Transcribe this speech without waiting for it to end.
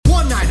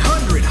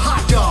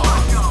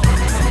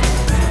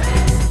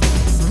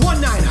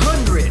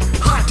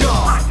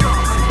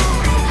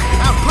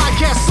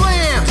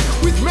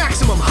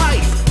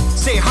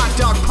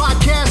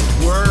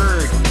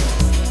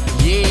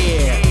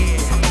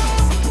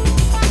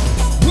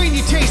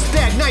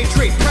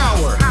hydrate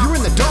power. You're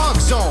in the dog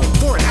zone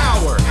for an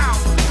hour.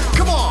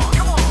 Come on,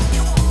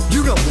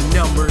 you know the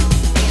number.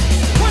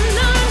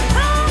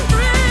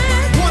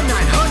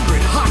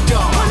 1-900 hot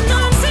dog.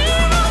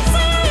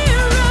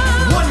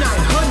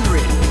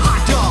 1-900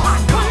 hot dog.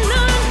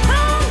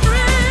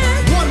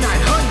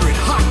 1-900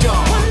 hot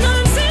dog.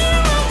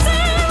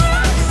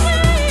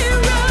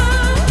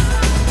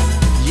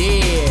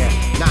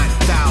 Yeah,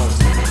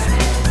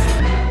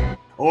 9,000.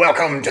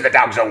 Welcome to the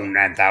Dog Zone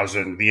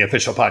 9000, the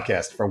official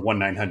podcast for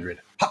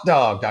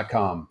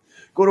 1-900hotdog.com.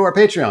 Go to our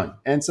Patreon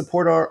and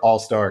support our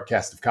all-star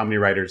cast of comedy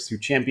writers who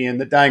champion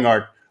the dying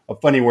art of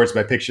funny words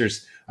by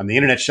pictures. I'm the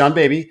internet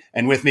Seanbaby,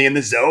 and with me in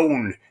the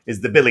zone is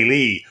the Billy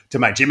Lee to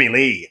my Jimmy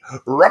Lee,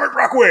 Robert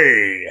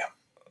Brockway.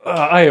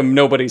 I am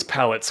nobody's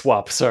palette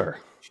swap, sir.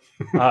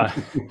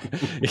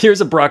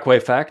 Here's a Brockway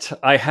fact.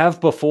 I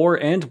have before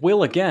and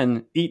will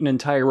again eat an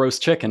entire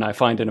roast chicken I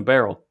find in a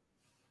barrel.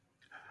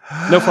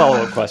 No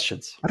follow-up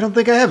questions. I don't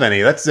think I have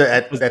any. That's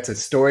a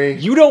story.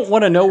 You don't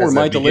want to know where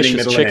my beginning, delicious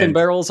middle, chicken and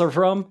barrels are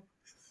from?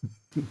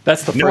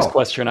 That's the first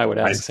question I would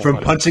ask From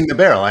somebody. punching the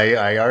barrel,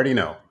 I already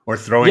know. Or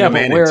throwing a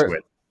man into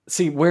it.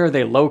 See, where are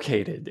they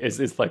located is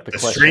like the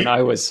question street,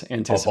 I was a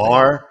anticipating.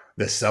 bar,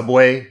 the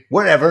subway,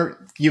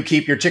 wherever you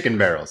keep your chicken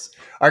barrels.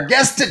 Our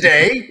guest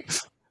today,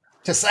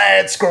 to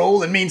side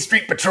scroll and mean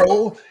street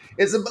patrol,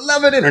 is a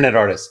beloved internet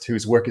artist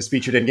whose work is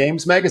featured in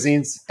games,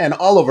 magazines, and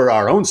all over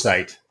our own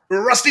site,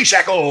 Rusty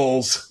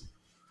Shackles.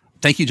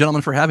 Thank you,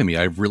 gentlemen, for having me.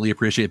 I really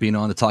appreciate being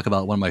on to talk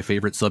about one of my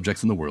favorite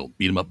subjects in the world,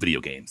 beat 'em up video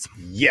games.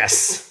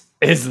 Yes.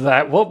 Is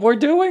that what we're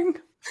doing?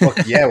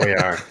 Fuck yeah, we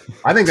are.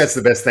 I think that's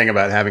the best thing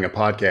about having a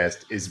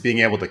podcast is being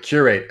able to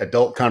curate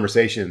adult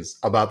conversations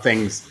about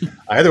things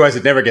I otherwise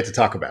would never get to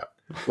talk about.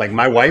 Like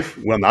my wife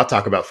will not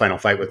talk about Final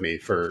Fight with me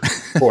for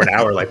an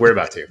hour like we're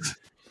about to.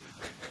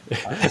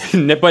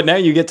 But now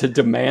you get to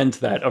demand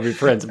that of your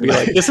friends and be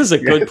like, this is a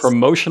good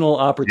promotional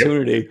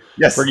opportunity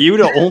for you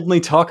to only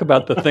talk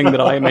about the thing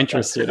that I am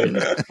interested in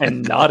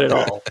and not at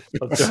all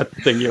the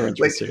thing you're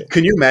interested in.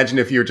 Can you imagine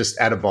if you were just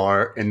at a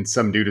bar and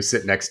some dude is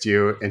sitting next to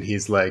you and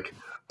he's like,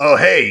 oh,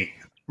 hey,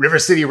 River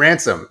City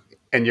Ransom.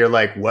 And you're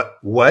like,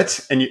 what?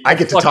 And I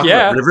get to talk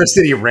about River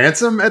City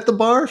Ransom at the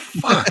bar?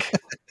 Fuck.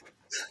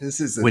 This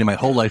is waiting my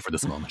whole life for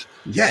this moment.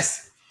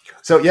 Yes.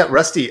 So yeah,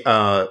 Rusty,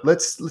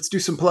 let's do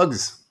some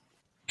plugs.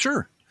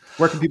 Sure.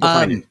 Where can people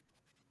find you?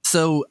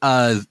 So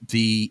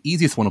the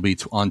easiest one will be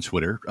on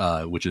Twitter,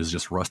 which is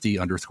just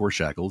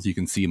Rusty_Shackles. You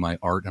can see my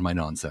art and my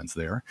nonsense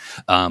there.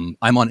 I'm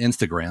on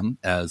Instagram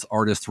as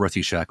artist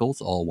Rusty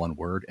Shackles, all one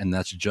word, and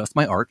that's just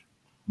my art,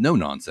 no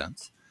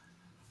nonsense.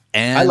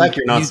 And I like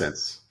your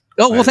nonsense.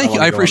 Well, thank you.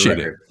 I appreciate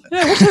it.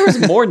 Yeah, I wish there was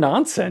more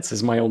nonsense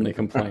is my only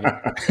complaint.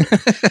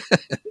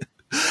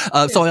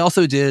 So I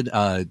also did,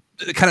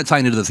 kind of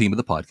tying into the theme of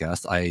the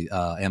podcast, I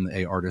am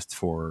an artist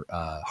for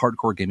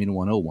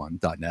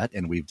hardcoregaming101.net,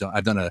 and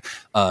I've done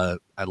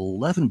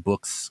 11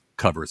 books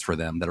covers for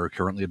them that are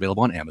currently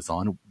available on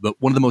Amazon. But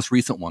one of the most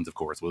recent ones, of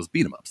course, was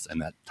Beat 'em Ups,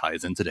 and that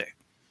ties in today.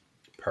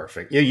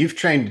 Perfect. Yeah, you've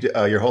trained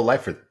your whole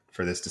life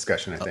for this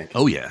discussion, I think.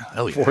 Oh yeah.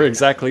 For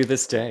exactly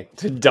this day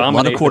to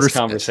dominate this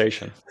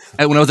conversation.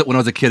 And when I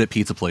was a kid at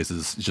pizza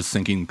places, just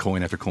sinking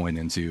coin after coin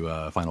into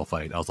Final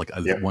Fight, I was like,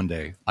 one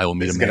day I will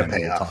meet a man.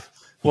 Pay off.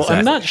 Well, exactly.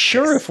 I'm not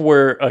sure if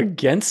we're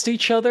against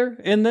each other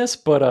in this,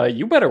 but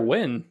you better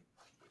win.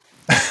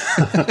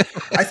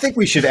 I think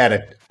we should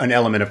add an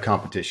element of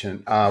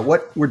competition.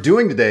 What we're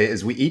doing today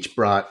is we each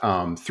brought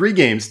 3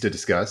 games to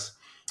discuss,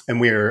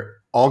 and we're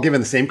all given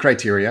the same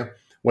criteria.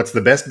 What's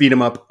the best beat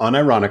 'em up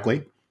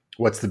unironically?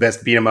 What's the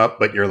best beat 'em up,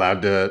 but you're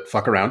allowed to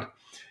fuck around?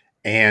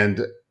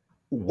 And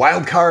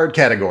wild card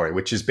category,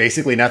 which is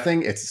basically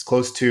nothing. It's as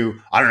close to,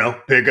 I don't know,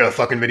 pick a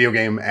fucking video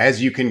game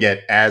as you can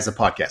get as a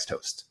podcast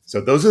host.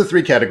 So those are the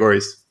 3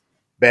 categories: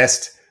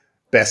 best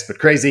but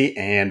crazy,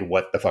 and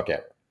what the fuck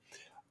ever.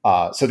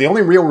 So the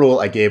only real rule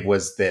I gave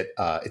was that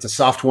it's a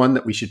soft one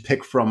that we should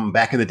pick from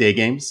back in the day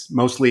games,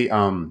 mostly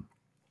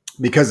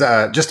because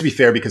just to be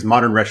fair, because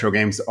modern retro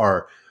games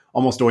are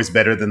almost always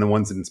better than the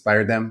ones that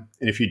inspired them.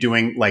 And if you're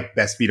doing like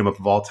best beat 'em up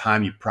of all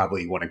time, you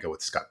probably want to go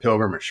with Scott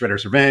Pilgrim or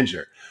Shredder's Revenge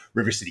or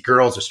River City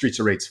Girls or Streets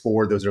of Rage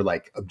 4. Those are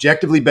like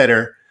objectively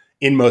better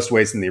in most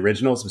ways than the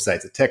originals,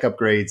 besides the tech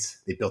upgrades.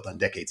 They built on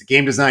decades of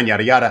game design,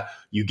 yada, yada.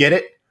 You get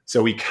it?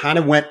 So we kind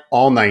of went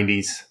all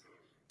 90s.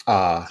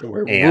 So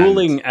we're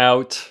ruling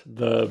out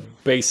the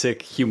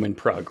basic human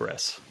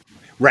progress.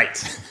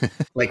 Right.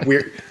 Like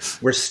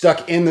we're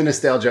stuck in the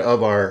nostalgia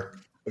of our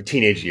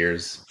teenage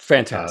years.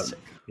 Fantastic.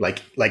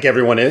 Like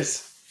everyone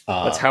is.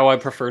 That's how I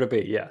prefer to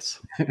be, yes.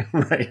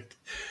 Right.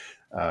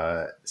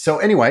 So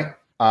anyway,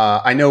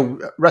 I know,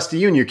 Rusty,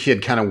 you and your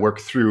kid kind of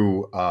work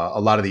through a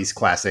lot of these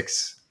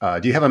classics.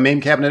 Do you have a MAME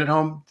cabinet at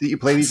home that you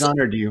play these on,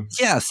 or do you?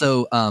 Yeah,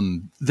 so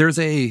there's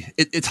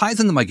it ties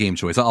into my game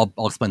choice. I'll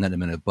explain that in a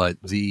minute, but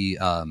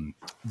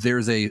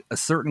there's a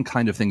certain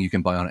kind of thing you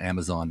can buy on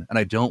Amazon, and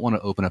I don't want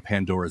to open a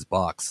Pandora's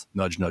box,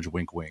 nudge, nudge,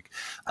 wink, wink.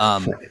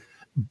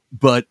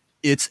 But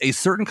It's a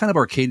certain kind of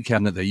arcade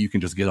cabinet that you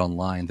can just get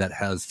online that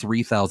has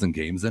 3,000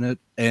 games in it.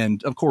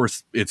 And of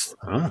course, it's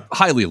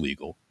highly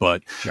illegal,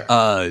 but Sure.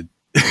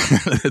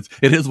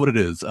 it is what it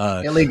is.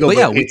 Illegal,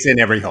 but it's in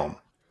every home.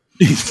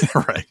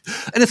 Right.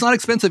 And it's not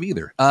expensive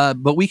either.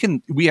 But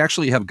we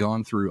actually have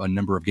gone through a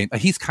number of games.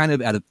 He's kind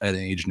of at an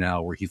age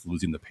now where he's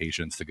losing the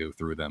patience to go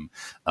through them.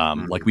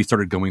 Like we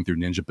started going through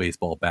Ninja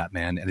Baseball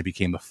Batman, and it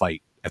became a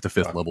fight at the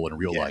 5th level in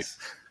real life.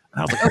 And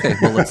I was like, okay,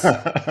 well,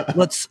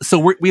 let's. So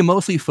we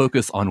mostly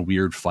focus on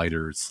weird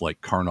fighters like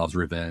Karnov's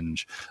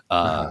Revenge,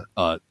 and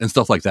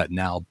stuff like that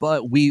now.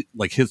 But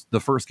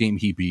the first game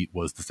he beat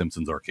was the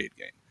Simpsons arcade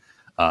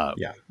game,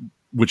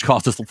 which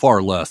cost us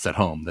far less at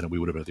home than we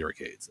would have at the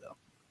arcade. So.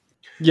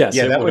 Yes,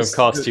 it would have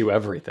cost you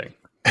everything.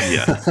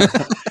 Yeah.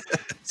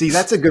 See,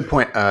 that's a good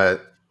point.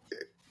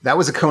 That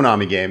was a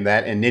Konami game.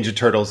 That and Ninja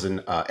Turtles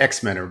and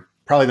X-Men are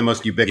probably the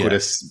most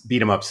ubiquitous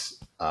beat 'em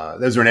ups.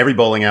 Those are in every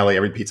bowling alley,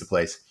 every pizza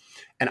place.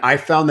 And I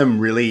found them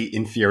really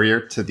inferior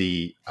to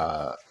the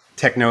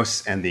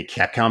Technos and the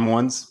Capcom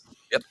ones.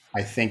 Yep.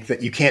 I think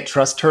that you can't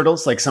trust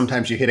Turtles. Like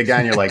sometimes you hit a guy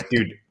and you're like,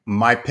 dude,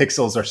 my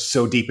pixels are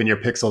so deep in your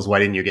pixels. Why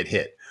didn't you get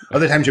hit?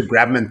 Other times you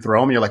grab them and throw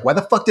them. And you're like, why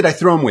the fuck did I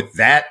throw them with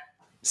that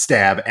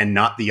stab and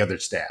not the other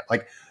stab?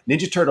 Like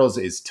Ninja Turtles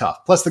is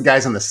tough. Plus the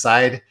guys on the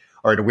side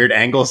are at a weird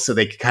angle, so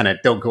they kind of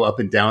don't go up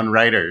and down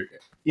right, or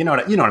you know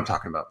what I'm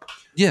talking about.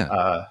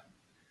 Yeah.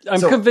 I'm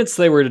convinced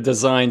they were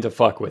designed to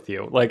fuck with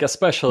you. Like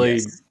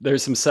especially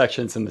there's some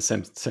sections in the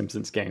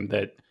Simpsons game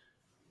that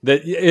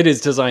it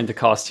is designed to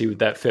cost you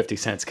that 50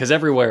 cents, because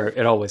everywhere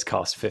it always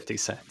costs 50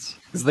 cents.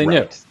 Because they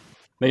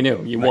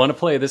knew you want to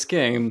play this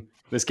game.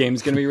 This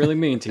game's going to be really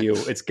mean to you.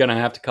 It's going to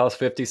have to cost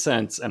 50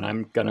 cents, and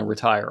I'm going to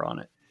retire on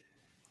it.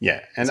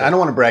 Yeah, and I don't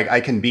want to brag.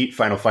 I can beat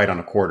Final Fight on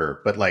a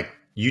quarter, but like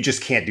you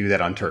just can't do that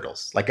on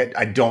Turtles. Like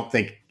I don't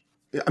think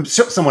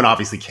someone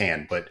obviously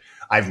can, but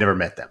I've never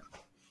met them,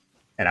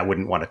 and I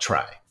wouldn't want to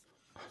try.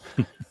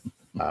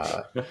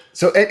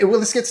 So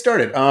let's get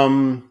started.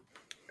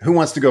 Who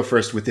wants to go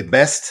first with the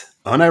best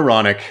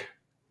unironic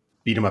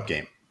beat 'em up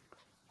game?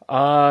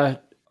 I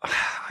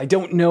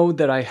don't know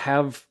that I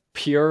have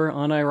pure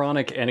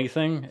unironic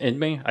anything in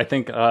me. I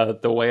think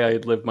the way I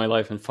live my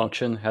life and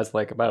function has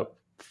like about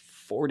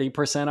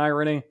 40%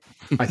 irony.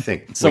 I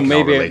think so.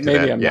 Maybe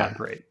I'm not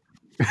great.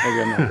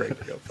 Maybe I'm not great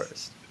to go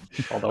first.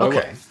 Although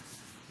okay.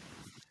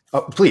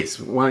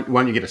 Please, why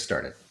don't you get us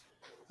started?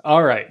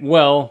 All right.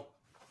 Well,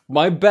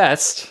 my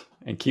best,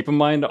 and keep in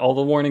mind all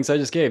the warnings I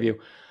just gave you.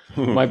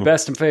 My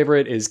best and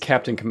favorite is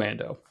Captain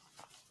Commando.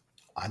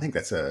 I think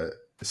that's a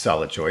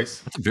solid choice.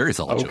 That's a very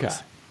solid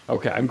choice.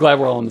 Okay, I'm glad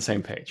we're all on the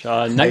same page.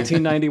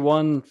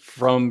 1991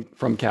 from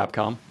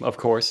Capcom, of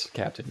course,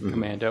 Captain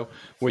Commando,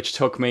 which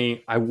took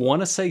me, I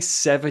want to say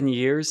 7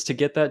 years to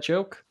get that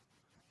joke.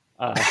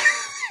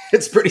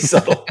 It's pretty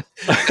subtle.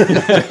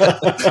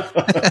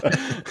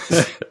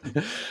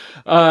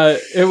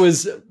 It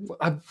was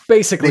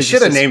basically... They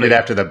should have named it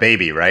after the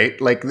baby, right?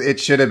 Like it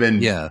should have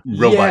been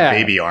Robot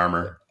Baby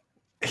Armor.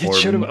 It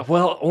should have.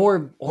 Well,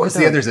 or what's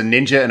the other? There's a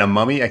ninja and a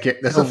mummy.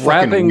 That's a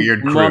fucking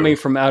weird crew. Mummy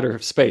from outer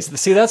space.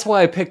 See, that's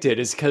why I picked it.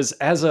 Is because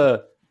as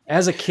a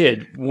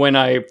kid, when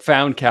I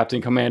found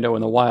Captain Commando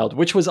in the wild,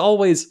 which was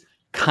always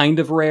kind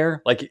of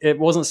rare. Like it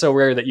wasn't so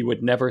rare that you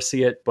would never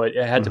see it, but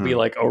it had to be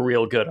like a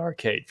real good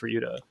arcade for you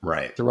to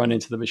run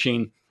into the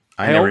machine.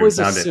 I never always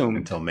found it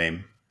until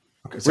MAME.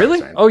 Okay,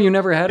 really? Oh, you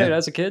never had it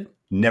as a kid?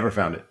 Never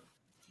found it.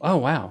 Oh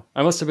wow!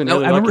 I must have been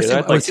really lucky. I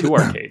had like 2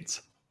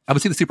 arcades. I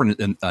would see the Super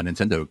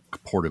Nintendo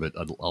port of it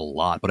a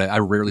lot, but I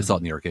rarely saw it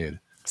in the arcade.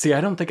 See,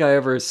 I don't think I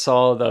ever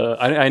saw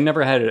I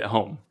never had it at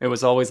home. It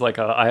was always like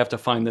I have to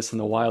find this in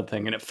the wild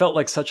thing. And it felt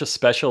like such a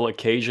special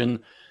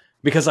occasion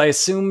because I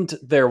assumed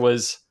there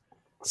was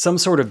some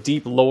sort of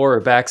deep lore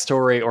or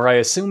backstory, or I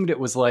assumed it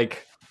was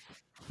like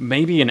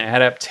maybe an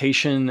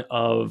adaptation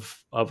of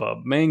a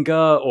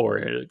manga or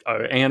an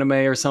anime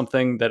or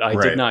something that I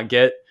did not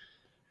get,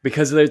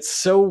 because it's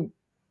so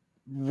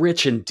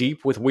rich and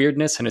deep with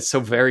weirdness, and it's so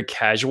very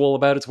casual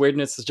about its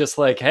weirdness. It's just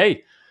like,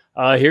 hey,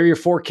 here are your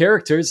 4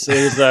 characters.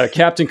 There's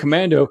Captain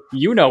Commando.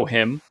 You know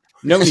him.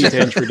 No need to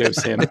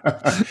introduce him.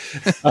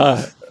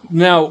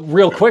 Now,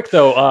 real quick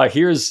though,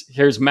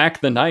 here's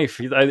Mac the Knife.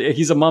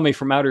 He's a mummy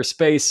from outer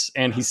space,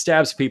 and he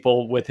stabs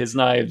people with his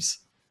knives.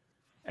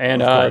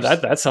 And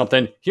that's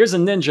something. Here's a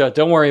ninja.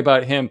 Don't worry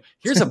about him.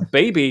 Here's a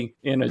baby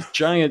in a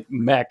giant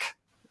mech,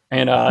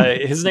 and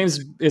his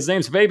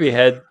name's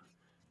Babyhead.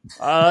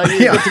 You're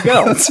good to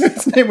go.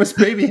 His name was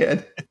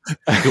Babyhead.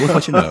 Go with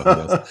what you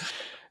know.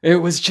 It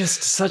was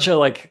just such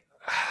a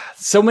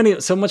so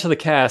much of the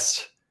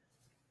cast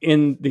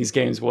in these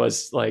games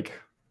was like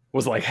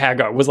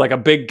Hagar, was like a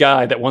big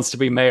guy that wants to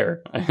be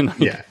mayor. And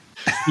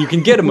you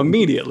can get him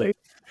immediately,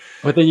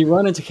 but then you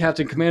run into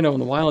Captain Commando in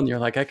the wild, and you're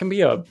like, I can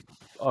be a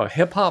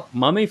hip hop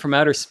mummy from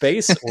outer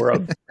space, or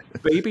a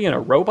baby and a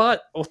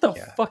robot. What the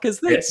fuck is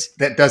this?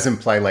 That does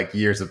imply like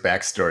years of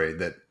backstory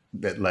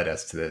that led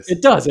us to this.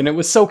 It does, and it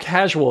was so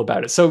casual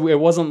about it. So it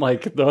wasn't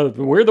like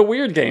we're the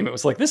weird game. It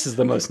was like, this is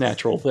the most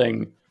natural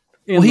thing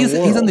in he's the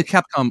world. in the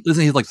Capcom.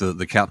 Isn't he like the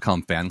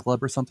Capcom fan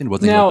club or something?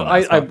 Wasn't he Now,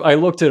 like the mascot? I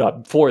looked it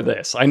up for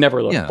this. I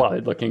never Yeah.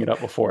 bothered looking it up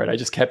before it. I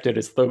just kept it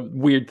as the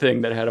weird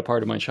thing that had a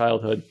part of my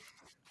childhood.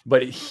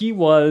 But he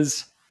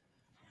was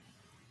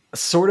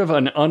sort of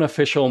an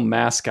unofficial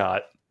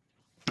mascot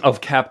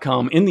of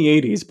Capcom in the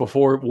 80s,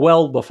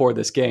 well before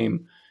this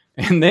game.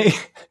 And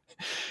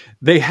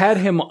they had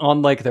him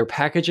on like their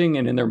packaging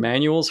and in their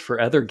manuals for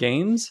other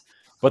games,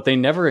 but they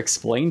never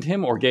explained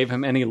him or gave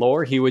him any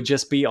lore. He would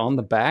just be on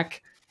the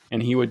back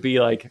and he would be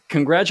like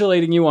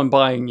congratulating you on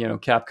buying,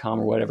 Capcom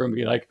or whatever, and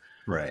be like,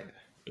 Right.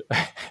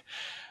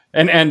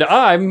 and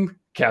I'm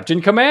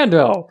Captain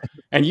Commando,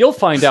 and you'll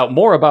find out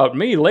more about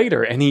me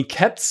later. And he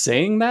kept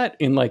saying that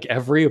in like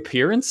every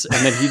appearance,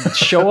 and then he'd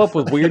show up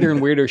with weirder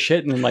and weirder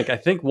shit. And like I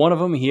think one of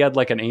them, he had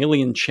like an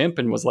alien chimp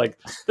and was like,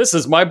 "This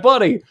is my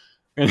buddy,"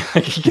 and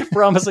like he kept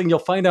promising you'll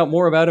find out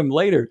more about him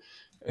later.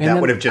 And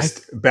that would have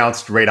just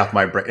bounced right off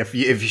my brain. If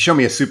you show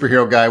me a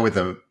superhero guy with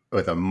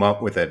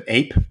an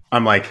ape,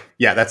 I'm like,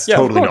 yeah, that's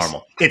totally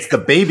normal. It's the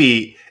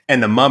baby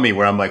and the mummy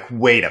where I'm like,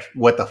 wait,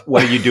 what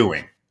are you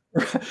doing?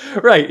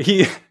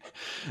 Right.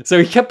 So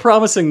he kept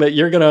promising that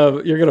you're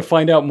gonna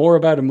find out more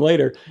about him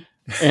later,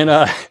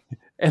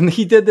 and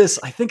he did this.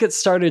 I think it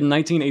started in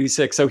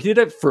 1986. So he did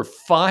it for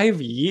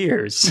 5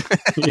 years,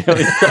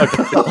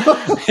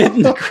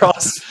 hidden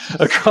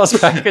across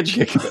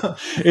packaging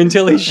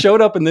until he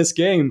showed up in this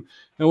game.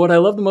 And what I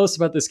love the most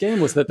about this game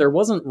was that there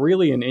wasn't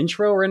really an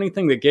intro or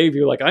anything that gave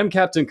you like, I'm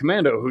Captain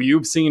Commando, who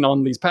you've seen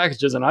on these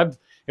packages, and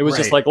it was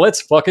just like,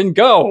 let's fucking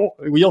go.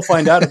 You'll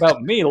find out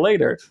about me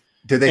later.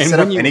 Did they set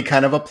up any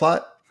kind of a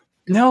plot?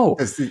 No.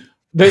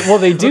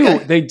 They do.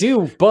 Okay. They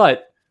do,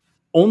 but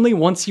only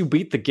once you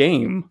beat the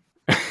game.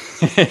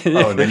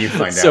 And then you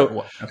find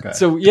out. Okay.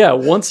 So yeah,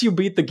 once you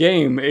beat the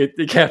game,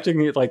 the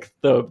captain, like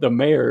the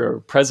mayor or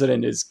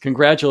president, is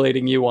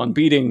congratulating you on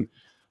beating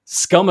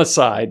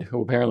Scumicide,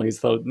 who apparently is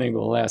the name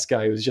of the last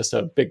guy, who's just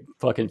a big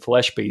fucking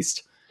flesh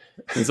beast.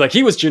 He's like,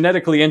 he was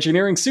genetically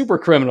engineering super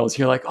criminals.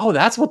 You're like, oh,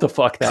 that's what the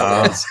fuck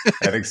that was.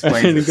 That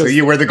explains it. So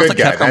you were the good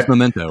guy. That's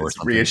Memento or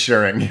something.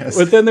 Reassuring. Yes.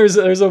 But then there's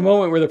a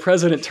moment where the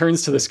president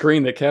turns to the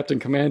screen that Captain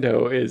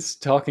Commando is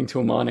talking to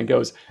him on and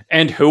goes,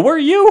 "And who are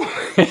you?"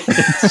 In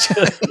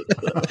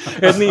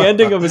the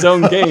ending of his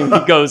own game,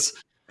 he goes,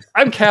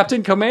 "I'm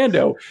Captain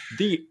Commando."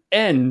 The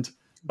end.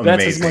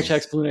 That's as much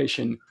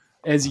explanation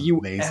as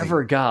you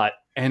ever got,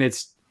 and it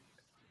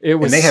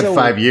was. And they had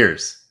 5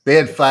 years. They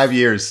had 5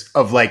 years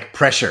of like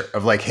pressure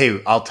of like,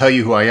 hey, I'll tell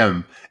you who I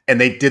am. And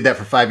they did that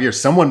for 5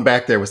 years. Someone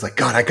back there was like,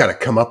 God, I got to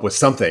come up with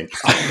something.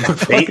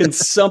 Fucking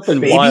something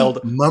baby, wild.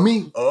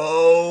 Mummy?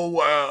 Oh,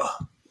 wow.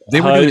 They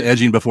were doing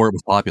edging before it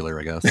was popular,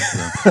 I guess.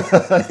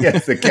 So.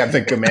 Yes, the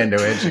Captain Commando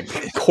edging.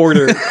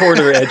 Quarter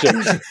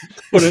edging.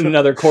 Put in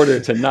another quarter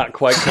to not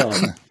quite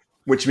come.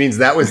 Which means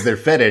that was their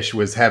fetish,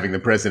 was having the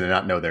president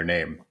not know their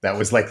name. That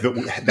was like,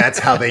 that's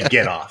how they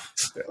get off.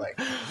 They're like,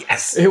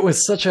 yes. It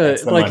was such a,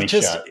 like,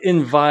 just shot.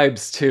 In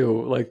vibes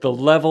too. Like the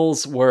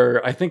levels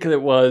were, I think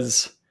there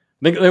was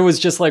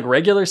just like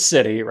regular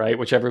city, right?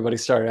 Which everybody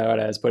started out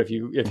as. But if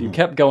you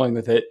kept going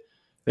with it,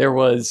 there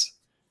was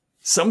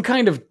some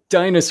kind of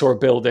dinosaur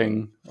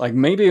building, like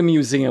maybe a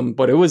museum,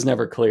 but it was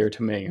never clear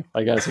to me,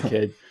 like as a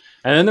kid.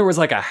 And then there was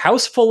like a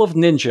house full of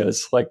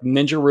ninjas, like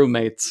ninja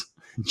roommates,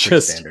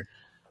 just standard.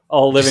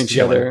 All living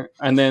together.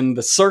 And then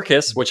the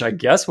circus, which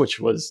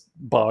was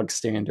bog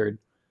standard.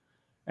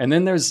 And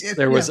then there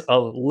was a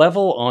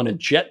level on a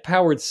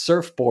jet-powered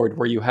surfboard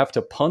where you have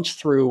to punch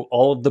through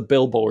all of the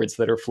billboards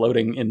that are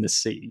floating in the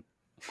sea.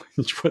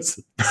 Which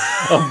was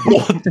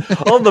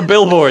all the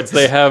billboards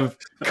they have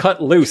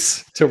cut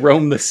loose to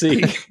roam the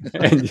sea.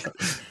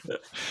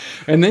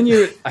 And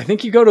then I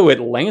think you go to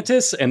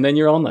Atlantis, and then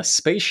you're on the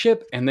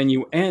spaceship, and then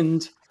you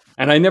end.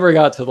 And I never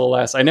got to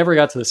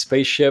the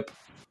spaceship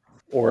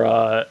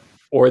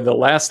or the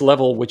last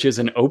level, which is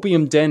an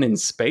opium den in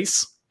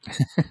space.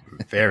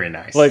 Very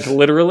nice. Like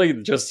literally,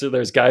 just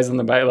there's guys in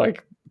the back,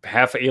 like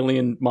half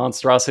alien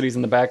monstrosities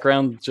in the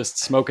background, just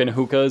smoking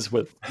hookahs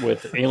with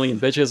alien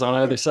bitches on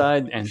either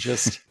side, and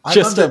just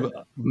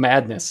a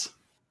madness.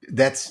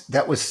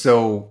 That was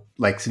so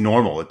like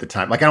normal at the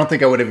time. Like I don't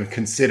think I would have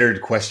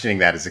considered questioning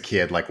that as a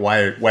kid. Like why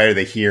are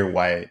they here?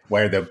 Why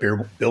are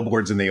the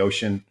billboards in the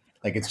ocean?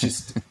 Like it's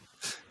just.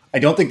 I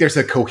don't think there's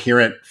a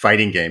coherent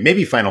fighting game.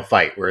 Maybe Final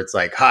Fight, where it's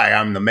like, hi,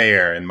 I'm the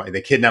mayor, and they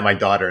kidnapped my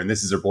daughter, and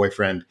this is her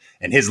boyfriend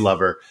and his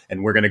lover,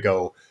 and we're going to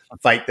go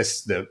fight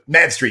the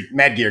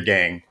Mad Gear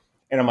gang.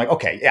 And I'm like,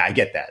 okay, yeah, I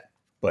get that.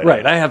 But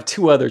right, I have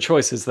two other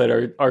choices that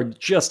are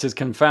just as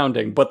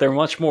confounding, but they're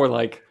much more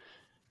like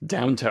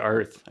down to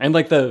earth. And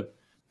like the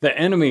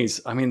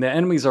enemies, I mean, the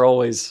enemies are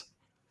always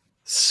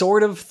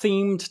sort of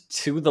themed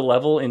to the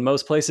level in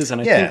most places, and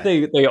I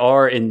think they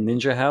are in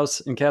Ninja House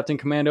and Captain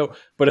Commando.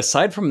 But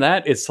aside from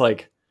that, it's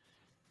like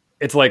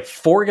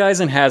 4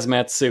 guys in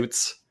hazmat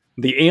suits,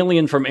 the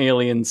alien from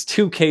Aliens,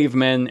 2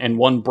 cavemen, and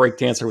 1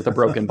 breakdancer with a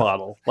broken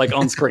bottle, like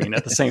on screen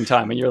at the same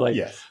time. And you're like,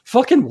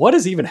 fucking, what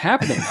is even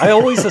happening? I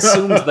always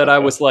assumed that I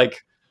was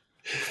like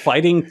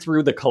fighting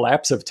through the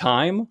collapse of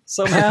time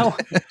somehow.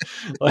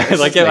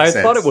 I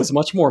thought it was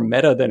much more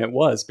meta than it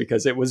was,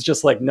 because it was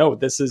just like, no,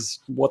 this is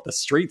what the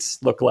streets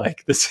look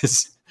like. This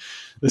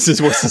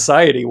is where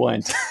society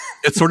went.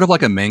 It's sort of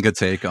like a manga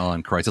take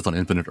on Crisis on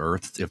Infinite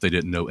Earths if they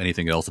didn't know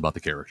anything else about the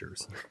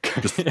characters.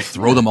 Just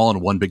throw them all in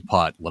one big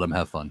pot, let them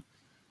have fun.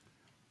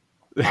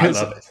 I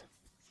love it.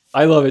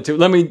 I love it too.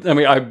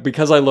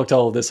 Because I looked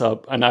all of this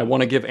up, and I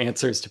want to give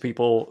answers to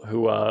people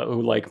who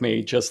like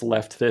me just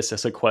left this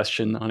as a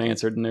question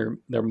unanswered in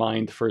their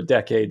mind for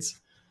decades.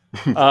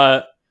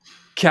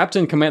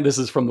 Captain Command. This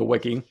is from the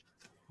wiki.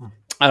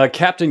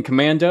 Captain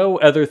Commando.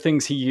 Other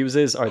things he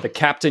uses are the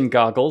Captain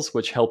Goggles,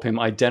 which help him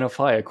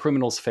identify a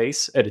criminal's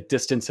face at a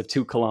distance of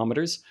 2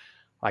 kilometers.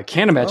 I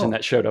can't imagine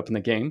that showed up in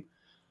the game.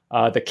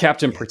 The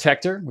Captain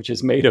Protector, which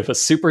is made of a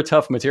super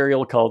tough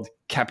material called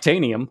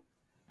Captanium.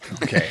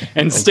 Okay.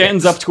 And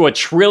stands up to a 1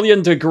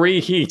 trillion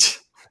degree heat.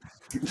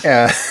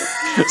 Yeah.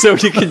 So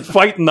you can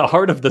fight in the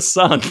heart of the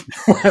sun.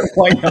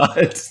 Why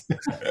not?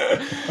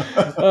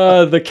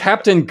 The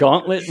Captain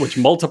Gauntlet, which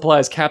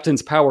multiplies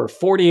Captain's power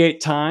 48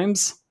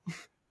 times.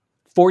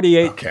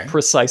 48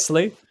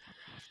 precisely.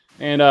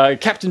 And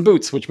Captain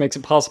Boots, which makes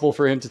it possible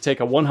for him to take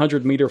a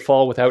 100-meter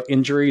fall without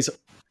injuries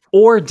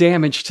or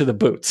damage to the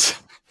boots.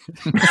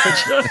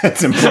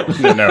 That's important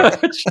to know.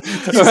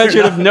 I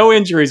should have no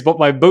injuries, but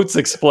my boots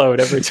explode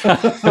every time.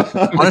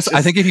 Honestly,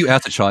 I think if you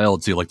asked a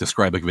child to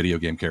describe a video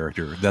game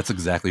character, that's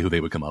exactly who they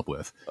would come up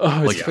with.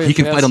 He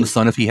can fight on the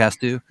sun if he has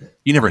to.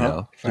 You never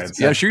know.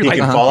 Yeah, sure. He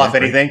can fall off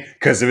anything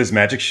because of his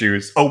magic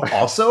shoes. Oh,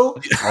 also,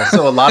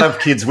 a lot of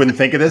kids wouldn't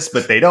think of this,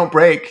 but they don't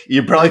break.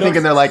 You're probably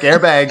thinking they're like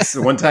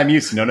airbags, one-time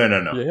use. No.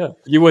 Yeah,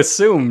 you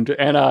assumed,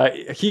 and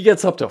he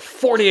gets up to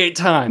 48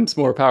 times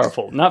more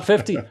powerful. Not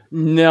 50.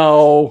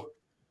 No.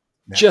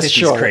 Just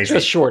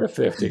short of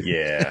 50.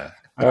 Yeah.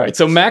 All right.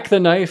 So Mac the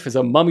Knife is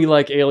a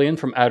mummy-like alien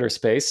from outer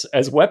space.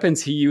 As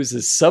weapons, he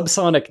uses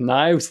subsonic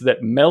knives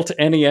that melt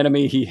any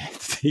enemy he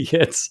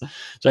hits,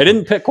 which I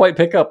didn't quite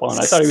pick up on.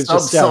 I thought he was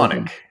just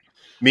subsonic,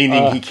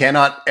 meaning he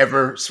cannot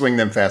ever swing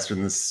them faster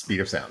than the speed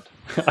of sound.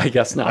 I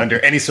guess not. Under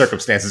any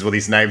circumstances will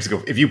these knives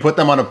go. If you put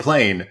them on a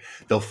plane,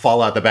 they'll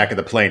fall out the back of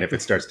the plane if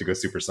it starts to go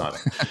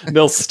supersonic.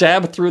 They'll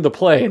stab through the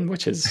plane,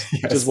 which is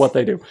what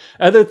they do.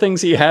 Other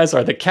things he has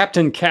are the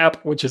Captain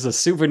Cap, which is a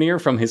souvenir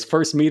from his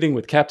first meeting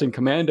with Captain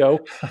Commando.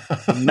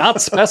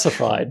 Not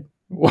specified.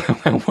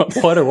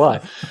 What or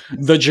why?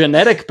 The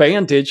Genetic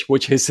Bandage,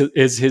 which is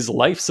his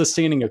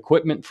life-sustaining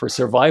equipment for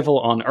survival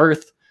on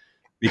Earth.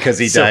 Because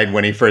he died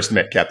when he first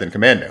met Captain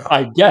Commando.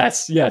 I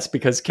guess, yes,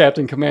 because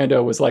Captain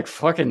Commando was like,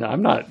 fucking,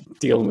 I'm not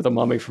dealing with a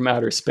mummy from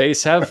outer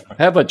space. Have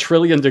a 1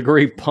 trillion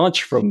degree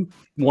punch from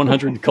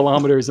 100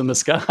 kilometers in the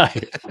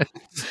sky.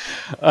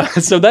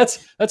 So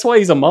that's why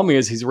he's a mummy,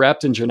 is he's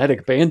wrapped in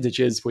genetic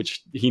bandages,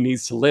 which he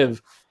needs to live.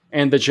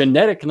 And the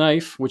Genetic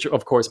Knife, which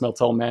of course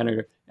melts all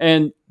manner,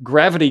 and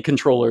gravity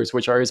controllers,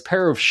 which are his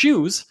pair of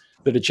shoes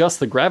that adjust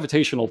the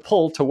gravitational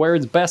pull to where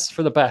it's best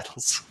for the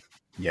battles.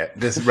 Yeah,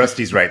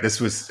 Rusty's right. This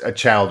was a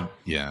child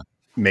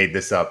made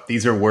this up.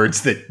 These are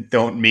words that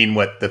don't mean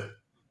what the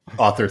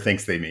author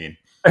thinks they mean.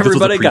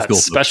 Everybody got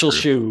special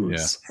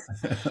shoes.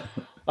 Yeah.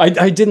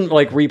 I didn't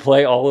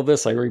replay all of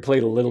this. I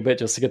replayed a little bit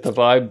just to get the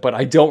vibe, but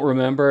I don't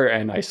remember,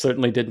 and I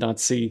certainly did not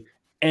see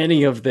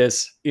any of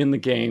this in the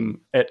game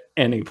at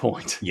any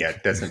point. Yeah,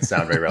 it doesn't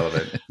sound very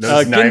relevant.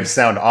 Those knives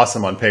sound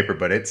awesome on paper,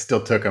 but it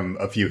still took him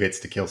a few hits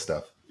to kill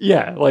stuff.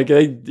 Yeah,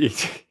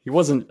 he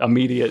wasn't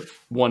immediate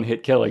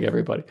one-hit killing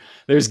everybody.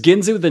 There's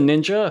Ginzu the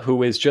Ninja,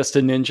 who is just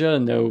a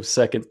ninja, no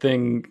second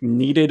thing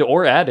needed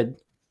or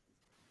added.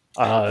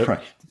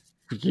 Right.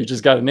 You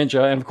just got a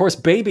ninja. And of course,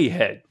 Baby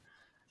Head.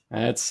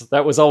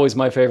 That was always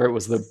my favorite,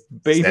 was the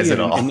baby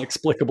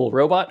inexplicable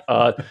robot.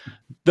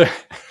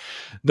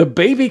 The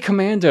Baby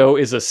Commando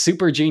is a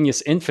super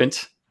genius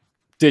infant.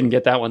 Didn't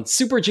get that one.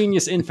 Super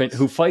genius infant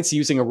who fights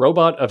using a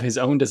robot of his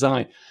own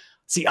design.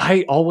 See,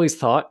 I always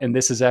thought, and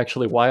this is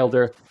actually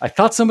wilder, I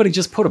thought somebody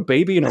just put a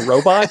baby in a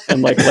robot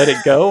and let it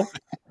go.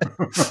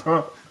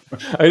 I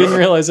didn't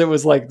realize it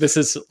was this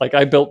is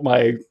I built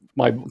my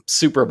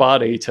super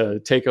body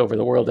to take over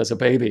the world as a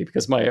baby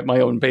because my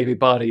own baby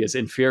body is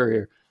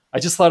inferior. I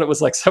just thought it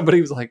was somebody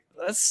was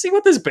let's see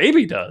what this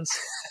baby does.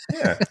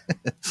 Yeah.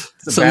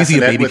 It's so easy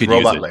a baby could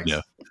use it. Legs.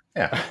 Yeah.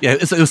 Yeah,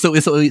 it's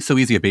so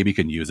easy a baby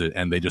can use it,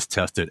 and they just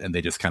test it, and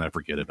they just kind of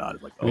forget about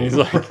it.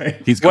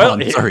 He's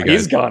gone. Sorry, guys.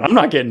 He's gone. I'm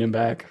not getting him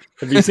back.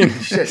 Have you see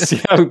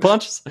how he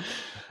punches?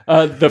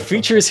 The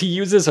features he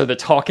uses are the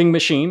talking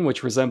machine,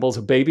 which resembles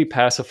a baby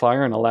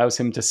pacifier and allows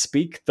him to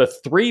speak the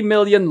 3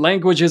 million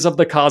languages of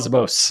the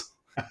cosmos.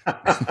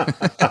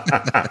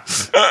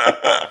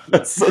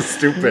 That's so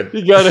stupid.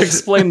 You got to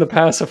explain the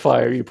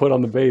pacifier you put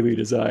on the baby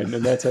design,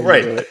 and that's how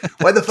you do it.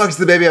 Why the fuck does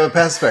the baby have a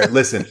pacifier?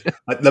 Listen,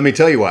 let me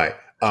tell you why.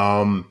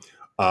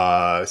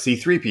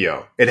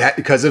 C-3PO.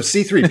 Because of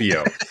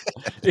C-3PO.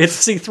 It's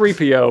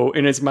C-3PO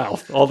in his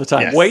mouth all the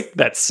time. Yes. Wait,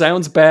 that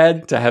sounds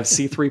bad to have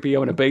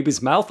C-3PO in a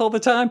baby's mouth all the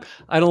time.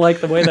 I don't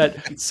like the way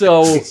that.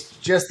 So It's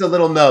just a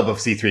little nub of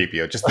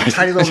C-3PO, just a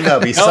tiny little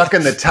nub. He's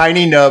sucking the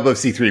tiny nub of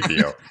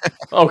C-3PO.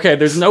 okay,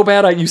 there's no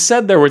bad. You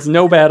said there was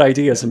no bad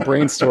ideas in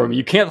brainstorming.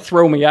 You can't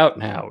throw me out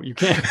now. You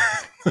can't.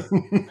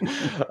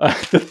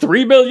 The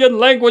 3 million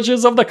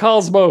languages of the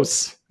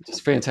cosmos.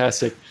 Just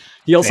fantastic.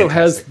 He also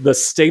has the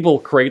stable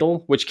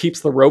cradle, which keeps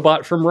the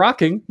robot from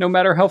rocking, no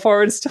matter how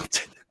far it is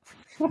tilted.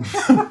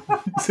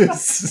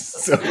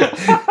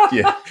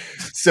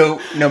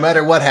 So no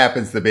matter what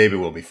happens, the baby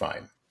will be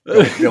fine.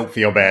 Don't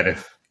feel bad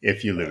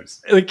if you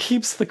lose. It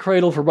keeps the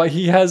cradle from.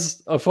 He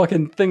has a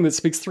fucking thing that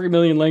speaks 3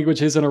 million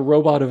languages and a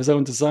robot of his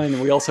own design,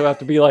 and we also have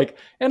to be like,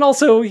 and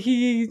also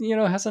he,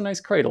 has a nice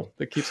cradle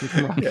that keeps him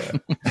from rocking. Yeah.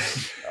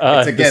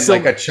 It's again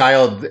like a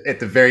child at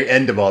the very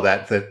end of all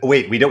that.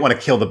 Wait, we don't want to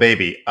kill the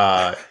baby.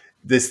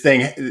 This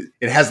thing,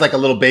 it has like a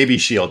little baby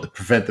shield to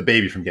prevent the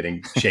baby from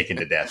getting shaken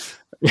to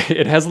death.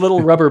 It has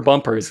little rubber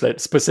bumpers that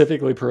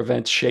specifically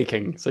prevent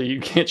shaking, so you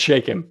can't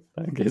shake him.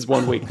 His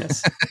one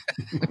weakness.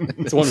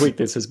 His one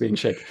weakness is being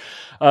shaken.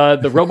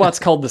 The robot's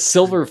called the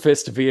Silver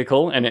Fist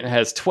vehicle, and it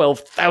has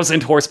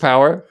 12,000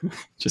 horsepower.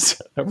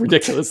 Just a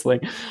ridiculous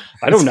thing.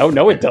 I don't know.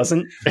 No, it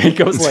doesn't. It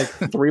goes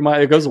like 3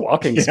 miles. It goes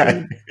walking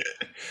speed.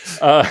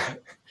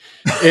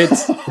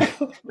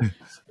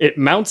 It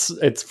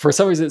mounts. For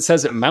some reason, it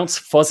says it mounts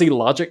fuzzy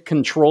logic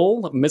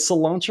control missile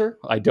launcher.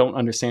 I don't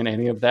understand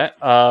any of that.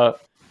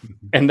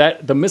 And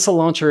that the missile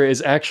launcher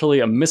is actually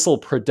a missile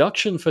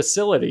production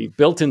facility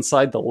built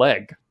inside the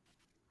leg.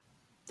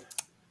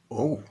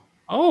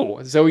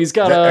 Oh, so he's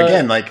got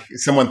again, like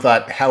someone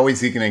thought, how is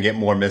he going to get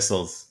more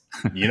missiles?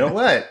 You know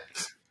what?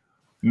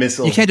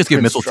 Missiles. You can't just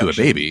give missiles to a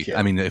baby. Yeah.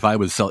 I mean, if I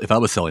was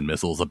selling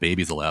missiles, a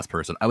baby's the last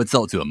person. I would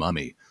sell it to a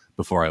mummy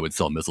before I would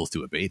sell missiles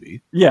to a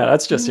baby. Yeah,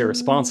 that's just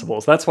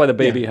irresponsible. That's why the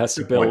baby has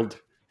to build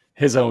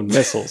his own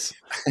missiles.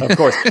 Of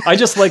course. I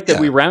just like that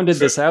we rounded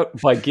this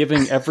out by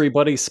giving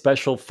everybody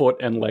special foot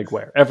and leg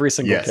wear. Every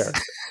single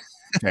character.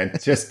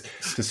 And just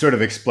to sort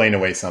of explain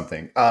away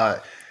something.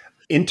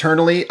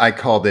 Internally, I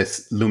call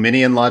this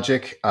Luminian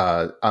logic.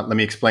 Let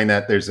me explain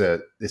that. There's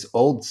this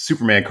old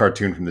Superman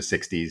cartoon from the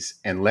 60s,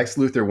 and Lex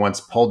Luthor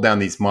once pulled down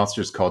these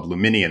monsters called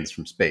Luminians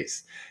from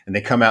space. And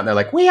they come out and they're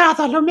like, "We are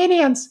the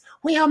Luminians.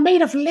 We are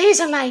made of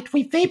laser light.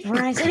 We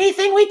vaporize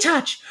anything we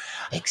touch,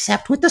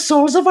 except with the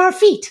soles of our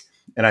feet."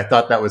 And I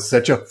thought that was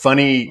such a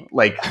funny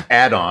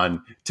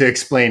add-on to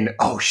explain,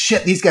 oh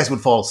shit, these guys would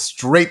fall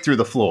straight through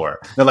the floor.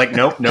 They're like,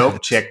 nope,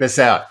 check this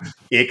out.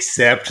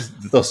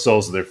 Except the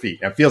soles of their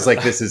feet. Now, it feels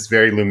like this is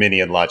very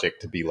Luminian logic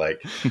to be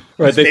like,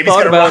 right, they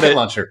thought about it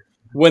launcher.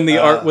 When the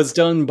art was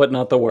done, but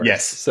not the work.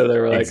 Yes. So they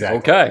were like,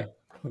 okay.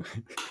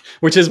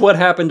 Which is what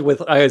happened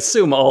with, I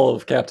assume, all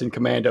of Captain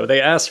Commando.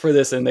 They asked for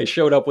this and they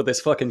showed up with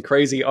this fucking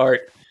crazy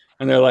art.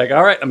 And they're like,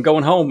 all right, I'm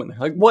going home. And they're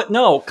like, what?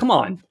 No, come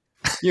on.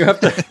 You have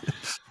to...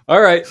 All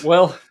right,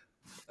 well,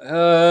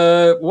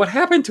 what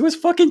happened to his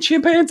fucking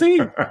chimpanzee?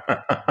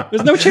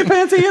 There's no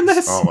chimpanzee in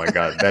this. Oh my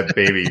God, that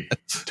baby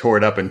tore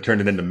it up and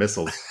turned it into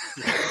missiles.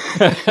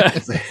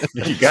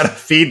 You got to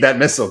feed that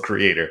missile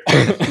creator.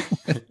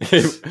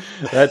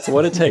 That's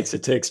what it takes.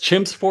 It takes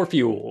chimps for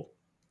fuel.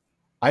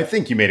 I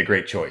think you made a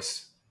great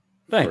choice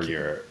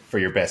for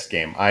your best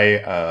game.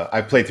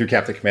 I've played through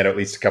Captain Commando at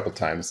least a couple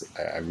times.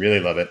 I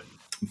really love it.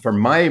 For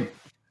my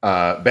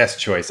best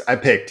choice, I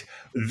picked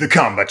the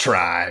Combat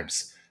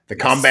Tribes. The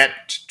Combat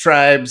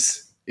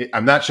Tribes.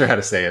 I'm not sure how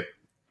to say it.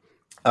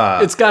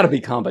 It's got to be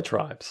Combat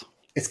Tribes.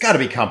 It's got to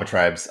be Combat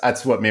Tribes.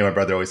 That's what me and my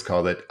brother always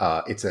called it.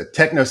 It's a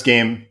Technos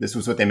game. This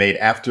was what they made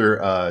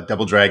after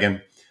Double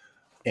Dragon.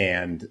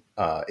 And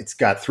it's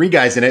got 3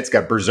 guys in it. It's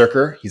got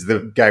Berserker. He's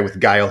the guy with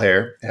guile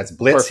hair. It has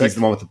Blitz. Perfect. He's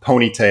the one with the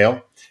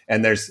ponytail.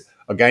 And there's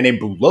a guy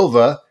named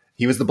Bulova.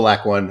 He was the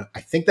black one.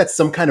 I think that's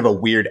some kind of a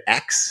weird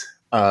axe.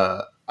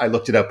 I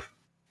looked it up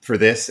for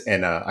this,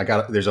 and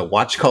there's a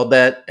watch called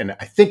that, and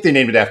I think they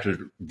named it after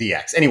the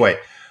X. Anyway,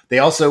 they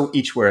also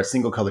each wear a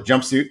single color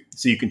jumpsuit,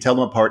 so you can tell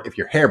them apart if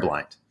you're hair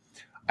blind.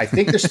 I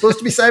think they're supposed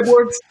to be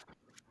cyborgs,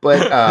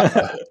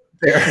 but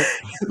they're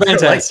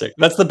fantastic.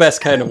 That's the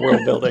best kind of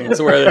world building. It's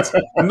where it's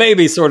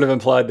maybe sort of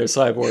implied they're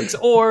cyborgs,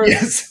 or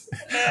yes,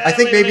 I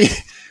think maybe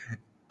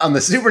on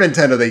the Super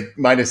Nintendo they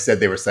might have said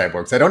they were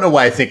cyborgs. I don't know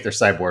why I think they're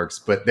cyborgs,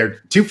 but they're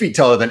 2 feet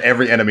taller than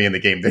every enemy in the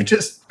game. They're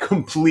just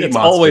complete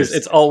monsters.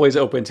 It's always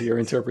open to your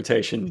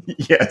interpretation.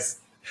 Yes.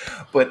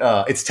 But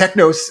it's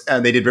Technos,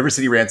 and they did River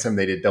City Ransom,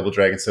 they did Double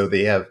Dragon, so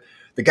they have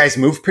the guys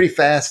move pretty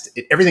fast.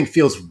 Everything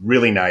feels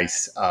really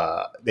nice.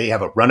 They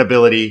have a run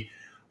ability,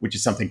 which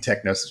is something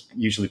Technos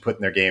usually put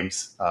in their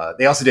games.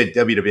 They also did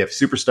WWF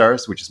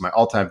Superstars, which is my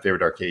all-time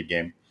favorite arcade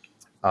game.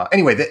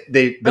 Anyway,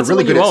 they're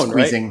really good at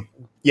squeezing.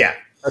 Right? Yeah.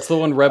 That's the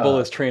one Rebel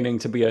is training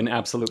to be an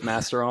absolute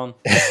master on.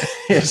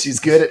 Yeah, she's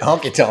good at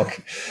honky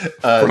tonk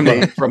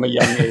from a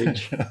young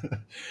age.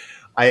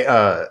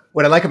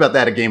 What I like about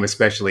that game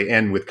especially,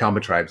 and with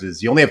Combat Tribes,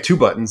 is you only have 2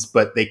 buttons,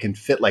 but they can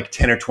fit like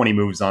 10 or 20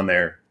 moves on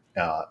there.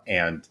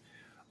 And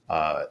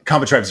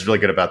Combat Tribes is really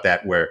good about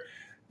that, where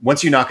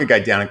once you knock a guy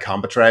down in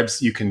combat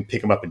tribes, you can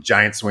pick him up and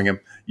giant swing him.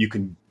 You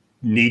can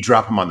knee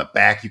drop him on the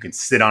back. You can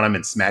sit on him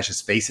and smash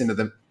his face into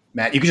the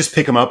mat. You can just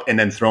pick him up and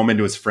then throw him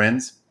into his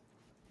friends.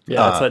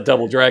 Yeah, it's that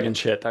double dragon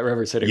shit, that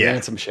River City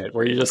Ransom shit,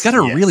 where you just... It's got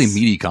a really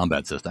meaty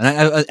combat system.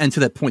 And to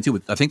that point,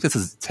 too, I think this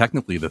is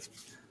technically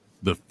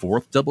the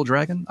fourth Double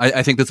Dragon.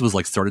 I think this was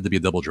like started to be a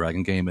Double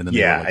Dragon game, and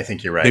then I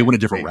think you're right. They went a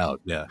different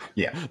route. Yeah.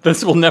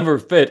 This will never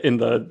fit in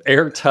the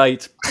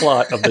airtight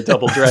plot of the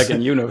Double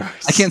Dragon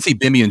universe. I can't see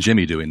Bimmy and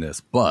Jimmy doing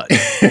this, but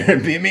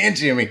Bimmy and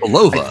Jimmy,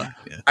 Belova.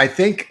 I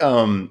think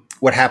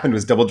what happened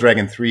was Double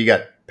Dragon 3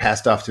 got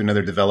passed off to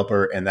another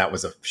developer, and that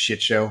was a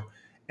shit show.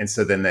 And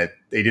so then they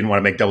didn't want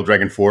to make Double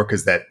Dragon 4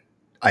 because that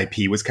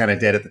IP was kind of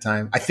dead at the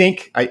time. I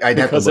think I'd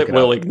have to look because it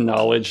will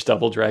acknowledge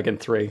Double Dragon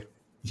 3.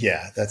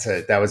 Yeah,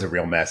 that was a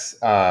real mess.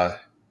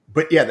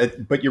 But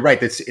you're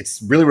right.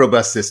 It's really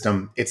robust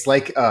system. It's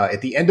like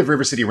at the end of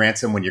River City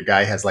Ransom when your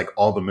guy has like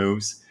all the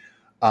moves,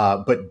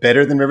 but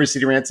better than River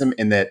City Ransom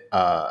in that.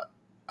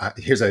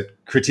 Here's a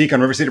critique on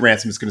River City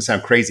Ransom. It's going to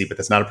sound crazy, but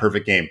that's not a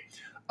perfect game.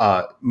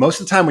 Most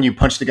of the time when you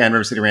punch the guy in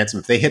River City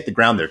Ransom, if they hit the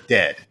ground, they're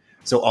dead.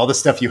 So all the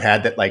stuff you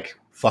had that like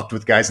fucked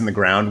with guys in the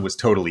ground was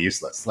totally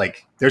useless.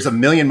 Like there's a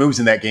million moves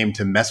in that game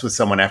to mess with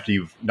someone after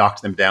you've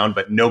knocked them down,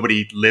 but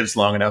nobody lives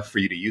long enough for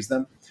you to use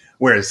them.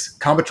 Whereas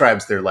combat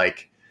tribes, they're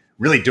like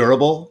really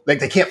durable. Like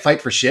they can't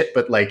fight for shit,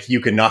 but like you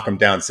can knock them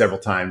down several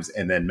times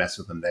and then mess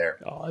with them there.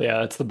 Oh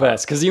yeah, it's the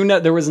best. Cause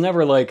there was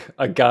never like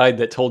a guide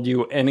that told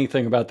you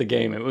anything about the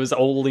game. It was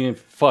only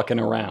fucking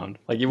around.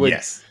 Like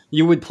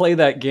you would play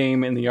that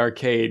game in the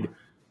arcade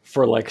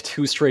for like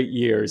 2 straight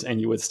years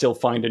and you would still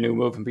find a new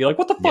move and be like,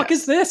 what the fuck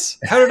is this?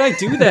 How did I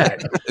do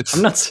that?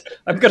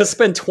 I'm going to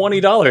spend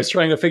 $20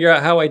 trying to figure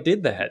out how I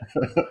did that.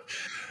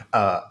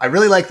 I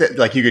really like that.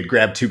 Like you could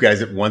grab 2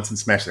 guys at once and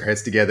smash their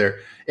heads together.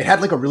 It had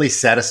like a really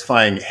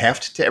satisfying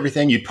heft to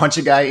everything. You'd punch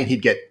a guy and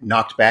he'd get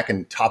knocked back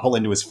and topple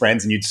into his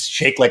friends and you'd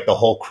shake like the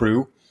whole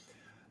crew.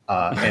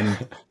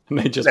 And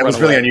that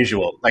was really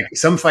unusual. Like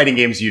some fighting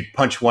games, you'd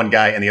punch one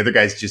guy and the other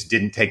guys just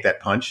didn't take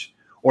that punch.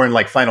 Or in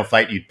like Final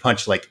Fight, you'd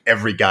punch like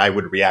every guy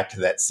would react to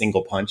that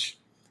single punch.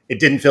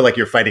 It didn't feel like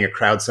you're fighting a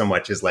crowd so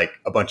much as like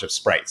a bunch of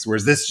sprites.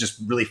 Whereas this just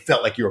really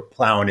felt like you were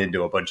plowing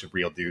into a bunch of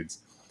real dudes.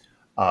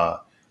 I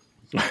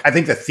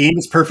think the theme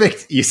is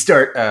perfect. You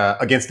start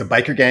against a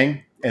biker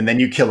gang, and then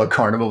you kill a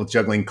carnival with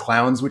juggling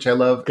clowns, which I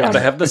love. Got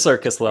to have the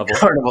circus level.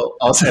 Carnival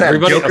also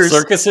everybody. Have jokers.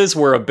 Circuses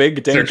were a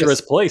big,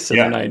 dangerous place in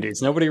the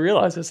 90s. Nobody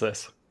realizes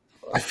this.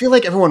 I feel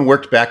like everyone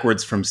worked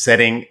backwards from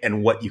setting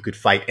and what you could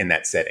fight in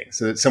that setting.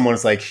 So that someone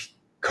was like,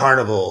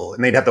 carnival,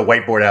 and they'd have the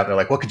whiteboard out. They're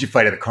like, what could you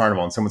fight at a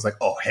carnival? And someone's like,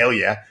 oh, hell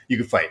yeah. You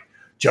could fight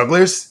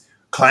jugglers,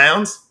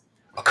 clowns,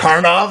 a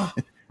carnival.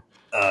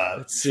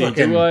 Let's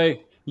see.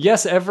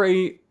 Yes,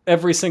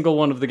 every single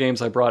one of the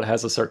games I brought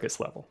has a circus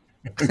level.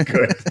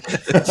 Good.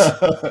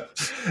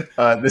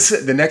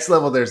 The next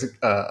level, there's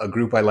a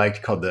group I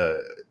liked called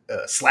the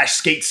Slash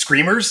Skate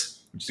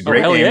Screamers, which is a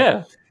great game.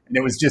 Yeah. And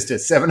it was just a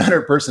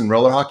 700-person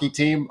roller hockey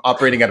team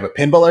operating out of a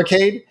pinball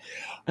arcade.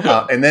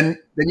 And then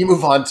you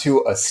move on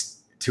to a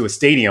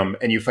stadium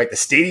and you fight the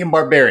Stadium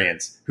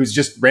Barbarians, who's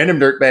just random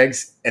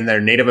dirtbags and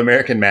their Native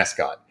American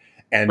mascot.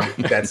 And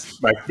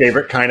that's my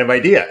favorite kind of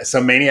idea.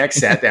 Some maniac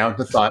sat down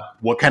and thought,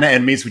 what kind of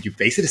enemies would you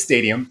face at a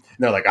stadium? And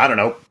they're like, I don't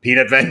know,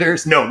 peanut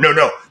vendors? No.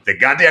 The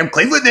goddamn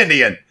Cleveland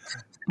Indian.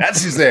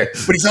 That's who's there.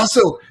 But he's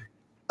also,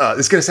 this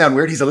is going to sound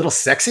weird, he's a little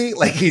sexy.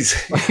 Like he's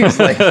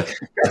like got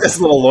this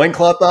little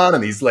loincloth on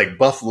and these like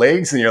buff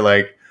legs. And you're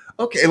like,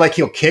 okay, like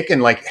he'll kick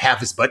and like half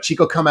his butt cheek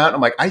will come out. And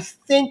I'm like, I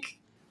think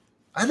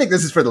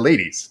this is for the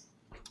ladies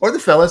or the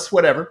fellas,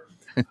 whatever.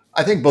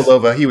 I think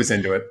Belova, he was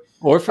into it.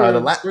 Or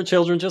for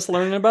children just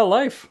learning about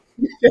life.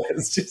 Yeah,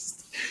 it's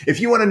just, if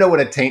you want to know what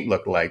a taint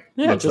looked like.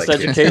 Yeah, just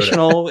like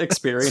educational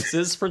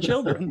experiences for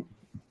children.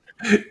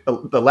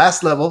 The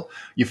last level,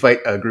 you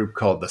fight a group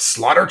called the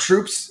Slaughter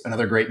Troops,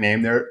 another great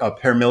name. They're a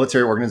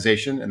paramilitary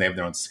organization, and they have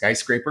their own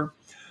skyscraper.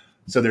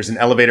 So there's an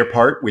elevator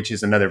part, which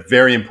is another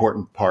very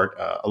important part.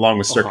 Along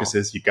with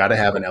circuses, you got to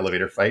have an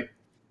elevator fight.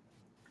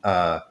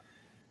 But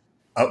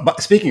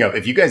speaking of,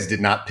 if you guys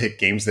did not pick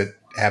games that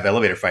have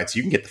elevator fights,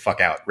 you can get the fuck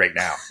out right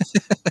now.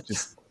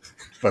 Just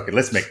fucking,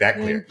 let's make that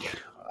clear.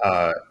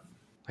 I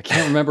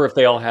can't remember if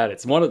they all had it.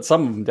 Some of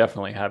them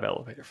definitely have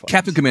elevator fights.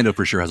 Captain Commando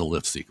for sure has a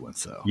lift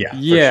sequence. So yeah,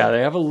 sure.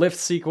 They have a lift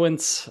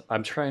sequence.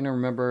 I'm trying to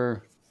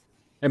remember.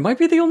 It might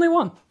be the only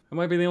one. It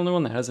might be the only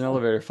one that has an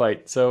elevator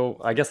fight.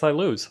 So I guess I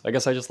lose. I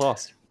guess I just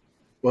lost.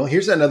 Well,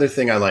 here's another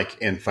thing I like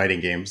in fighting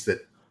games that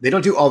they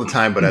don't do all the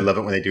time, but I love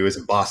it when they do, is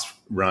a boss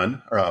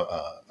run or a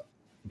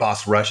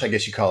boss rush, I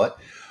guess you call it.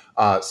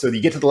 So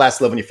you get to the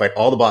last level and you fight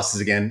all the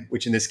bosses again,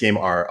 which in this game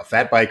are a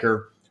fat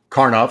biker,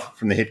 Karnov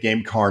from the hit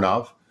game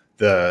Karnov,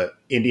 the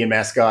Indian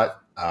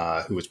mascot,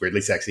 who was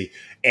weirdly sexy,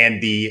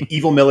 and the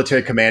evil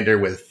military commander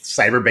with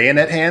cyber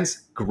bayonet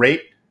hands.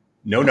 Great.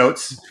 No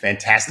notes.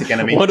 Fantastic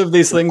enemy. One of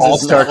these things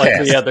is not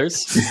like the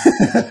others.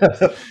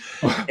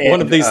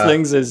 One of these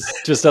things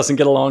just doesn't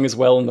get along as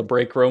well in the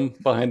break room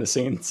behind the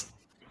scenes.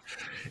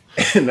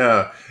 And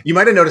you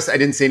might have noticed I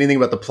didn't say anything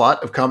about the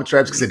plot of Comet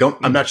Tribes because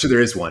I'm not sure there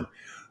is one.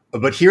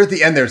 But here at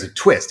the end, there's a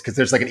twist because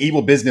there's like an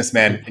evil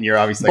businessman, and you're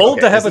obviously bold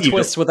okay, to have a this is evil.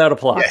 twist without a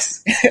plot.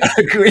 Yes,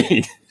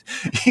 agreed.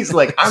 He's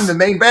like, I'm the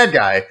main bad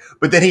guy,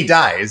 but then he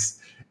dies,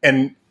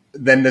 and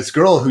then this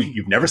girl who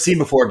you've never seen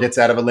before gets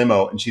out of a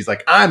limo, and she's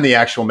like, I'm the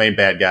actual main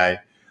bad guy.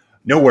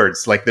 No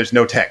words, like there's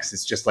no text.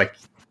 It's just like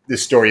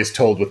this story is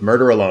told with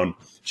murder alone.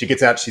 She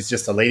gets out. She's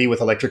just a lady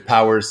with electric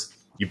powers.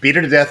 You beat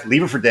her to death,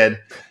 leave her for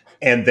dead,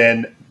 and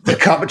then the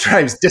Comet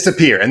tribes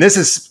disappear. And this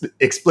is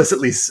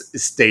explicitly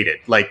stated.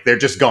 Like, they're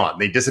just gone.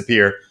 They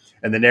disappear.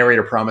 And the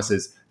narrator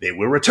promises they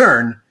will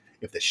return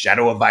if the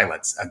shadow of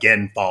violence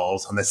again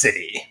falls on the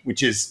city,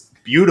 which is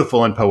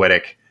beautiful and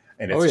poetic.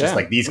 And it's just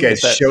like these guys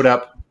showed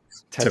up.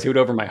 Tattooed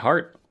over my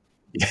heart.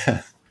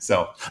 Yeah.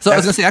 So I was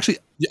going to say, actually,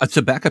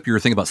 to back up your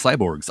thing about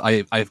cyborgs,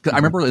 I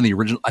remember in the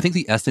original, I think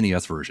the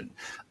SNES version,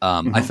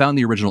 I found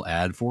the original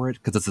ad for it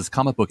because it's this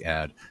comic book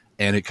ad,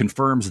 and it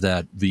confirms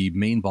that the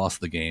main boss of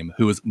the game,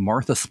 who is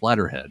Martha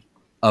Splatterhead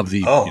of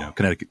the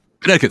Connecticut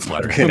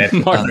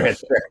Splatterhead.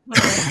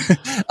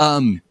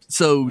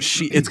 So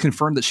it's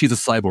confirmed that she's a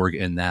cyborg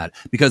in that,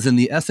 because in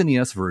the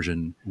SNES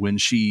version, when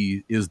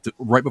she is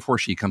right before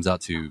she comes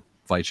out to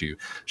fight you,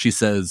 she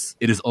says,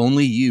 "It is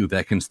only you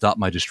that can stop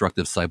my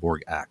destructive cyborg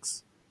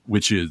acts."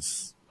 Which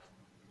is,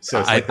 so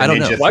it's like I don't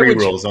know. Ninja 3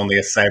 rules. Only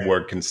a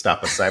cyborg can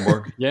stop a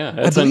cyborg. Yeah,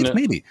 that's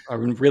maybe a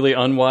really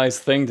unwise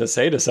thing to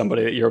say to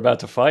somebody that you're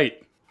about to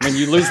fight. I mean,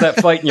 you lose that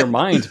fight in your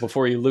mind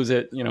before you lose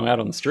it, out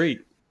on the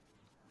street.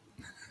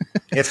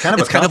 It's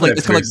kind of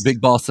like Big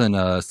Boss and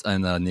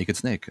Naked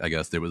Snake. I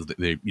guess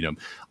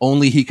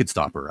only he could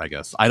stop her. I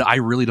guess I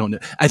really don't know.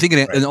 I think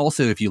and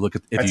also if you look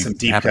at that's some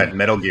deep cut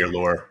Metal Gear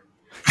lore.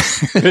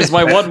 Here's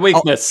my one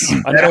weakness.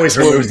 That always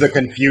removes the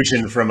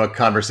confusion from a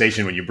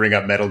conversation when you bring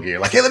up Metal Gear.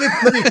 Like, hey, let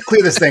me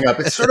clear this thing up.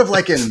 It's sort of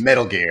like in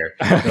Metal Gear.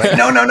 You're like,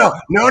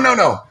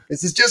 no.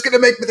 This is just going to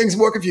make things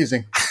more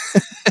confusing.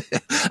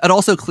 And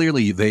also,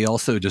 clearly, they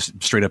also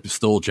just straight up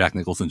stole Jack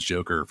Nicholson's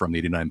Joker from the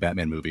 '89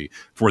 Batman movie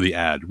for the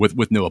ad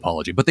with no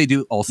apology. But they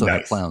do also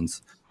have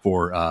clowns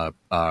for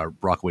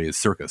Brockway's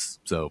circus.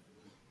 So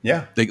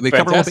yeah, they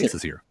cover all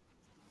bases here.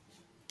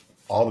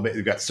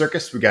 We've got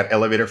circus. We got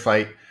elevator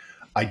fight.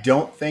 I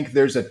don't think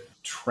there's a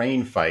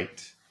train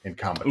fight in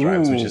Comet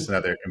Tribes, which is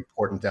another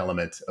important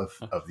element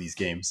of these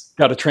games.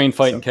 Got a train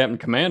fight in Captain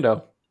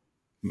Commando.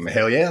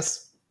 Hell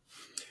yes.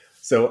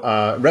 So,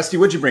 Rusty,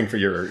 what'd you bring for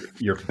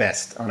your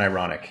best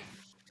unironic?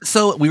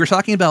 So we were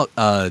talking about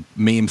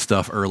MAME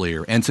stuff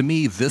earlier, and to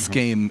me, this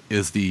game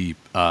is the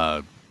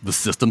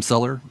system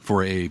seller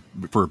for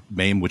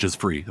MAME, which is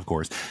free, of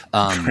course.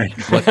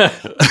 But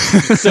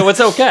so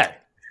it's okay,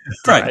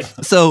 right?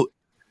 So.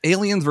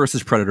 Aliens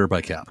versus Predator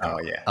by Capcom. Oh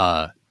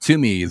yeah. To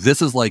me,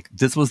 this was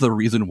the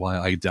reason why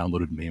I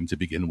downloaded MAME to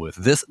begin with.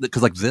 This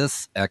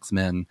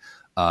X-Men,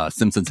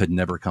 Simpsons had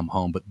never come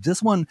home, but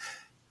this one,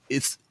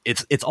 it's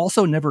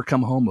also never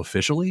come home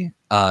officially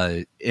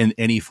in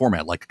any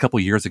format. Like a couple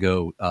years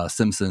ago,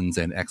 Simpsons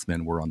and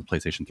X-Men were on the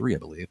PlayStation 3, I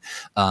believe.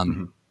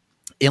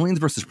 Aliens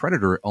versus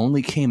Predator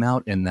only came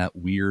out in that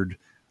weird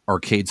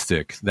arcade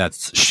stick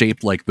that's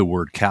shaped like the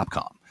word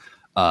Capcom.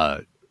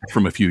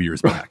 From a few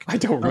years back. I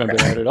don't remember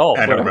that at all.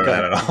 I don't remember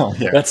that at all.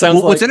 Yeah. That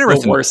sounds like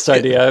the worst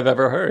idea I've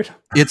ever heard.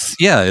 It's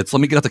let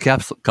me get out the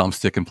Capcom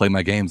stick and play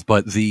my games.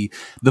 But the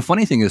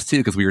funny thing is, too,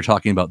 because we were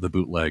talking about the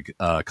bootleg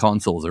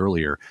consoles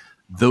earlier,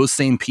 those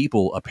same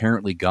people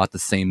apparently got the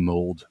same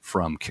mold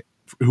from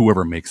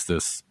whoever makes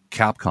this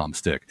Capcom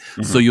stick.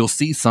 So you'll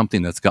see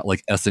something that's got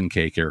like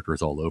SNK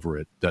characters all over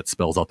it that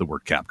spells out the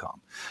word Capcom.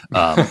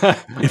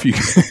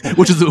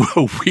 Which is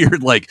a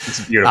weird, like,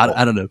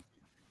 I don't know.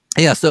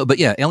 Yeah,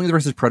 Aliens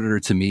vs. Predator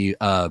to me,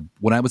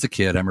 when I was a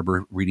kid, I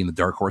remember reading the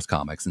Dark Horse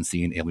comics and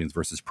seeing Aliens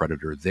vs.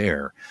 Predator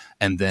there.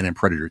 And then in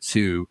Predator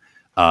 2,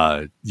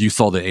 you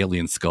saw the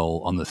alien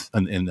skull on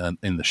in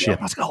the ship.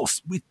 I was like, oh,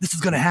 sweet, this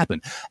is going to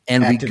happen.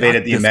 And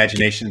activated the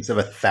imaginations of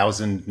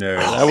 1,000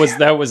 nerds.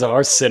 That was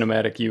our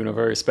cinematic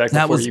universe back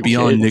that was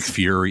beyond kids. Nick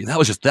Fury. That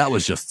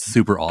was just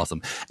super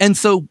awesome. And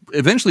so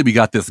eventually we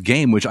got this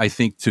game, which I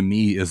think to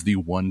me is the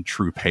one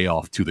true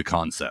payoff to the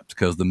concept,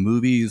 because the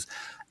movies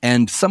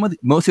and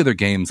most of the other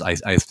games,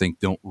 I think,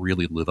 don't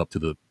really live up to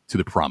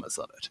the promise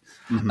of it.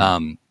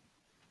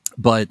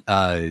 But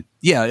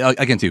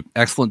again, too,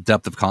 excellent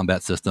depth of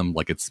combat system.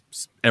 Like, it's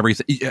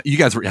everything. You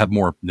guys have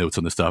more notes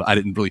on this stuff. I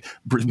didn't really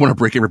want to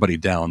break everybody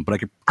down, but I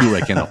could do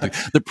what I can.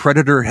 The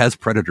Predator has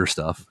Predator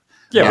stuff.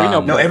 Yeah, we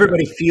know. No,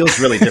 everybody feels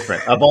really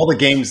different. Of all the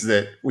games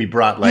that we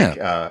brought,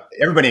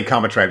 everybody in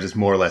Comet Tribes is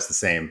more or less the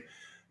same.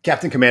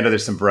 Captain Commando,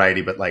 there's some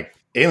variety, but like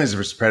Aliens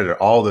vs. Predator,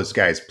 all those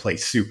guys play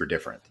super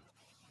different.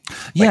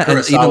 Like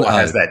Kurosawa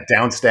has that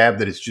down stab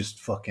that is just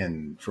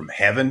fucking from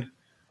heaven.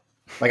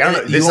 Like, I don't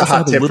know. This is a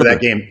hot tip for that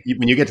game.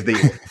 When you get to the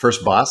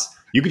first boss,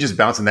 you could just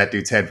bounce on that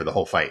dude's head for the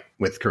whole fight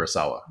with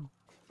Kurosawa.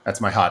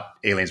 That's my hot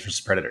Aliens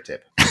vs. Predator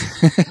tip.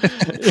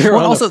 You're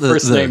on also the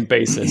first name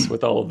basis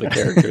with all of the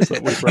characters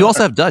that we brought. You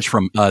also have Dutch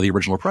from the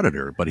original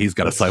Predator, but he's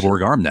got a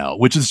cyborg arm now,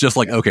 which is just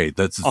like, okay,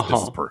 this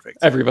is perfect.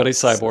 Everybody's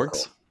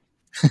cyborgs.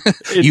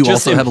 You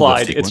also have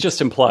a It's just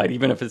implied,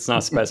 even if it's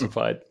not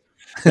specified.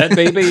 That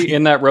baby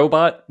in that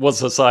robot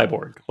was a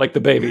cyborg, like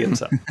the baby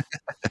himself.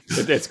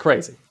 It's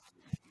crazy.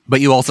 But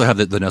you also have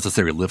the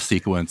necessary lift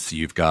sequence.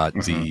 You've got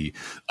the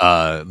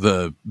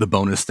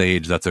bonus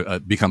stage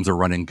that becomes a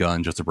running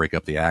gun just to break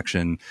up the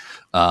action.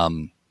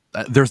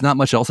 There's not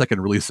much else I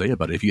can really say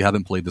about it. If you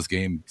haven't played this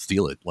game,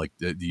 steal it. Like,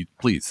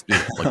 please.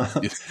 I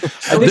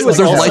think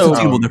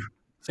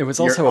it was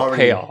also a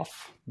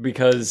payoff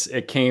because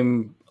it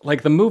came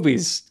like the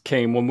movies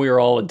came when we were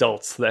all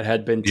adults that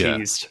had been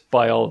teased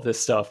by all of this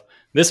stuff.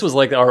 This was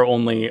like our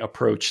only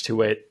approach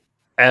to it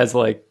as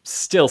like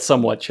still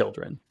somewhat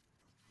children.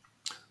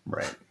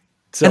 Right.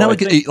 So and I would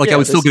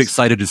still get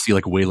excited to see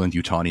like Wayland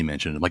Yutani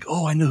mentioned. I'm like,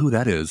 oh, I know who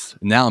that is.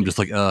 And now I'm just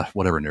like,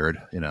 whatever,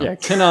 nerd. You know. Yeah,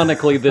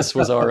 canonically, this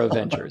was our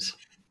Avengers.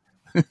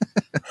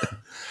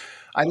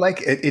 I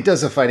like it. It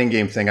does a fighting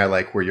game thing I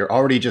like where you're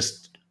already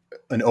just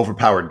an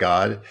overpowered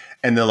god,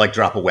 and they'll like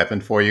drop a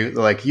weapon for you.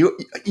 They're like, you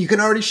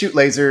can already shoot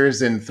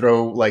lasers and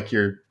throw like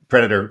your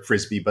predator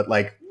frisbee, but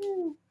like,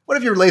 what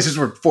if your lasers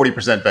were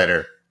 40%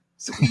 better?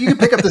 So you can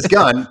pick up this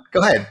gun.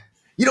 Go ahead.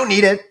 You don't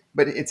need it,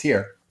 but it's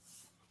here.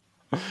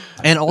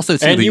 And also,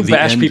 too, and you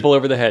bash people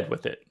over the head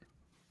with it.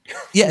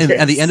 Yeah, and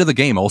at the end of the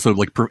game, also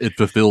like it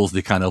fulfills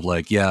the kind of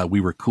like, yeah, we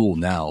were cool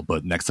now,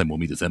 but next time we'll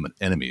meet as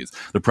enemies.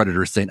 The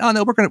Predator's saying, "Oh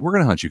no, we're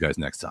gonna hunt you guys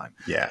next time."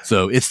 Yeah.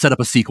 So it set up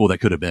a sequel that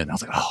could have been. I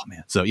was like, oh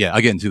man. So yeah,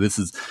 again, too, this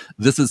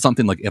is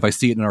something like if I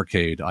see it in an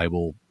arcade,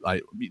 or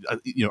a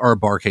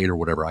barcade or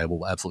whatever, I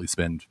will absolutely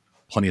spend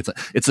plenty of time.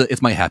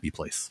 It's my happy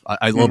place.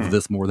 I love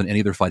this more than any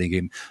other fighting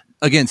game.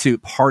 Again, too,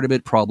 part of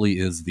it probably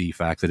is the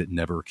fact that it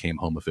never came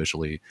home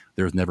officially.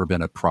 There's never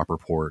been a proper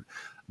port,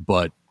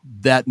 but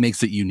that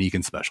makes it unique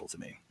and special to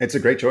me. It's a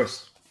great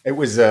choice. It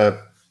was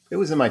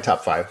in my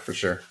top 5 for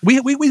sure.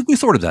 We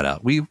sorted that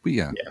out.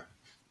 Yeah.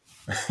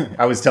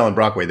 I was telling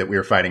Brockway that we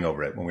were fighting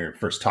over it when we were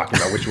first talking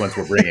about which ones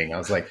we're bringing. I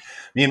was like,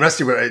 me and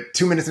Rusty were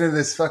 2 minutes into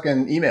this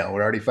fucking email.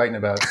 We're already fighting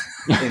about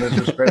Alien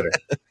vs. Predator.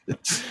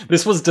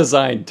 This was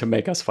designed to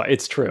make us fight.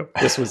 It's true.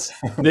 This was,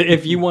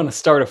 if you want to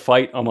start a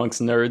fight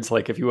amongst nerds,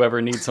 like if you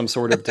ever need some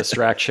sort of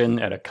distraction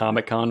at a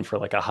Comic-Con for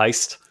like a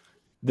heist,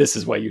 this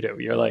is what you do.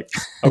 You're like,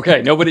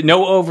 okay,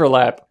 no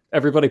overlap.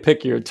 Everybody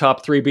pick your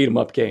top 3 beat 'em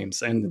up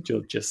games, and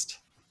you'll just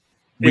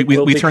we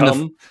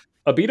become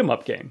a beat 'em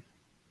up game.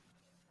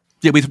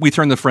 Yeah, we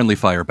turned the friendly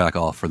fire back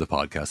off for the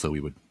podcast, so we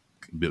would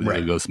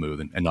go smooth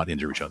and not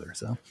injure each other.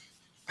 So,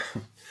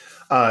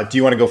 do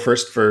you want to go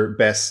first for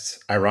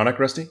best ironic,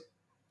 Rusty?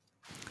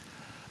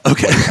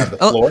 Okay, you have the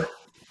floor.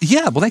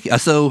 Yeah, well, thank you.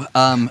 So,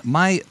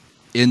 my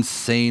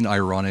insane,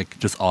 ironic,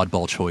 just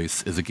oddball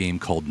choice is a game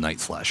called Night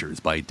Slashers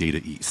by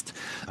Data East.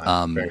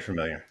 Very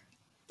familiar.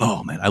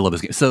 Oh man, I love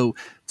this game. So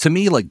to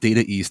me, like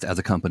Data East as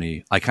a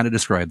company, I kind of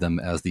describe them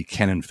as the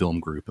Canon Film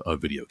Group of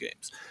video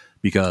games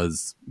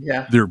because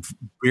they're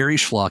very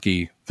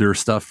schlocky. Their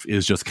stuff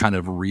is just kind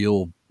of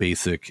real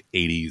basic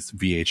 80s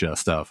VHS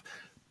stuff.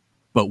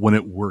 But when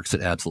it works,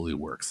 it absolutely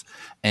works.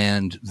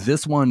 And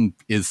this one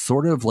is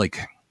sort of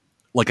like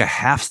a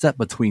half step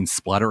between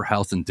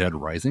Splatterhouse and Dead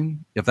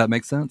Rising, if that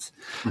makes sense.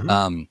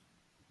 Mm-hmm.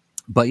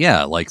 But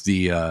yeah, like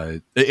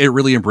it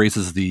really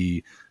embraces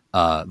the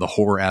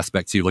horror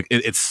aspect too. Like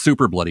it's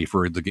super bloody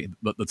for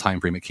the time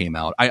frame it came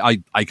out.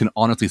 I can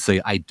honestly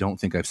say I don't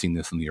think I've seen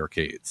this in the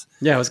arcades.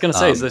 Yeah, I was gonna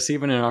say, is this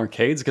even in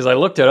arcades? Because I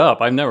looked it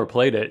up. I've never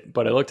played it,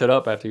 but I looked it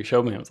up after you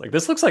showed me. I was like,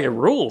 this looks like it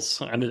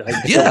rules. And I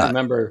don't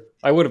remember.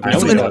 I would have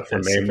known about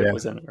this if it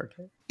was in an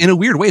arcade. In a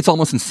weird way, it's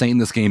almost insane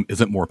this game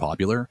isn't more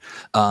popular.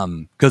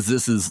 Because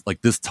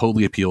this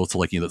totally appeals to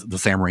the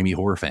Sam Raimi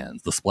horror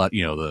fans, the splat,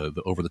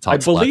 the over the top. I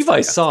believe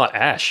I saw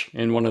Ash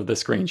in one of the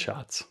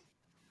screenshots.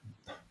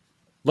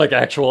 Like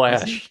actual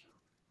Ash.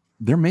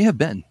 There may have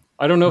been.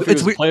 I don't know if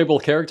it was a playable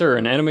character or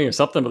an enemy or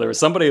something, but there was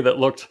somebody that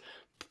looked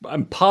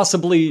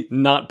possibly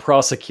not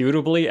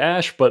prosecutably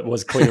Ash, but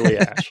was clearly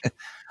Ash.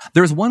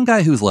 There's one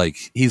guy who's like,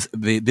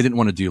 they didn't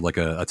want to do like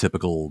a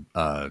typical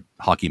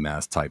hockey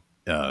mask type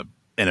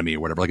enemy or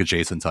whatever, like a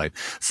Jason type.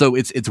 So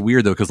it's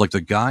weird though, because like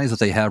the guys that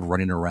they have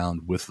running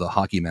around with the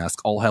hockey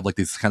mask all have like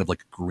this kind of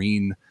like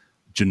green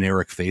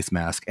generic face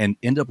mask and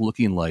end up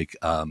looking like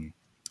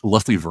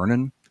Leslie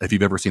Vernon, if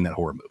you've ever seen that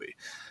horror movie.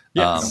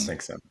 Yeah, I don't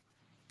think so.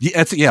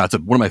 Yeah, it's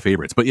one of my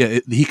favorites. But yeah,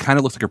 he kind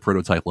of looks like a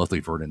prototype Leslie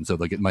Vernon. So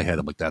like in my head,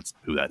 I'm like, that's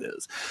who that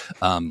is.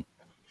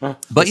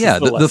 But yeah,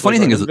 the funny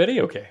thing is,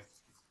 video game.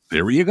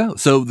 There you go.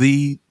 So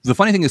the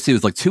funny thing is too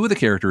is like 2 of the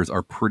characters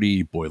are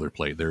pretty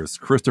boilerplate. There's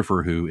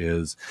Christopher, who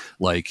is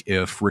like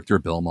if Richter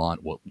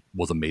Belmont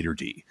was a maitre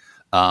d'.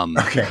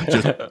 Okay,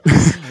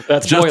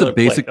 that's just a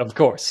basic, of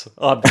course.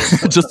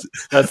 Just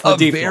that's the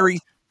default. Very.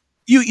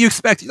 You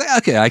expect,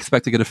 okay, I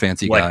expect to get a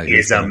fancy guy. What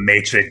is a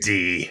maitre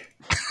d'?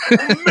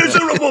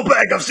 Miserable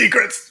bag of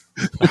secrets.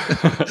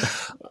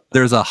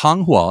 There's a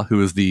Hang Hua,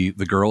 who is the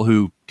girl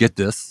who, get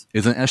this,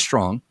 isn't as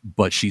strong,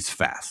 but she's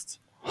fast.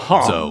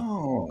 Huh.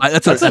 So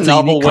that's a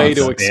novel way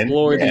to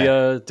explore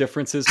the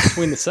differences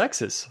between the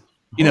sexes.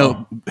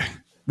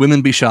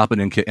 Women be shopping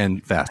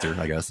and faster,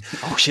 I guess.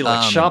 Oh, she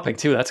likes shopping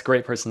too. That's a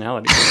great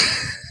personality.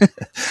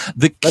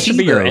 That should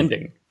be your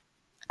ending.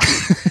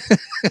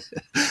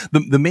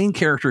 The main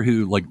character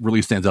who like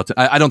really stands out to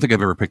I don't think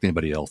I've ever picked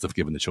anybody else if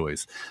given the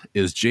choice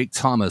is Jake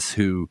Thomas,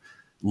 who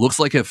looks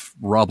like if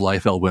Rob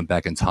Liefeld went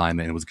back in time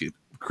and was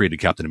created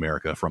Captain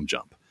America from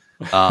Jump.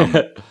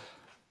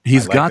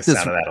 He's got this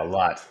sound of that a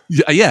lot.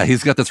 Yeah,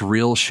 he's got this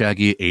real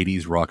shaggy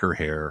 80s rocker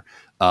hair.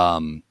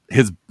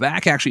 His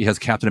back actually has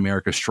Captain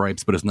America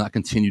stripes, but it's not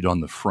continued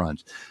on the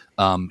front.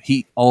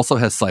 He also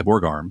has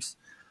cyborg arms.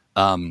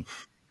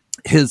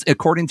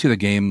 According to the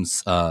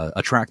game's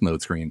attract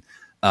mode screen,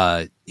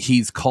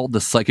 he's called the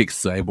Psychic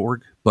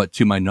Cyborg, but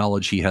to my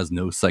knowledge, he has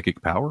no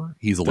psychic power.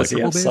 He's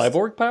electrical based. Does he have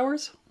cyborg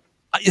powers?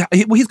 Yeah,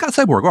 he's got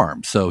cyborg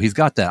arms, so he's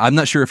got that. I'm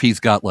not sure if he's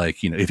got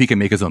if he can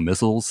make his own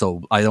missiles.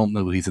 So I don't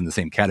know if he's in the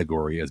same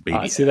category as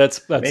Baby. See,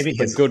 that's maybe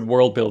the good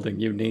world building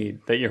you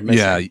need that you're missing.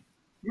 Yeah.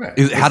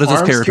 Right. How does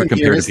this character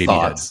compare to Baby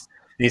Head?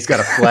 He's got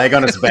a flag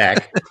on his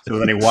back, so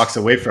when he walks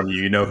away from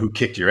you, you know who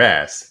kicked your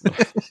ass.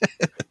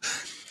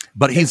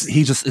 But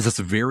he just is this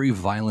very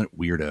violent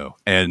weirdo,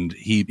 and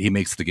he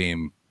makes the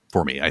game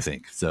for me, I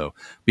think. So,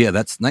 but yeah,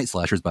 that's Night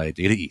Slashers by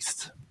Data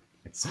East.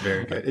 It's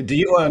very good. Do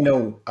you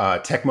know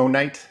Tecmo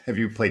Night? Have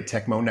you played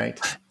Tecmo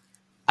Night?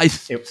 I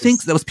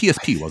think that was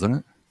PSP, wasn't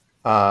it?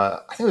 I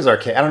think it was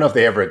arcade. I don't know if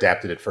they ever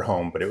adapted it for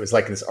home, but it was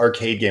like this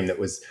arcade game that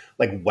was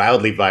like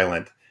wildly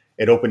violent.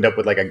 It opened up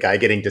with like a guy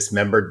getting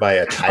dismembered by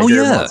a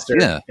tiger monster,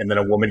 and then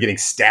a woman getting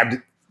stabbed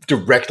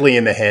directly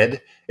in the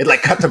head. It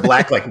like cut to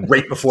black like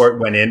right before it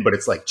went in, but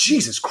it's like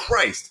Jesus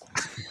Christ.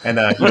 And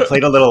you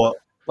played a little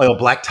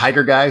black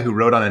tiger guy who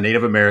rode on a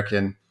Native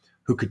American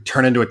who could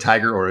turn into a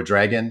tiger or a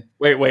dragon.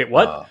 Wait,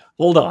 what?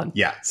 Hold on.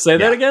 Yeah. Say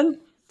that again?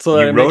 So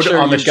you rode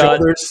on the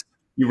shoulders.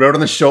 You rode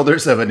on the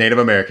shoulders of a Native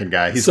American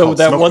guy. So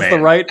that was the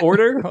right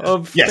order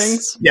of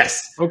things?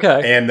 Yes.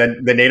 Okay. And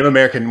then the Native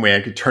American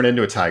man could turn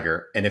into a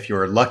tiger. And if you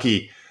were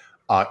lucky,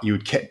 you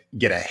would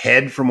get a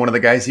head from one of the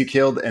guys you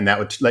killed, and that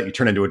would let you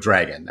turn into a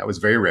dragon. That was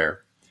very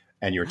rare.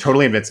 And you were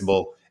totally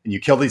invincible. And you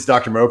killed these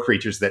Dr. Moreau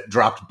creatures that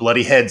dropped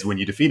bloody heads when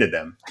you defeated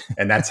them.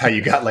 And that's how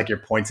you got like your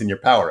points and your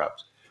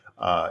power-ups.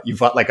 You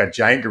fought like a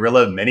giant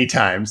gorilla many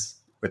times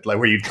with like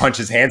where you'd punch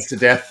his hands to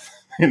death.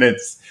 And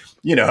it's,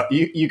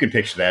 you can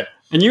picture that.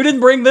 And you didn't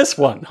bring this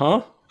one,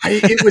 huh?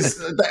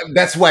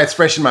 That's why it's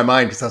fresh in my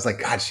mind, because I was like,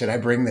 God, should I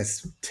bring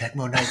this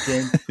Tecmo Night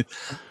game?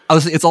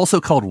 It's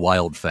also called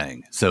Wild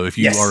Fang. So if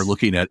you are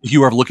looking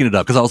it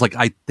up, because I was like,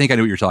 I think I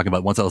knew what you're talking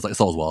about. Once I saw it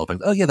was Wild Fang.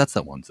 Oh yeah, that's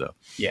that one. So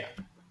yeah,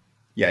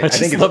 I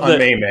think it's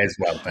unnamed as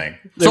Wild Fang.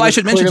 So I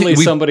should mention clearly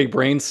somebody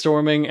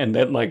brainstorming and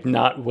then like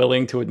not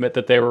willing to admit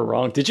that they were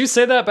wrong. Did you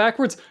say that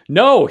backwards?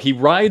 No, he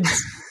rides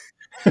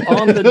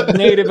on the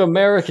Native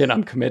American.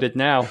 I'm committed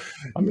now.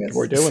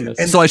 We're doing this.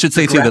 And so I should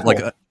say too that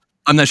like.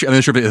 I'm not sure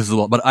if it is as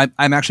well, but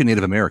I'm actually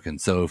Native American.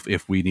 So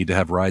if we need to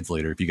have rides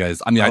later, if you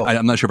guys, I'm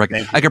not sure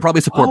if I could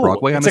probably support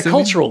Brockway. It's a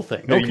cultural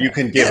thing. No, you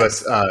can give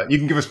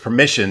us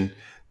permission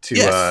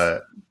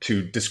to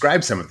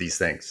describe some of these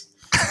things.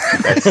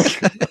 I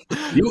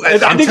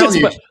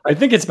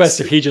think it's best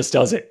if he just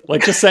does it.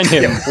 Like, just send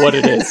him what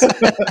it is.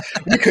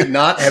 We could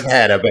not have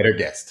had a better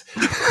guest.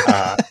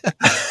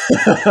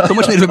 So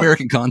much Native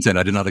American content.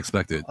 I did not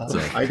expect it.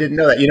 So. I didn't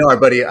know that. Our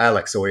buddy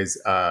Alex always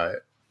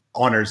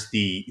honors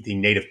the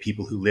native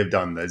people who lived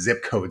on the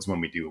zip codes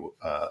when we do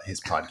his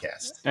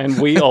podcast.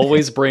 And we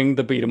always bring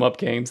the beat 'em up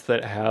games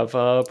that have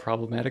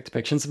problematic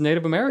depictions of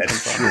Native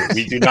Americans. That's true.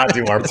 We do not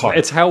do our part.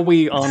 It's how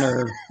we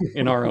honor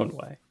in our own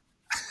way.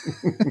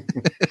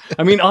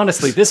 I mean,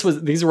 honestly,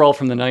 these are all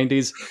from the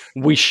 90s.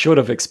 We should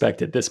have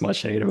expected this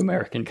much Native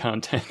American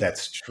content.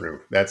 That's true.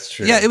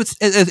 Yeah,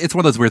 it's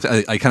one of those weird.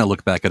 I kind of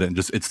look back at it and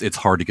just it's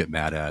hard to get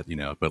mad at,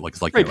 But like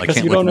it's like right,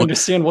 because you don't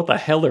understand what the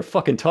hell they're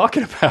fucking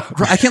talking about.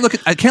 Right, I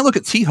can't look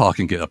at T-Hawk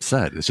and get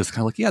upset. It's just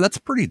kind of like, yeah, that's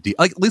pretty deep.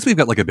 Like at least we've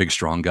got like a big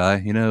strong guy.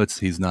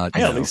 He's not.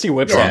 At least he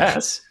whips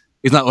ass.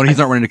 He's not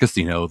running a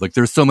casino. Like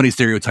there's so many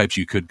stereotypes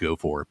you could go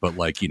for, but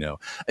like,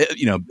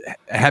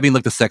 having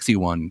like the sexy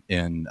one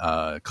in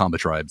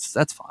Combat Tribes,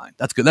 that's fine.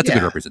 That's good. That's a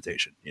good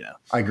representation.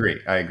 I agree.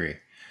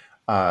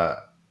 I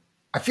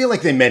feel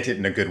like they meant it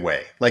in a good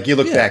way. Like you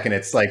look back and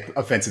it's like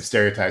offensive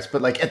stereotypes,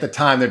 but like at the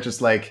time they're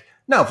just like,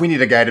 no, if we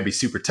need a guy to be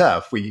super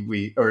tough,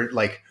 we or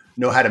like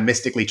know how to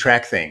mystically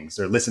track things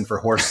or listen for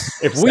horse.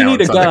 If we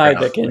need a guy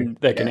that can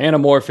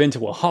anamorph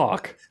into a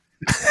hawk,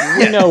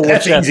 we know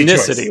which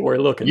ethnicity we're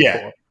looking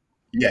for.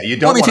 Yeah, you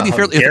don't want a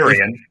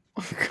Hungarian.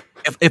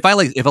 If I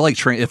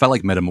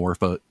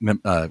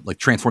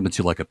transformed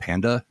into like a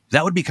panda,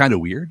 that would be kind of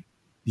weird.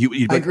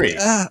 I agree.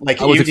 Like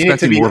you need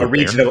to be a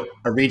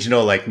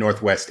regional like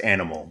Northwest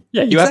animal.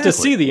 Yeah, you have to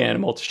see the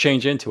animal to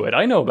change into it.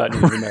 I know about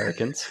Native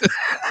Americans.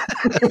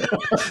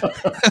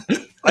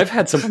 I've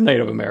had some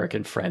Native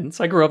American friends.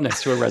 I grew up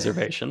next to a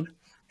reservation.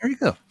 There you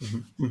go.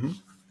 Mm-hmm. Mm-hmm.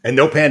 And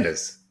no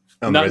pandas.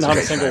 Not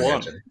a single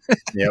one.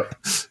 Yep.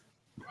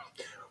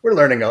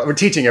 We're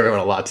teaching everyone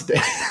a lot today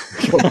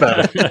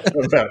about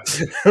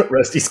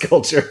Rusty's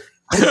culture.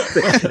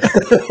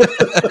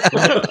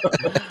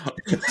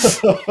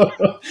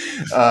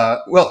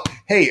 Well,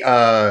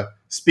 hey,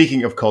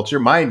 speaking of culture,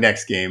 my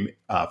next game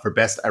for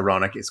Best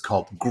Ironic is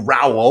called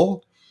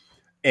Growl.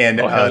 And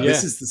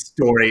this is the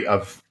story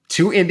of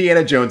 2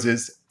 Indiana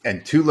Joneses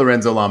and 2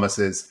 Lorenzo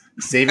Lamases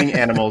saving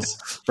animals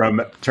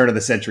from turn of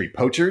the century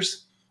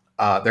poachers.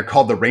 They're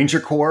called the Ranger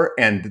Corps,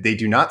 and they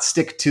do not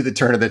stick to the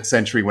turn of the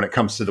century when it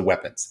comes to the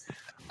weapons.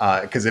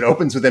 Because it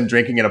opens with them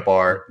drinking in a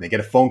bar, and they get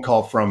a phone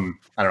call from,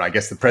 I don't know, I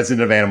guess the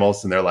president of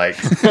animals, and they're like,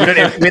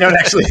 we don't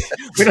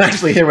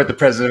actually hear what the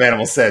president of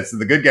animals says. So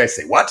the good guys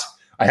say, "What?"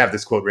 I have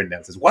this quote written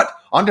down. It says, "What?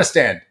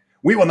 Understand?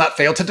 We will not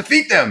fail to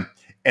defeat them."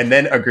 And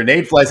then a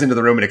grenade flies into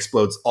the room and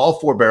explodes all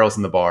 4 barrels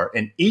in the bar.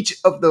 And each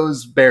of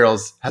those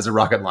barrels has a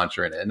rocket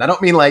launcher in it. And I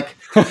don't mean like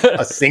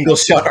a single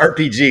shot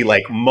RPG,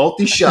 like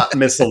multi-shot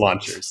missile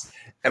launchers.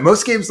 And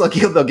most games, like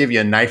they'll give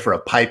you a knife or a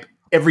pipe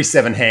every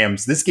 7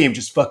 hams. This game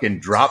just fucking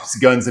drops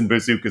guns and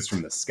bazookas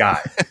from the sky.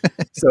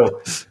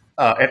 So,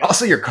 and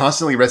also you're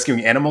constantly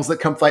rescuing animals that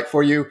come fight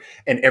for you.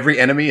 And every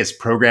enemy is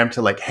programmed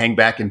to like hang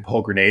back and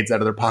pull grenades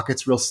out of their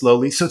pockets real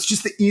slowly. So it's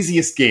just the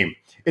easiest game.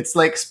 It's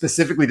like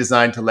specifically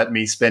designed to let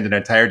me spend an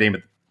entire day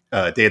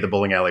at the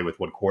bowling alley with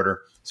 1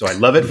 quarter. So I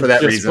love it for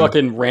that just reason.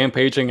 Fucking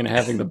rampaging and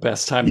having the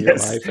best time of your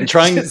life. And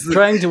trying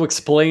to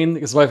explain,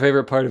 because my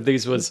favorite part of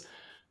these was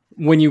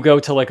when you go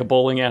to like a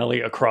bowling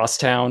alley across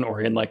town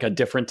or in like a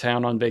different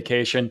town on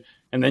vacation,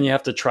 and then you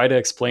have to try to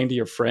explain to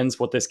your friends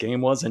what this game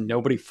was and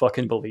nobody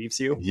fucking believes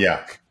you.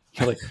 Yeah.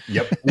 You're like,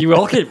 yep. You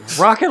all get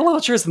rocket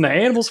launchers and the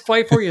animals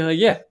fight for you. Like,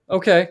 yeah,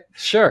 okay,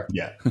 sure.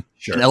 Yeah,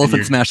 sure. An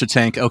elephant smashed a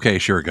tank. Okay,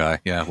 sure, guy.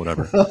 Yeah,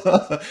 whatever.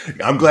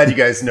 I'm glad you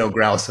guys know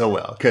Growl so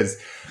well, because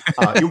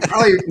you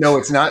probably know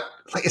it's not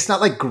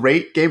like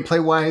great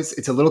gameplay wise.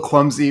 It's a little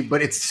clumsy,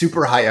 but it's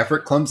super high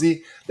effort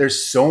clumsy.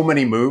 There's so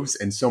many moves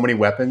and so many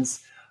weapons,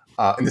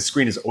 and the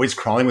screen is always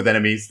crawling with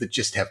enemies that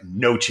just have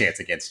no chance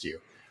against you.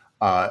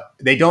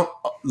 They don't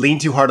lean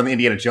too hard on the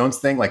Indiana Jones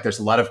thing. Like there's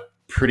a lot of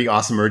pretty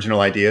awesome original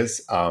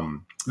ideas.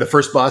 The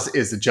first boss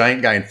is a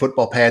giant guy in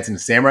football pads and a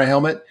samurai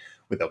helmet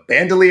with a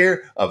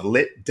bandolier of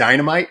lit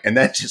dynamite, and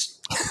that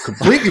just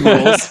completely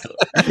rules.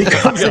 He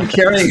comes in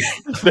carrying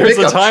There's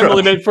a time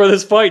limit for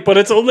this fight, but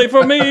it's only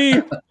for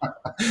me.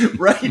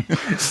 Right.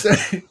 So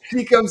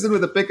he comes in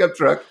with a pickup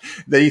truck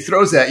that he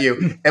throws at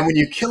you, and when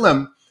you kill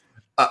him,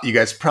 you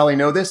guys probably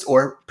know this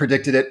or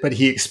predicted it, but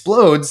he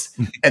explodes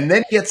and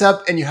then gets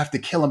up and you have to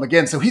kill him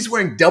again. So he's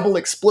wearing double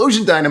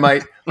explosion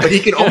dynamite, but he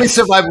can only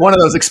survive one of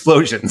those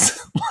explosions.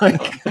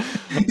 Like,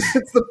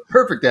 it's the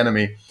perfect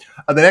enemy.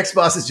 The next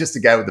boss is just a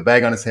guy with a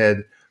bag on his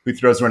head who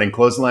throws running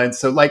clotheslines.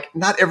 So like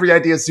not every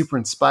idea is super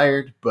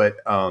inspired, but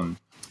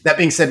that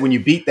being said, when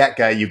you beat that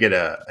guy, you get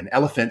an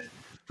elephant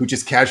who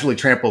just casually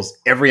tramples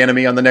every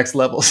enemy on the next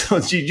level. So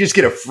you just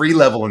get a free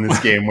level in this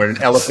game where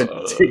an elephant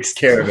takes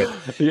care of it.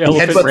 The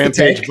elephant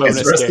rampage bonus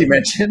as Rusty game.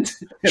 Mentioned.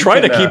 Try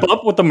to keep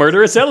up with the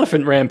murderous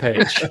elephant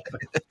rampage.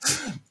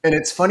 And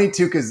it's funny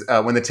too, because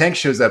when the tank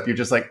shows up, you're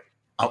just like,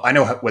 oh, I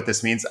know what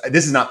this means.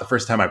 This is not the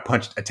first time I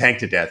punched a tank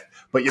to death.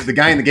 But the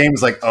guy in the game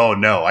is like, oh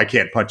no, I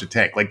can't punch a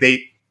tank. Like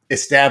they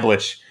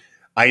establish,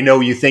 I know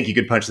you think you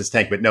could punch this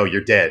tank, but no,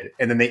 you're dead.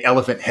 And then the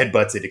elephant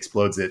headbutts it,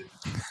 explodes it.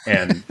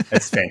 And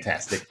that's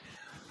fantastic.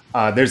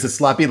 There's a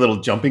sloppy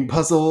little jumping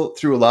puzzle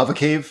through a lava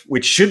cave,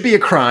 which should be a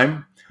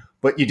crime,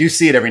 but you do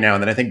see it every now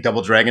and then. I think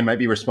Double Dragon might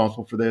be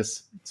responsible for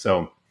this.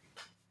 So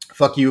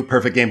fuck you,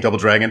 Perfect Game Double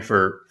Dragon,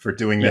 for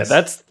doing this.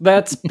 Yeah,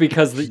 that's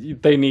because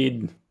they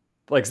need,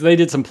 like, they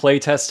did some play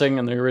testing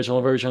in the original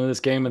version of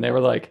this game, and they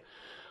were like,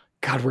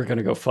 God, we're going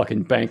to go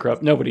fucking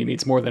bankrupt. Nobody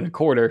needs more than a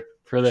quarter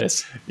for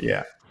this.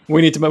 Yeah.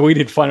 We need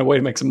to find a way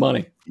to make some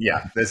money.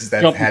 Yeah, that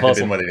had to have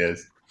been what it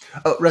is.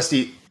 Oh,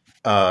 Rusty,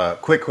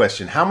 quick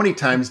question. How many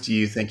times do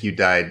you think you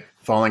died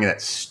falling in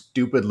that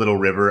stupid little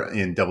river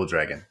in Double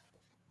Dragon?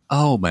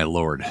 Oh my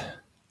Lord.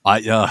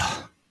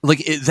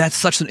 That's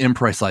such an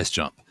imprecise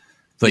jump.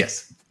 Like,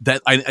 yes.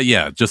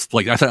 Just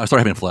like I started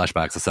having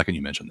flashbacks the second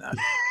you mentioned that.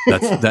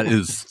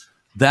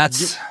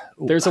 That's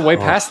there's a way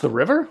past the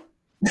river?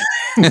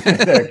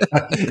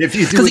 If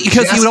you do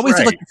because you would always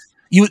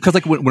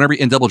right. whenever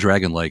in Double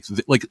Dragon, like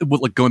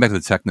going back to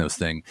the Technos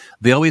thing,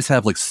 they always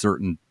have like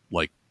certain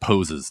like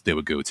poses they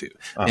would go to.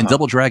 In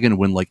Double Dragon,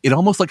 when like it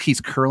almost like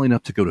he's curling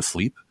up to go to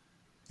sleep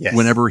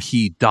whenever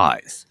he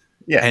dies.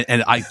 Yeah.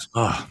 And I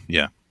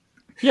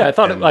Yeah, I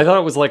thought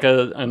it was like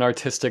an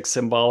artistic,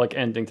 symbolic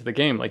ending to the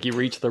game. Like you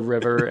reach the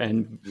river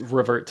and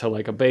revert to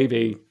like a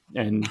baby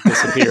and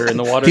disappear in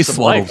the waters of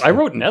life. I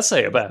wrote an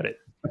essay about it.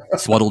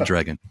 Swaddled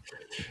dragon.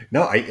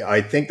 No,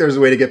 I think there's a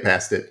way to get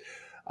past it.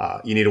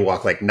 You need to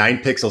walk like 9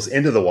 pixels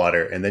into the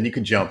water, and then you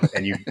can jump.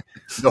 And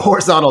the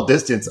horizontal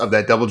distance of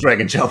that Double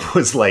Dragon jump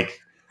was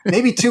like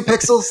maybe 2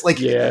 pixels. Like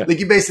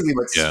you basically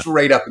went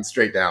straight up and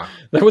straight down.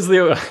 That was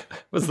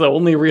the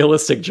only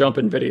realistic jump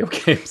in video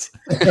games.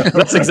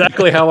 That's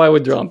exactly how I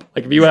would jump.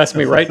 Like if you asked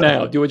me right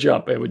now, do a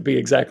jump, it would be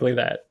exactly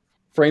that,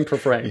 frame for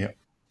frame. Yeah.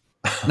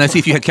 Now see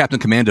if you had Captain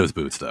Commando's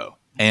boots though,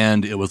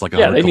 and it was like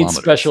 100 they need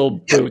kilometers. special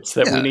boots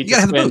that we need to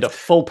spend a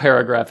full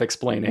paragraph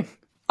explaining.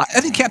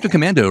 I think Captain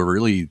Commando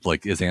really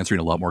like is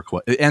answering a lot more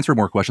answering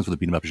more questions for the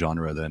beat 'em up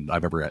genre than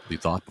I've ever actually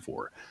thought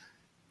before.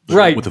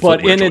 Right,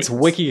 but in its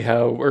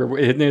WikiHow or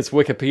in its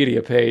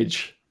Wikipedia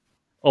page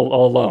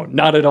alone,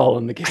 not at all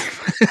in the game.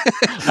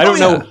 I don't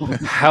know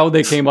how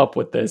they came up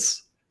with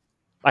this.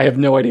 I have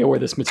no idea where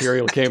this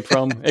material came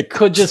from. It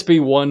could just be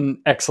one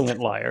excellent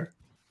liar.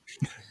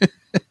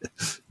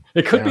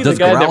 It could be the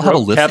guy that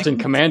wrote Captain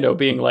Commando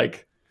being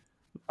like,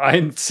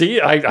 I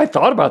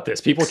thought about this.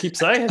 People keep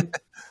saying.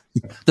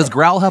 Does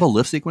Growl have a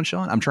lift sequence,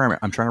 Sean? I'm trying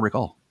to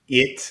recall.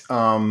 It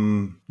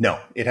no,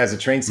 it has a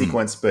train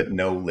sequence, but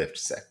no lift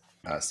sequence.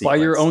 By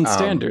your own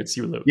standards,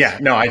 you lose. Yeah,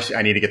 no,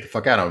 I need to get the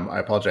fuck out of him. I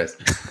apologize.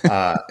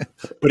 But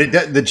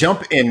the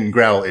jump in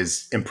Growl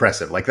is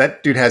impressive. Like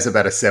that dude has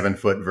about a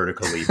 7-foot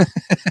vertical leap.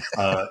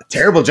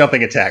 Terrible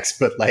jumping attacks,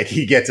 but like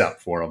he gets up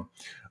for them.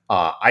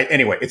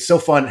 Anyway, it's so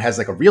fun. It has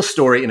like a real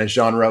story in a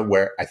genre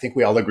where I think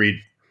we all agreed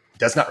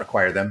does not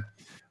require them.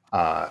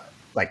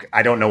 Like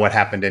I don't know what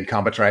happened in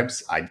Combat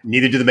Tribes.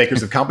 Neither do the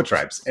makers of Combat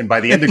Tribes. And by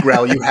the end of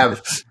Growl, you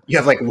have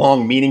like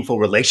long, meaningful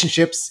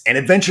relationships and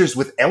adventures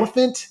with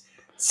Elephant,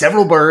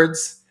 several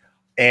birds,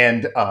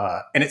 and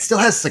it still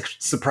has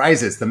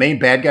surprises. The main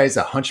bad guy is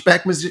a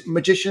hunchback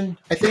magician,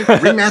 I think,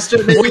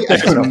 remastered. Maybe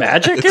there's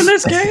magic in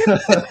this game.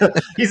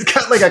 He's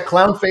got like a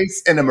clown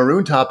face and a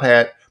maroon top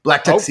hat,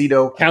 black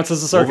tuxedo, counts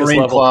as a circus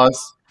Wolverine level.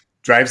 Claws.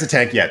 Drives a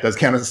tank. Yeah, it does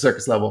count as a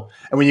circus level.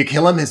 And when you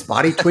kill him, his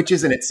body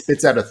twitches and it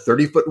spits out a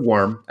 30-foot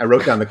worm. I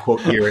wrote down the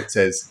quote here. It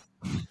says,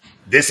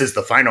 "This is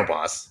the final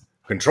boss,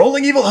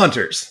 controlling evil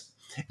hunters."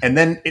 And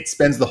then it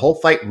spends the whole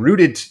fight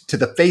rooted to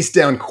the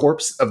face-down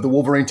corpse of the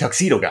Wolverine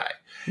tuxedo guy.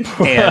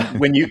 And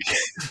when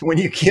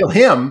you kill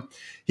him,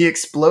 he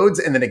explodes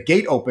and then a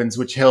gate opens,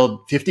 which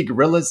held 50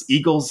 gorillas,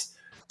 eagles,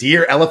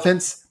 deer,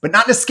 elephants, but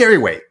not in a scary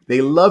way.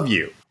 They love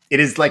you. It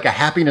is like a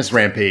happiness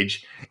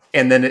rampage.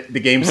 And then the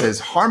game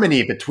says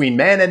harmony between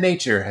man and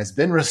nature has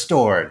been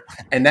restored.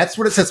 And that's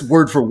what it says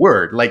word for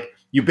word. Like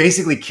you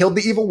basically killed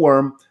the evil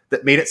worm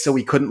that made it so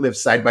we couldn't live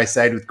side by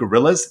side with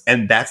gorillas.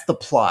 And that's the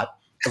plot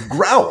of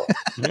Growl.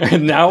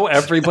 And now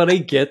everybody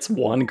gets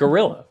one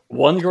gorilla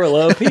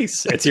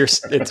apiece. It's your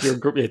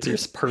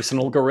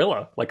personal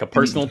gorilla, like a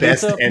personal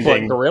best pizza,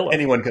 ending but gorilla.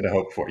 Anyone could have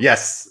hoped for.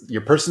 Yes,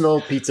 your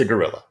personal pizza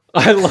gorilla.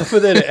 I love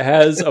that it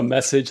has a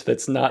message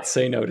that's not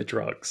say no to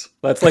drugs.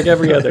 That's like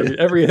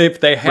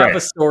if they have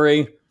a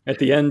story at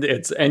the end,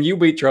 it's and you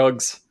beat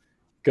drugs.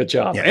 Good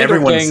job. Yeah,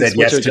 everyone said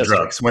yes to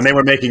drugs. When they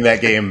were making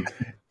that game,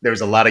 there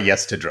was a lot of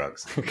yes to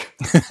drugs.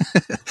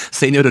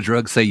 Say no to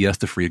drugs, say yes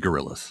to free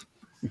gorillas.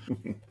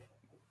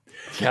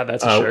 Yeah,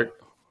 that's a shirt.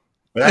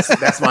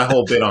 That's my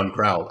whole bit on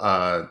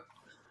Growl.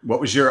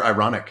 What was your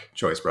ironic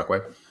choice,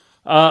 Brockway?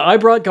 I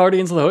brought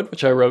Guardians of the Hood,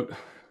 which I wrote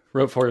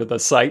for the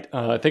site.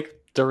 I think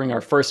during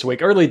our first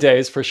week, early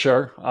days for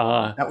sure.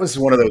 That was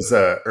one of those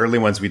early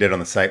ones we did on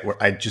the site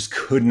where I just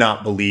could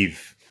not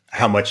believe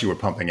how much you were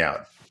pumping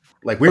out.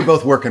 Like we were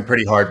both working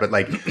pretty hard, but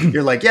like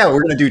you're like, yeah,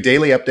 we're going to do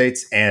daily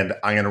updates, and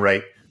I'm going to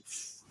write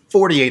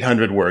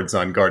 4,800 words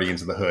on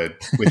Guardians of the Hood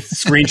with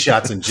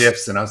screenshots and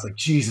GIFs, and I was like,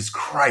 Jesus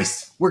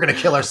Christ, we're going to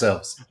kill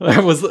ourselves.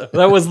 That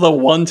was the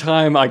one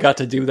time I got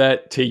to do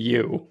that to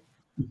you.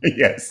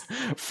 Yes.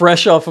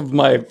 Fresh off of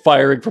my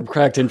firing from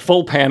Cracked in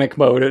full panic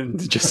mode,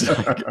 and just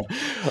like,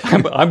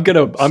 I'm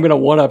gonna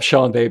one up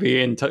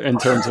Seanbaby in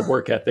terms of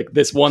work ethic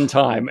this one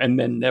time, and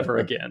then never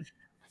again.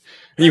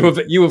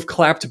 You have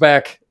clapped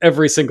back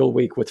every single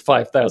week with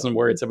 5,000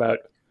 words about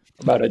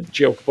a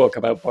joke book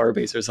about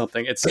Barbies or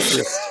something. It's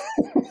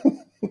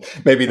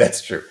maybe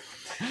that's true.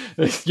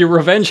 Your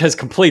revenge has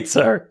complete,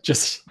 sir.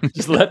 Just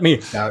let me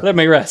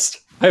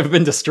rest. I have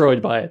been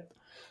destroyed by it.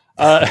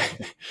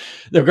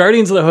 The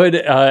Guardians of the Hood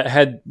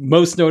had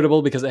most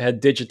notable because it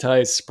had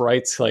digitized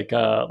sprites like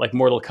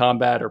Mortal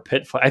Kombat or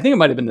Pit Fighter. I think it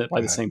might have been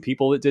by the same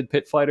people that did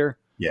Pit Fighter.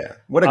 Yeah,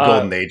 what a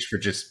golden age for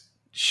just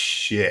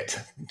shit.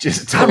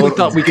 Just we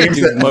thought we could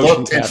do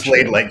motion capture. And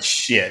played like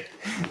shit.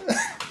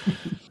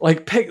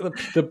 Like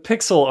the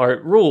pixel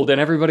art ruled,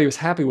 and everybody was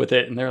happy with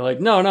it. And they're like,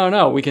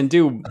 no, we can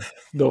do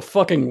the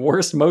fucking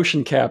worst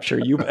motion capture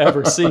you've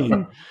ever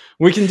seen.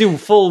 We can do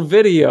full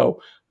video.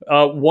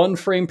 1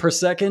 frame per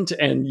second,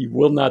 and you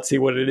will not see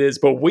what it is,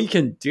 but we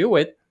can do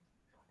it.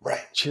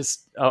 Right.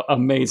 Just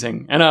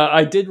amazing. And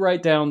I did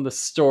write down the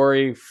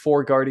story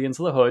for Guardians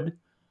of the Hood.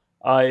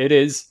 It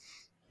is,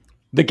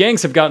 the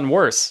gangs have gotten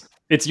worse.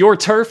 It's your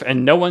turf,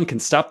 and no one can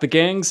stop the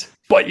gangs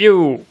but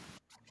you.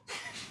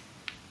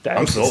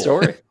 That's the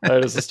story.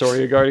 That is the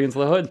story of Guardians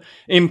of the Hood.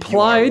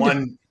 Implied.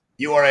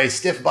 You are a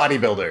stiff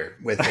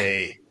bodybuilder with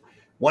a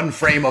 1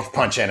 frame of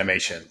punch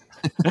animation.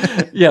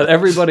 Yeah,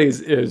 everybody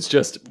is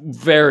just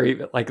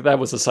very like that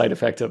was a side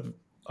effect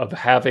of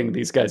having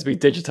these guys be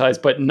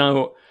digitized, but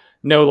no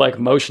like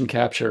motion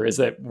capture is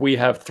that we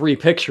have 3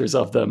 pictures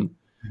of them,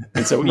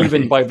 and so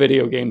even by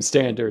video game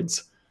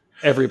standards,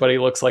 everybody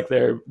looks like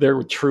their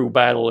true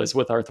battle is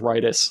with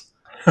arthritis.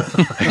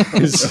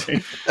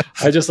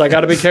 I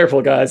got to be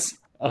careful, guys.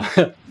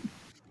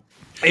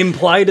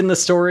 Implied in the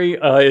story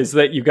is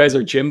that you guys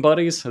are gym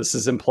buddies. This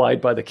is implied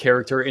by the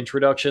character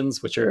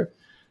introductions, which are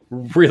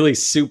really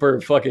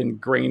super fucking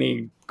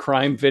grainy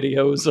crime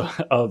videos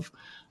of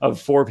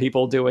 4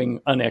 people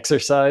doing an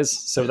exercise.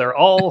 So they're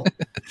all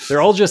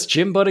just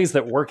gym buddies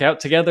that work out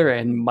together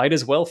and might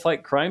as well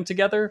fight crime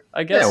together,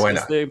 I guess. Yeah, why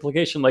not? The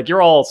implication. Like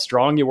you're all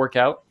strong, you work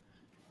out.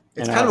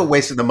 It's kind of a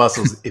waste of the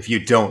muscles if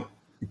you don't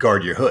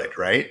guard your hood,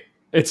 right?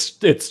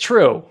 It's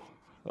true.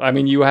 I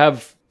mean, you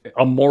have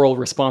a moral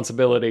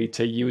responsibility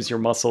to use your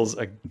muscles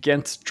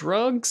against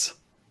drugs.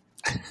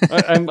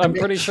 I'm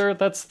pretty sure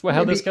that's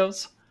how this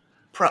goes.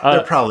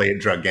 They're probably a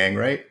drug gang,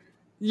 right?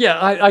 Yeah,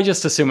 I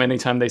just assume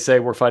anytime they say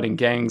we're fighting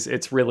gangs,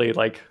 it's really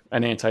like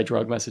an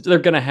anti-drug message. They're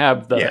going to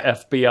have the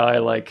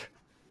FBI like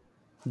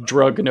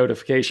drug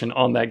notification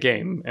on that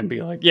game and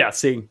be like, yeah,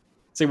 see,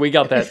 we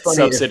got that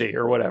subsidy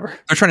or whatever.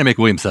 They're trying to make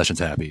William Sessions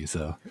happy,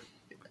 so.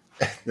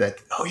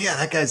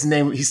 That guy's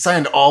name. He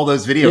signed all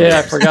those video games. Yeah,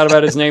 I forgot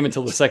about his name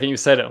until the second you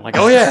said it. I'm like,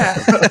 oh yeah.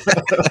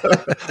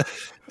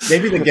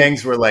 Maybe the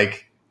gangs were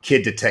like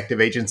kid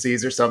detective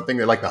agencies or something.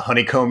 They're like the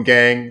Honeycomb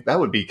Gang. That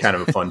would be kind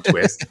of a fun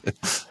twist.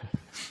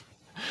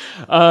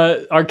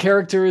 Our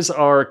characters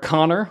are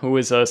Connor, who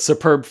is a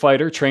superb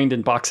fighter trained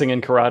in boxing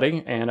and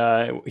karate,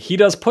 and he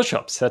does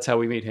push-ups. That's how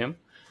we meet him.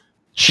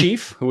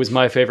 Chief, who is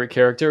my favorite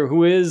character,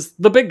 who is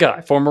the big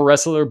guy, former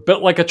wrestler,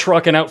 built like a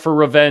truck and out for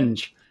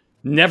revenge.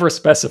 Never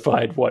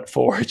specified what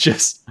for.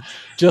 Just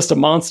a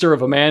monster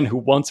of a man who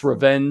wants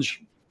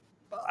revenge.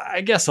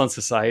 I guess on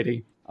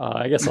society.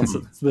 I guess on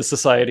the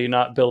society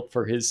not built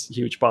for his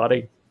huge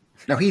body.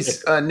 Now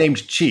he's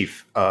named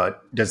Chief.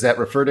 Does that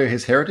refer to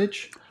his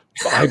heritage?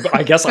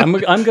 I guess I'm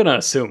gonna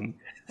assume.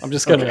 I'm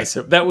just gonna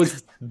assume that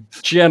was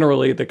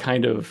generally the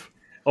kind of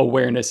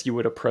awareness you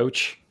would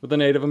approach with a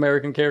Native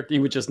American character.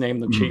 You would just name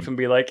them Chief and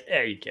be like,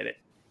 "Hey, you get it."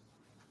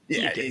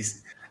 Yeah,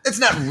 it's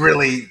not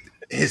really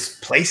his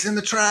place in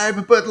the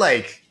tribe, but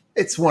like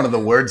it's one of the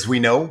words we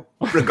know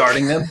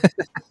regarding them.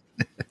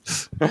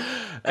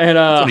 And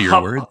one of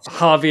your words.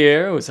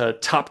 Javier was a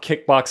top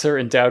kickboxer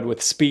endowed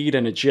with speed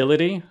and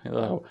agility.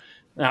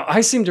 Now,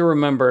 I seem to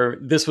remember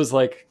this was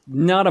like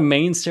not a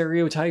main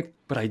stereotype,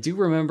 but I do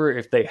remember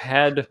if they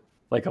had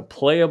like a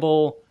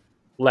playable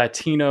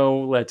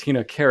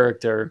Latina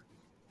character,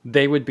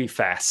 they would be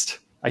fast.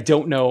 I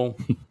don't know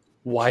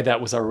why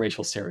that was our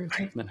racial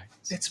stereotype.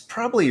 It's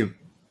probably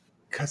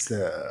because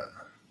the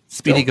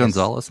Speedy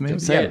Gonzalez, maybe?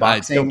 Yeah,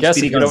 boxing, don't guess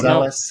Speedy if you don't know.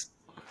 Gonzalez.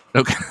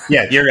 Okay.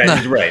 Yeah, you're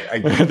right. You're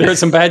right. There are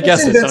some bad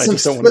guesses. And I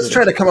just don't want let's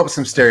try to come up with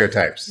some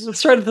stereotypes.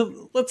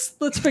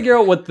 Let's figure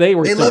out what they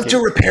were. They thinking. love to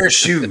repair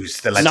shoes.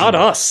 Not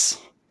us,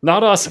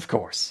 of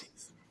course.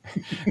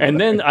 And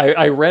then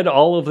I read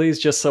all of these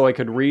just so I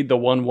could read the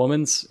one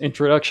woman's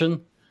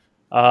introduction.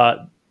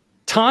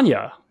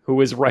 Tanya, who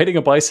is riding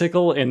a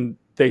bicycle, and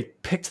they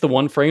picked the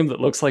one frame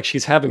that looks like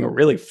she's having a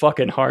really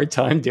fucking hard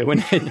time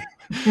doing it.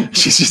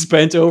 She's just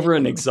bent over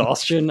in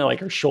exhaustion, like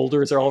her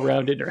shoulders are all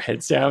rounded, her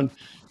head's down,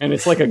 and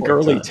it's like a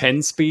girly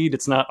 10 speed.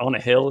 It's not on a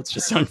hill; it's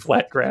just on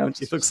flat ground.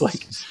 She looks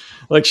like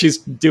she's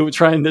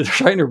trying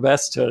her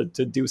best to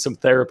do some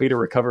therapy to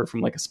recover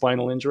from like a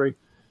spinal injury.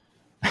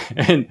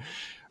 And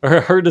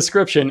her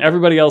description: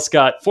 everybody else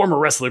got former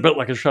wrestler built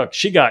like a truck.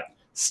 She got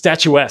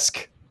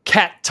statuesque,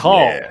 cat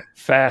tall,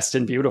 fast,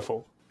 and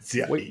beautiful.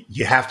 See,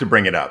 you have to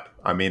bring it up.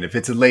 I mean, if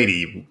it's a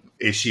lady,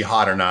 is she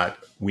hot or not?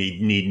 We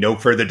need no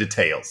further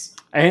details.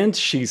 And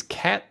she's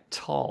cat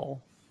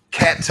tall.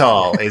 Cat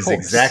tall is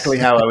exactly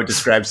how I would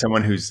describe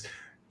someone who's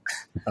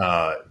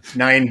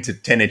 9 to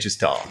 10 inches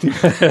tall.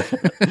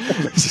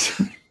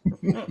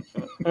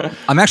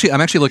 I'm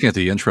actually looking at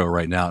the intro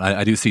right now.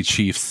 I do see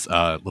Chief's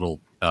little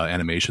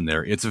animation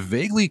there. It's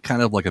vaguely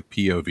kind of like a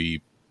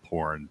POV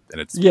porn,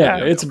 and it's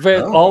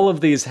all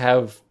of these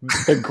have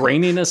the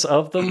graininess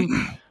of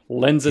them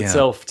lends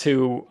itself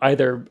to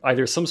either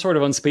some sort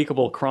of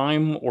unspeakable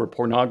crime or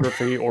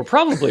pornography or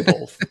probably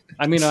both.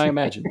 I mean, I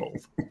imagine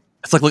both.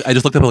 It's like I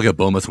just looked up like a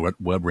Bomus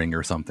web ring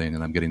or something,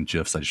 and I'm getting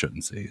GIFs I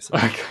shouldn't see. So.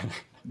 Okay.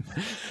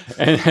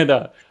 And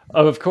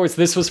of course,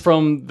 this was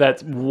from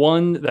that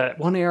one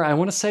era. I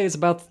want to say it's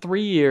about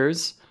 3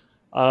 years,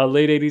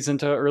 late 80s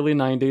into early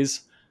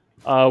 90s,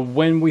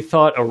 when we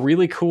thought a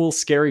really cool,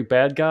 scary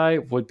bad guy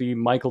would be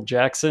Michael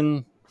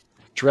Jackson,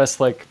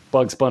 dressed like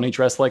Bugs Bunny,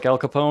 dressed like Al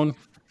Capone.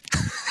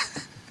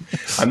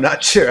 I'm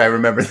not sure I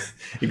remember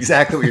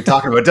exactly what you're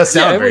talking about. It does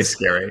sound very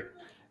scary.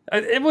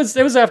 It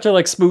was after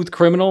like Smooth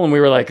Criminal, and we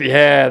were like,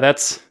 yeah,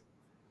 that's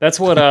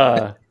what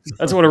a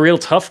real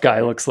tough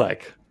guy looks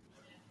like.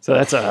 So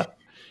that's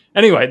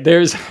anyway.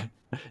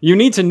 You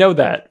need to know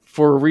that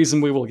for a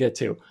reason we will get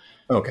to.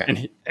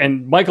 Okay.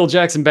 And Michael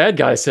Jackson bad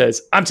guy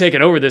says, "I'm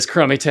taking over this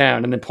crummy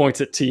town," and then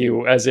points it to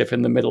you as if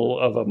in the middle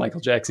of a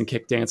Michael Jackson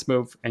kick dance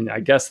move. And I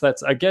guess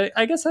that's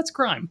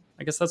crime.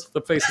 I guess that's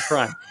the face of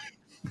crime.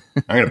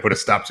 I'm going to put a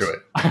stop to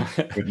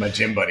it with my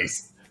gym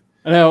buddies.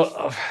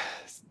 Now,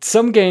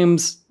 some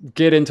games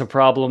get into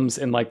problems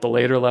in like the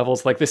later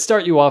levels. Like they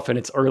start you off and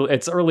it's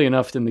early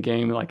enough in the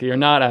game. Like you're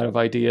not out of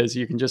ideas.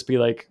 You can just be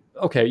like,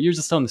 okay, you're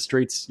just on the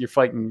streets. You're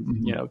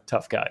fighting,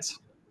 tough guys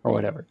or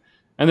whatever.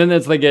 And then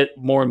as they get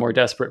more and more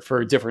desperate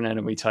for different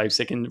enemy types,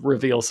 it can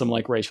reveal some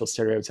like racial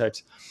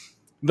stereotypes.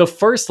 The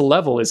first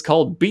level is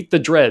called Beat the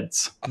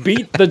Dreads.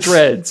 Beat the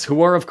Dreads,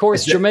 who are, of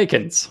course,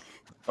 Jamaicans.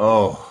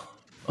 Oh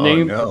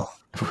no.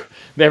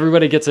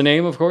 Everybody gets a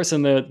name, of course,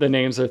 and the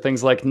names are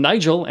things like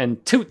Nigel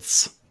and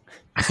Toots.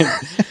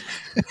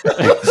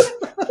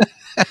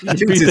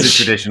 Toots is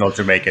a traditional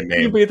Jamaican You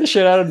name. beat the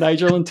shit out of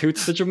Nigel and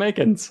Toots the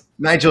Jamaicans.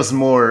 Nigel's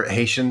more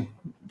Haitian,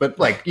 but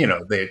like,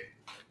 they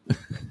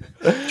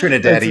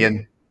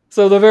Trinidadian.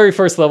 So the very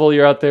first level,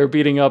 you're out there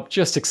beating up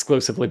just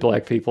exclusively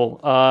black people.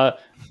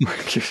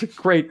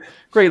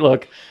 Great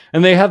look.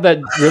 And they have that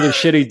really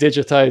shitty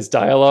digitized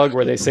dialogue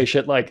where they say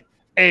shit like,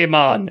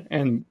 "Amen,"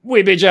 and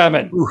 "We be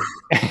jamming."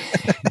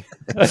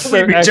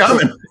 We be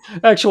jamming.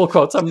 Actual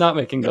quotes. I'm not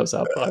making those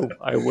up.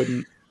 I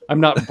wouldn't. I'm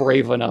not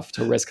brave enough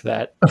to risk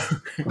that. I'm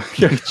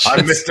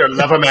Mr.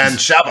 Loverman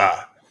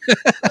Shabba.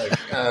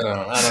 Like,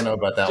 I don't know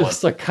about that one.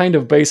 Just a kind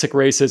of basic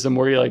racism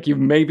where you've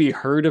maybe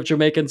heard of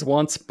Jamaicans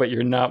once, but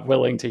you're not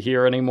willing to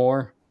hear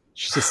anymore.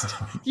 It's just,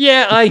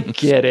 yeah, I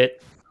get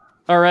it.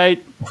 All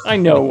right. I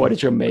know what a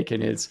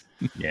Jamaican is.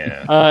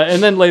 Yeah.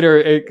 And then later,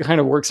 it kind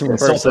of works in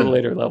reverse. So the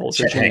later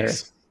levels are generic.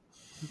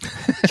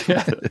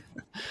 Yeah.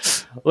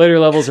 Later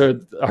levels are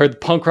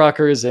punk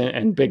rockers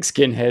and big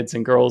skinheads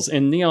and girls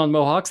in neon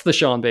mohawks, the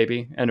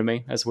Seanbaby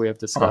enemy, as we have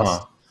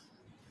discussed.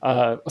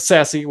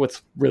 Sassy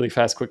with really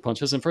fast, quick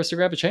punches, and first to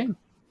grab a chain.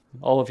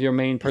 All of your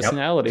main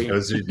personality. Yep.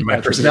 Those are my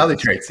personality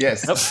traits,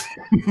 yes.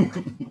 Yep.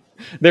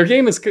 Their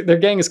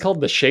gang is called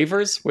the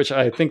Shavers, which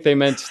I think they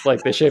meant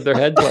like they shave their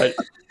head, but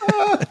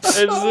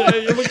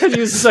we could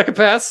use the second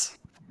pass.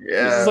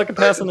 Yeah. Use the second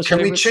pass on the Can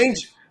Shavers. we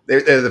change?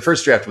 The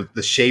first draft with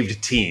the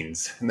shaved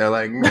teens, and they're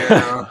like,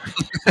 no.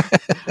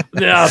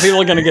 Yeah,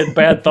 people are going to get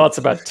bad thoughts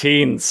about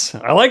teens.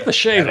 I like the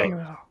shaving,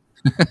 though.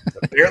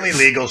 Barely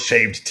legal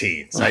shaved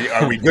teens.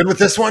 Are we good with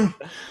this one?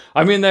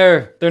 I mean,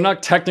 they're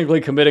not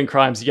technically committing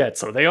crimes yet,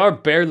 so they are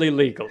barely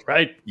legal,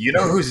 right? You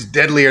know who's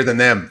deadlier than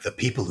them? The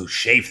people who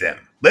shave them.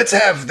 Let's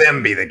have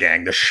them be the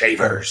gang, the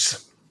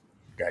Shavers.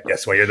 God,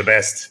 guess why you're the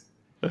best.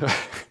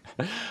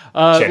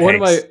 One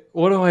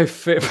of my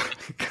favorite.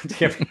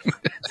 Damn it.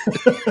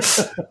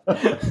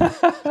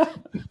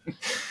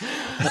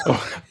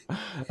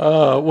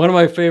 One of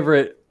my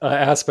favorite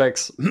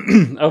aspects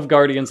of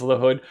Guardians of the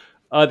Hood.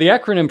 The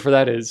acronym for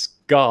that is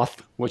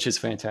GOTH, which is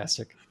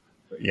fantastic.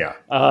 Yeah.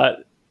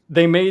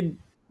 They made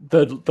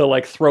the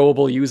like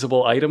throwable,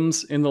 usable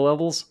items in the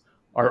levels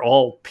are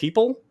all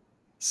people.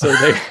 So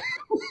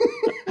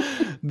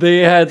they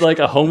had like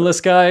a homeless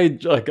guy,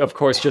 like of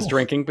course just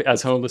drinking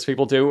as homeless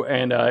people do,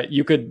 and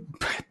you could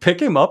pick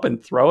him up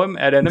and throw him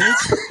at enemies.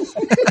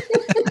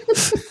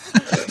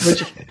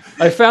 Which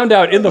I found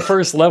out in the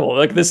first level.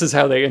 Like this is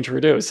how they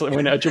introduce.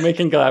 When a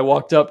Jamaican guy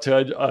walked up to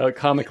a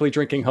comically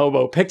drinking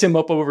hobo, picked him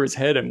up over his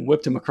head, and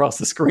whipped him across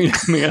the screen.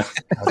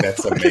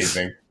 That's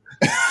amazing.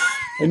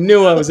 I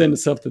knew I was into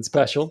something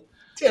special.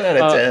 10 out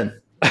of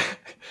 10.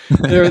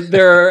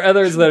 There are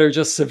others that are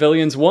just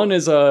civilians. One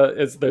is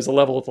there's a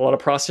level with a lot of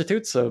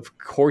prostitutes. So of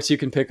course, you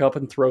can pick up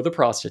and throw the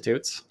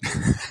prostitutes.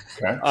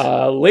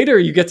 Okay. Later,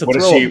 you get to what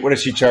throw. What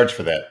does she charge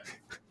for that?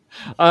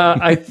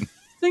 I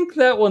think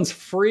that one's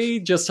free,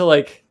 just to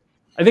like.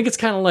 I think it's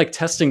kind of like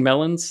testing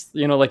melons.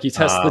 You know, like you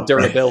test the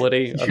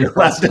durability of the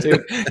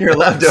prostitute. You're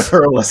allowed to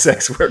hurl a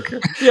sex worker.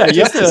 Yeah,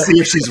 you have to see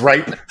if she's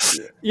ripe.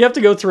 You have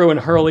to go through and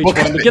hurl each one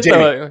to get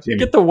Jamie,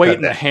 get the weight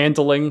and the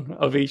handling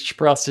of each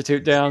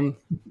prostitute down.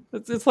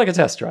 It's like a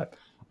test drive.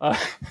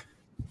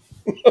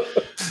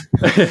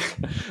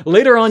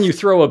 Later on, you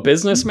throw a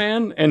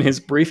businessman, and his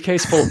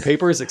briefcase full of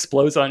papers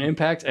explodes on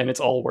impact, and it's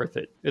all worth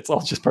it. It's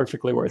all just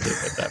perfectly worth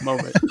it at that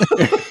moment.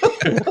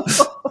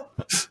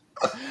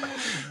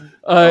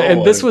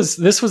 And this was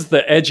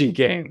the edgy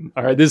game.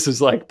 All right, this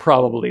is like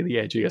probably the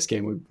edgiest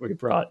game we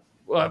brought.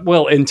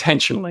 Well,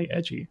 intentionally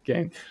edgy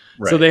game.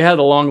 Right. So they had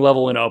a long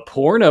level in a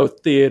porno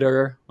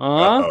theater.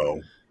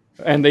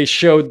 And they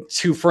showed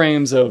 2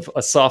 frames of a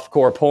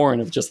softcore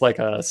porn of just like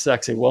a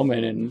sexy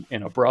woman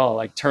in a bra,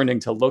 like turning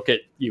to look at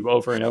you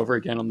over and over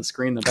again on the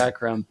screen in the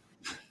background.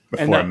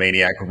 Before a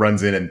maniac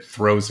runs in and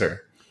throws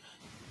her.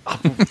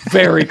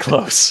 Very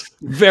close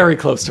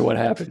to what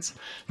happens.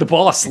 The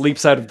boss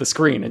leaps out of the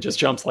screen and just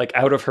jumps like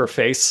out of her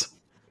face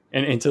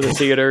and into the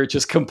theater,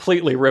 just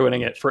completely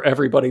ruining it for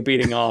everybody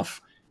beating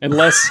off.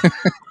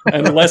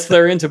 Unless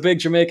they're into big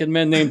Jamaican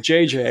men named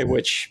JJ,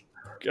 which,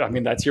 I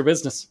mean, that's your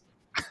business.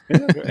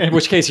 In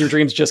which case your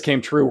dreams just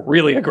came true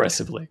really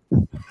aggressively.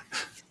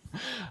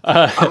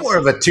 I'm more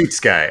of a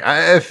Toots guy.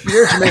 If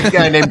you're a Jamaican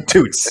guy named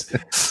Toots,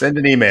 send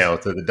an email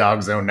to the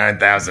Dogg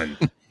 9000.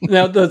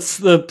 Now, the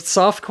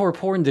softcore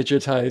porn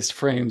digitized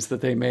frames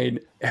that they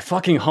made, it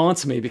fucking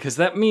haunts me because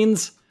that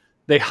means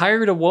they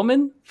hired a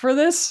woman for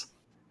this,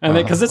 and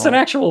because it's an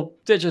actual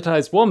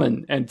digitized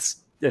woman, and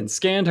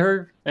scanned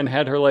her and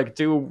had her like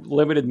do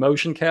limited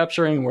motion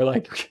capturing. We're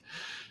like,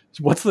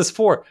 what's this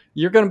for?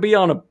 You're going to be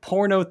on a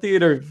porno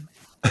theater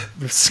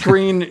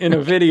screen in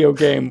a video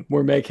game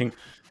we're making,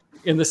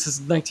 and this is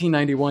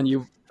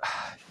 1991.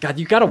 God,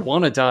 you gotta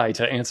want to die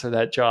to answer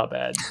that job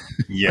ad.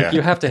 Yeah, like,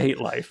 you have to hate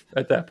life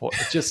at that point.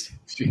 It just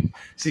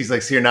she's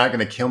like, so you're not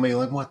gonna kill me?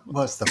 Like,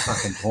 what's the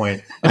fucking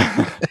point?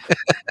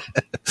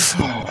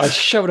 I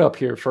showed up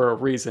here for a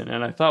reason,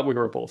 and I thought we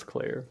were both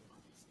clear.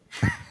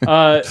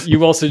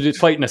 You also did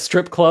fight in a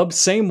strip club.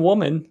 Same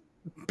woman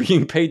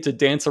being paid to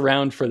dance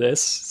around for this,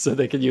 so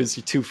they could use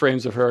 2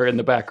 frames of her in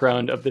the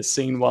background of this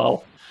scene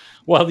while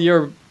while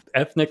your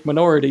ethnic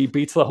minority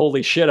beats the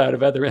holy shit out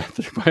of other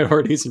ethnic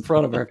minorities in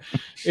front of her.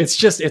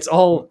 It's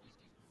all.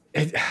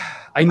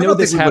 I know don't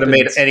this think we would have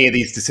happens. made any of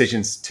these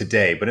decisions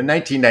today, but in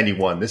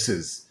 1991,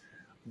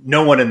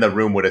 no one in the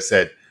room would have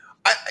said,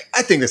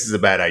 I think this is a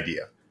bad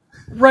idea.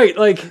 Right,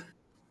 like,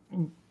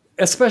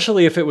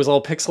 especially if it was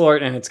all pixel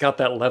art and it's got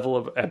that level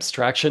of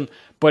abstraction,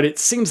 but it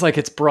seems like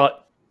it's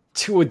brought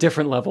to a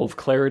different level of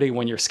clarity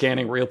when you're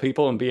scanning real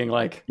people and being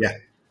like, Yeah.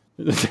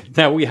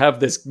 now we have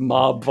this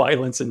mob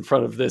violence in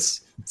front of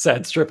this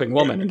sad stripping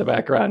woman in the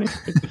background.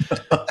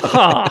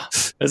 Huh.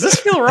 Does this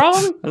feel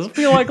wrong? Does it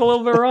feel like a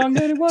little bit wrong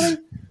to anybody?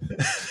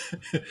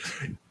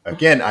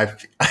 Again,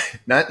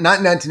 not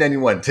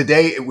 1991.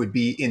 Today it would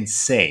be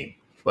insane,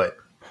 but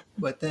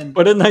in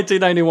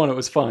 1991 it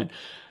was fine.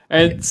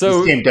 And so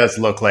this game does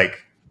look like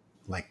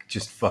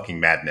just fucking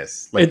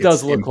madness. Like it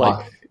does look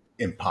like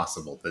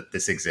impossible that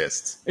this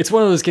exists. it's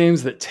one of those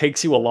games that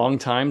takes you a long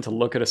time to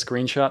look at a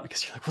screenshot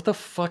because you're like, what the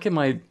fuck am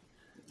I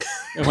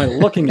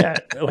looking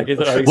at? Like,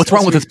 What's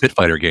wrong with this Pit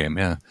Fighter game?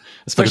 Yeah.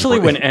 Especially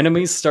when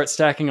enemies start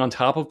stacking on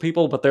top of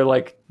people, but they're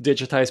like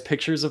digitized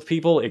pictures of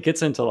people. It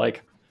gets into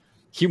like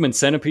human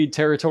centipede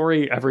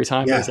territory every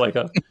time. Yeah. There's like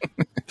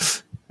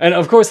and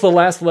of course the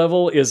last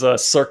level is a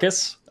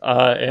circus,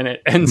 and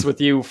it ends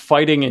with you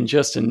fighting in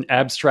just an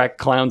abstract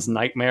clown's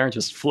nightmare,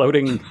 just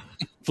floating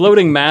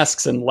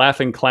masks and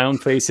laughing clown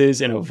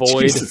faces in a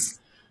void. Jesus.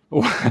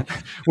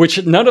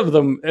 Which none of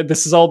them,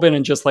 this has all been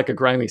in just like a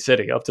grimy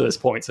city up to this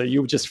point. So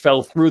you just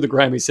fell through the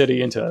grimy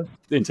city into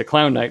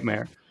Clown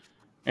Nightmare.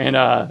 And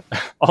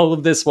all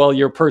of this while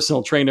your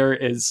personal trainer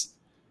is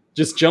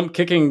just jump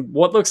kicking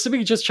what looks to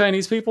be just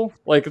Chinese people.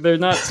 Like, they're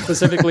not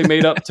specifically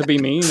made up to be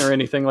mean or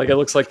anything. Like, it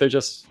looks like they're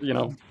just,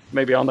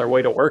 maybe on their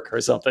way to work or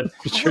something.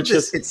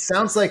 It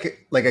sounds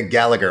like a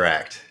Gallagher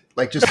act.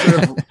 Like, just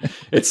sort of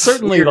it's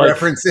certainly weird like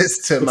references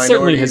to minorities.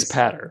 Certainly his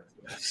patter.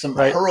 Some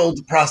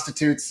hurled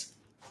prostitutes.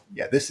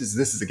 Yeah, this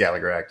is a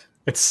Gallagher act.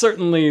 It's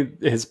certainly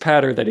his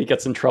patter that he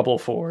gets in trouble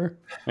for.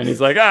 And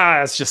he's like,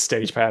 it's just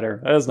stage patter.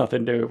 That has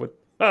nothing to do with,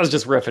 I was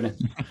just riffing it.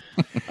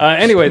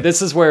 Anyway,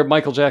 this is where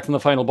Michael Jackson, the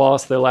final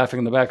boss, they're laughing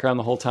in the background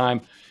the whole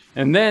time.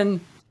 And then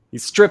he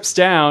strips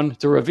down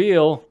to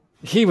reveal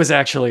he was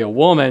actually a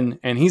woman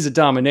and he's a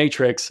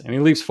dominatrix. And he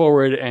leaps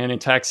forward and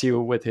attacks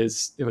you with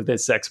his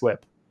sex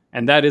whip.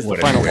 And that is the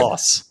final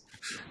boss.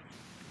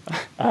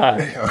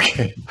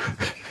 Okay.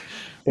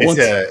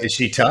 Is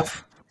she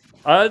tough?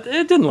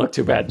 It didn't look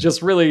too bad.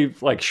 Just really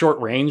like short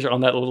range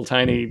on that little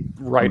tiny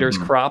rider's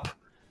crop,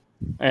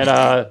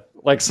 and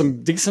like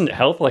some decent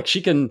health. Like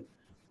she can.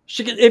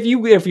 If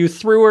you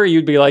threw her,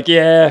 you'd be like,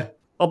 yeah,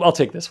 I'll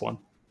take this one.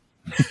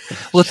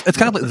 Well, it's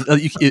kind of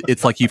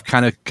it's like you've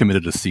kind of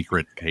committed a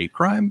secret hate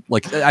crime.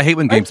 Like, I hate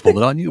when games pull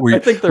it on you. Where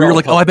you're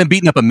like, I've been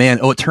beating up a man.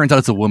 Oh, it turns out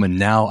it's a woman.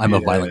 Now I'm a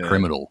violent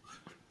criminal.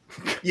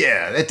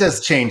 Yeah, it does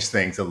change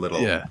things a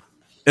little. Yeah.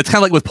 It's kind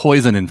of like with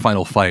Poison in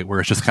Final Fight, where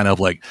it's just kind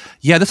of like,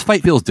 yeah, this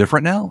fight feels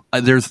different now.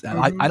 I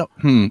don't.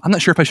 I'm not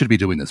sure if I should be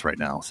doing this right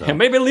now. So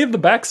maybe leave the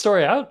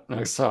backstory out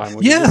next time.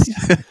 Yeah.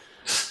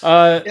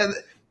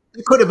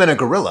 It could have been a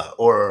gorilla,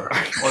 or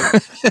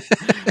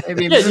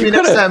maybe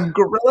next time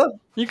gorilla.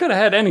 You could have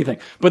had anything,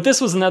 but this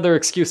was another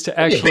excuse to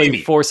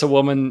actually force a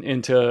woman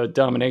into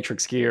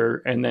dominatrix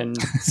gear and then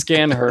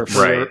scan her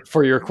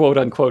for your quote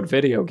unquote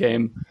video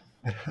game.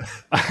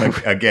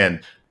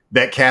 Again.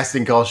 That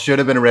casting call should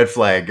have been a red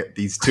flag.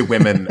 These two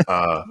women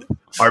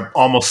are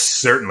almost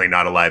certainly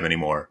not alive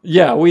anymore.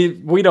 Yeah,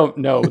 we don't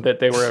know that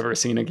they were ever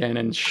seen again,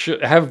 and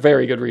should have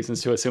very good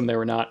reasons to assume they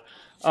were not.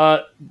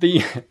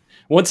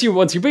 Once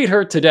you beat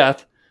her to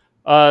death,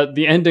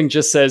 the ending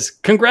just says,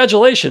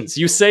 "Congratulations,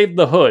 you saved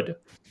the hood,"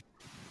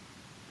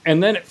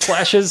 and then it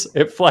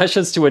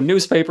flashes to a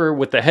newspaper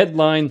with the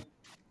headline,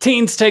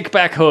 "Teens take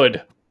back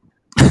hood."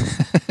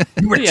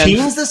 You were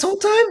teens this whole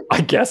time?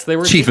 I guess they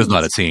were. Chief teens. is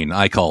not a teen.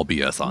 I call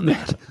BS on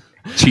that.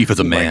 Chief is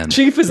a man.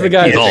 Chief is the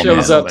guy that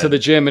shows up to the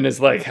gym and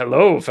is like,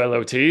 "Hello,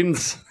 fellow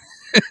teens."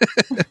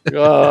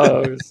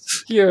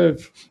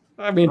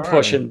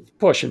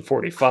 Pushing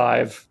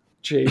 45,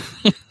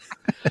 Chief.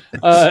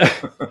 I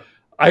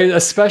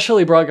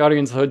especially brought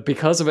Guardians of the Hood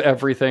because of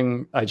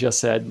everything I just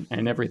said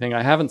and everything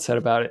I haven't said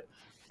about it,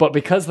 but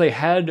because they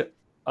had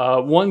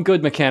one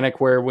good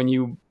mechanic where when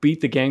you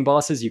beat the gang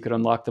bosses, you could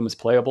unlock them as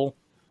playable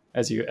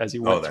as you went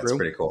through. Oh, that's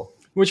pretty cool.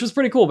 Which was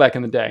pretty cool back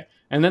in the day.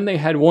 And then they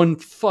had one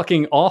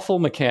fucking awful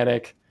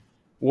mechanic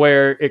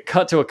where it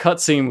cut to a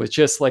cutscene with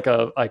just like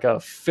a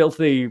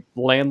filthy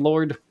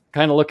landlord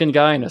kind of looking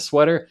guy in a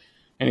sweater,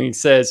 and he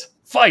says,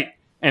 "Fight!"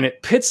 and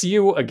it pits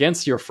you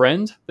against your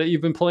friend that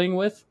you've been playing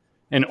with,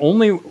 and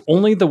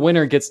only the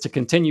winner gets to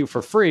continue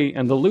for free,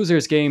 and the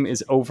loser's game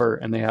is over,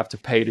 and they have to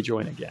pay to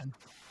join again.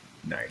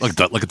 Nice.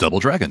 Like a Double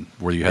Dragon,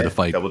 where you had to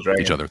fight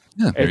each other.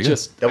 Yeah,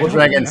 Double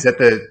Dragon set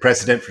the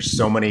precedent for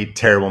so many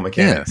terrible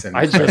mechanics. Yeah.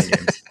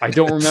 I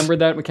don't remember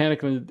that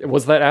mechanic.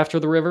 Was that after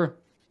the river?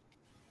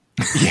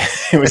 Yeah,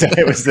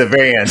 it was the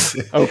very end.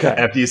 Okay.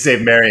 After you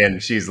save Marion,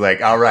 she's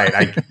like, "All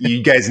right,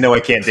 you guys know I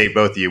can't date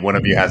both of you. One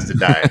of you has to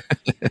die."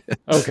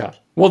 Okay.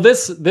 Well,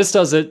 this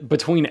does it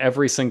between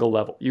every single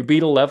level. You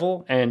beat a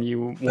level, and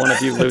one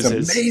of you That's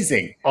loses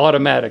amazing.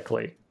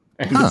 automatically,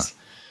 and Huh. it's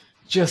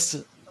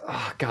just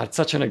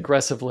such an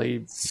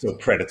aggressively So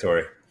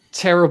predatory.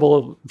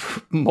 terrible,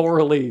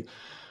 morally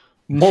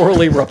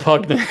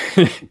repugnant.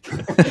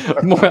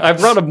 I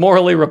brought a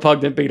morally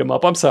repugnant beat 'em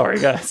up. I'm sorry,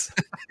 guys.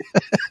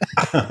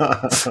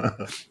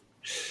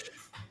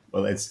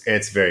 Well,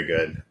 it's very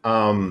good.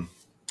 And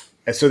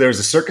so there was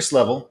a circus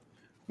level.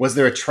 Was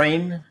there a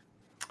train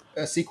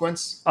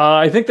sequence?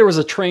 I think there was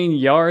a train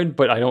yard,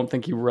 but I don't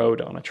think you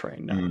rode on a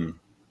train. No, I'm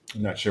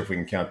not sure if we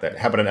can count that.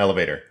 How about an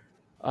elevator?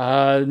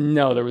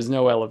 no, there was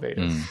no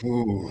elevator.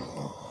 Ooh.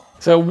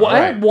 So All I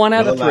had right. one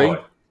out We'll of allow 3.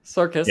 it.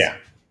 Circus. Yeah.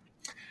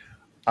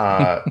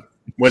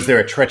 Was there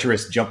a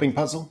treacherous jumping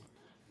puzzle?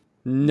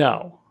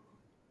 No.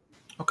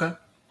 Okay.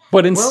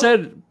 But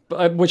instead,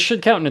 which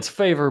should count in its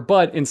favor,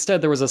 but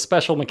instead there was a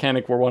special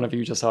mechanic where one of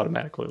you just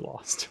automatically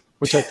lost,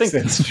 which I think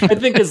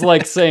is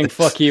like saying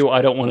 "fuck you."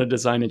 I don't want to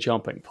design a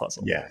jumping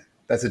puzzle. Yeah,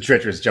 that's a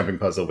treacherous jumping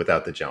puzzle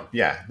without the jump.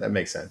 Yeah, that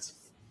makes sense.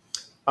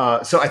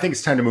 So I think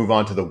it's time to move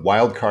on to the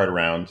wild card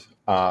round.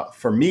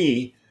 For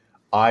me,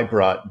 I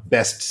brought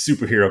best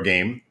superhero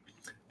game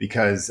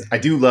because I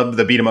do love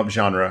the beat 'em up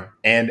genre,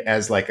 and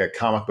as like a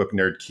comic book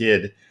nerd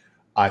kid,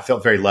 I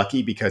felt very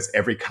lucky because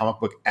every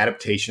comic book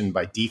adaptation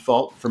by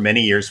default for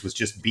many years was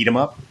just beat 'em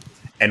up.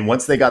 And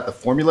once they got the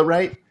formula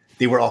right,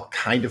 they were all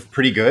kind of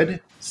pretty good.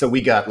 So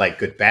we got like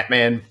good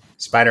Batman,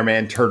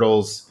 Spider-Man,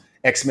 Turtles,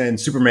 X-Men,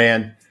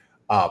 Superman,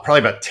 probably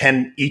about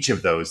 10 each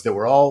of those that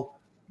were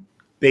all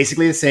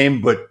basically the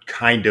same, but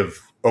kind of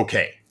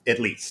okay, at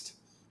least.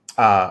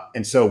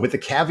 And so with the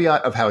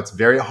caveat of how it's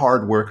very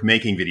hard work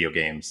making video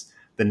games,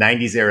 the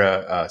 90s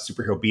era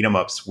superhero beat 'em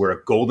ups were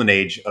a golden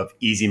age of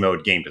easy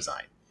mode game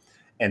design.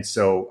 And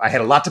so I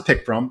had a lot to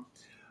pick from.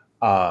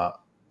 I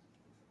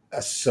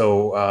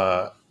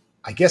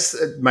guess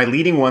my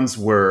leading ones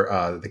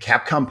were the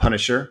Capcom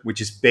Punisher,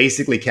 which is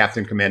basically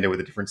Captain Commando with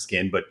a different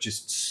skin, but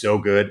just so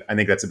good. I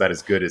think that's about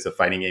as good as a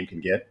fighting game can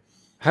get.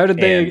 How did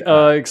they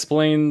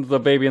explain the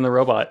baby and the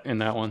robot in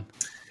that one?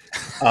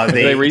 Did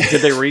they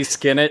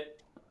reskin it?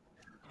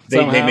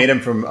 They made him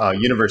from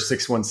Universe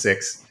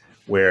 616,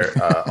 where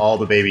all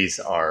the babies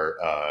are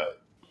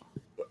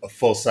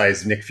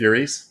full-size Nick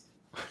Furies.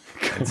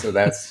 And so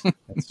that's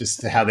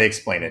just how they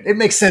explain it. It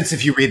makes sense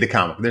if you read the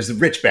comic. There's a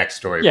rich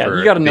backstory for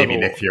you gotta know baby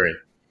Nick Fury.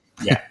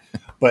 Yeah.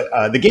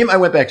 But the game I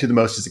went back to the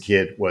most as a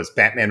kid was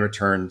Batman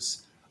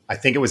Returns. I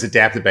think it was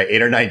adapted by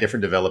 8 or 9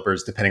 different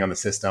developers, depending on the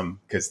system,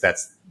 because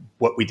that's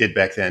what we did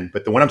back then.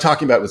 But the one I'm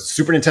talking about was the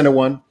Super Nintendo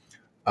one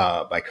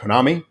by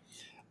Konami,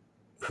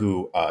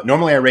 who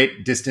normally I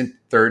rate distant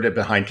third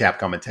behind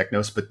Capcom and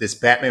Technos, but this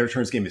Batman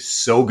Returns game is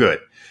so good.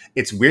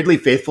 It's weirdly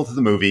faithful to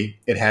the movie.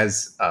 It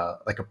has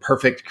like a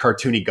perfect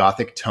cartoony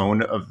gothic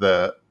tone of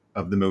the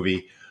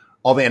movie.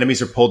 All the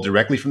enemies are pulled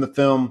directly from the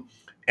film,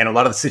 and a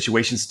lot of the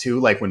situations too,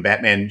 like when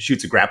Batman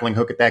shoots a grappling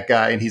hook at that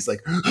guy and he's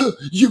like,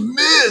 "You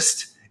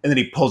missed!" and then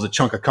he pulls a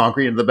chunk of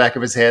concrete into the back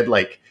of his head.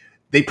 Like,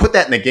 they put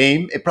that in the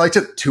game. It probably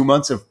took 2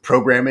 months of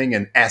programming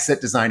and asset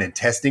design and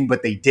testing,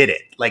 but they did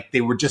it. Like,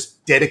 they were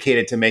just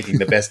dedicated to making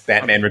the best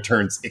Batman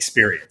Returns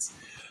experience.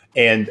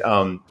 And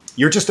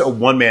you're just a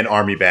one-man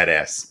army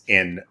badass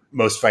in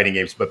most fighting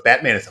games, but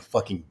Batman is a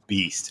fucking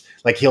beast.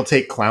 Like, he'll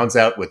take clowns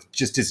out with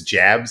just his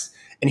jabs,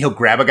 and he'll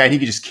grab a guy and he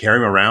can just carry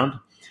him around.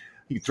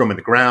 He can throw him in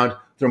the ground,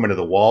 throw him into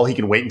the wall. He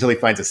can wait until he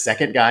finds a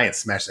second guy and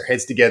smash their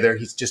heads together.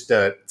 He's just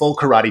a full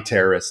karate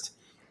terrorist.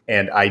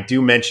 And I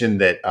do mention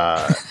that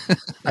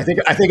I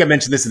think I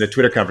mentioned this in a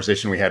Twitter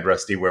conversation we had,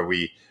 Rusty, where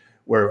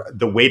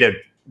the way to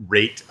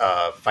rate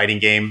a fighting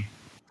game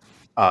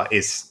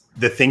is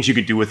the things you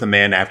could do with a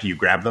man after you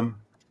grab them.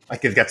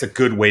 Like, that's a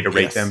good way to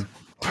rate them.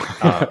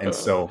 And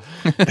so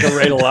you can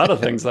rate a lot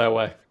of things that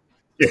way.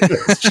 Yeah,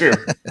 that's true.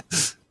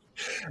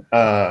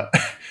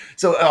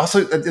 So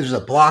also there's a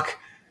block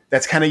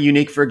that's kind of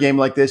unique for a game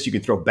like this. You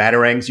can throw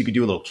batarangs. You can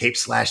do a little cape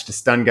slash to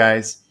stun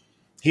guys.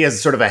 He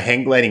has sort of a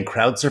hang gliding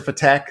crowd surf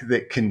attack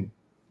that can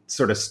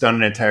sort of stun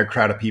an entire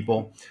crowd of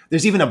people.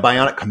 There's even a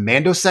bionic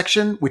commando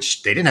section,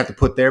 which they didn't have to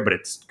put there, but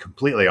it's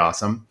completely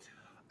awesome.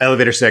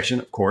 Elevator section,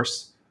 of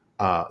course.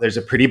 There's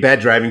a pretty bad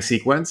driving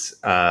sequence.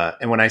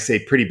 And when I say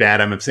pretty bad,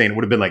 I'm saying it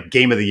would have been like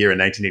Game of the Year in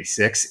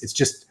 1986. It's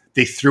just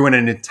they threw in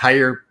an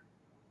entire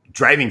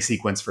driving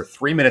sequence for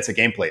 3 minutes of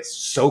gameplay. It's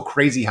so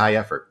crazy high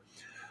effort.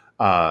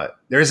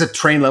 There is a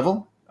train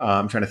level.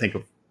 I'm trying to think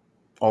of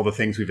all the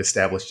things we've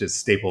established as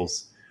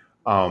staples.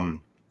 If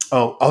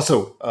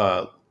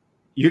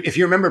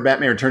you remember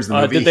Batman Returns the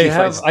movie, did they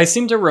have? I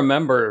seem to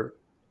remember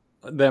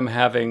them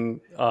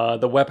having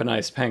the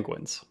weaponized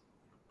penguins.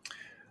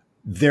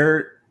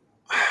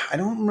 I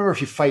don't remember if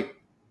you fight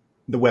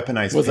the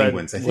weaponized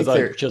penguins. I think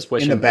they're just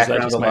wishing in the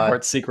background. Was that just my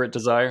heart's secret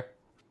desire?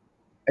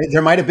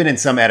 There might have been in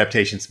some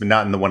adaptations, but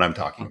not in the one I'm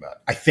talking about.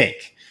 I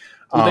think.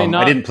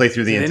 I didn't play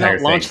through the entire thing. Did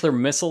they not launch their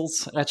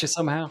missiles at you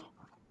somehow?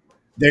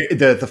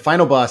 The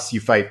final boss,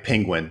 you fight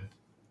Penguin,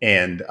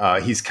 and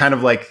he's kind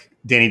of like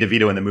Danny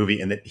DeVito in the movie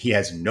in that he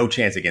has no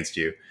chance against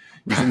you.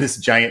 He's in this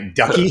giant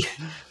ducky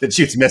that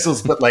shoots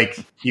missiles, but like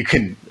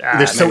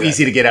they're so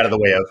easy to get out of the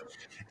way of.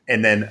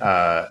 And then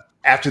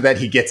after that,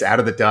 he gets out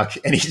of the duck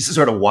and he just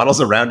sort of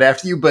waddles around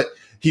after you. But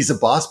he's a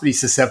boss, but he's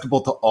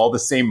susceptible to all the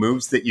same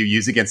moves that you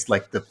use against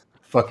like the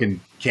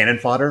fucking cannon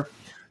fodder.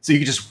 So you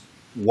can just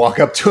walk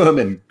up to him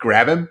and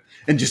grab him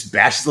and just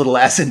bash his little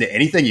ass into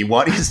anything you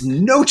want. He has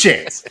no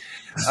chance.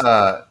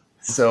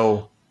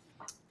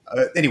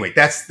 Anyway,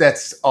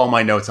 that's all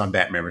my notes on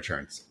Batman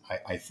Returns.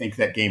 I think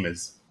that game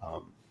is, I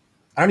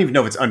don't even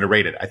know if it's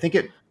underrated. I think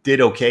it did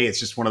okay. It's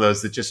just one of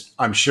those that just,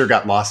 I'm sure,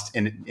 got lost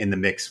in the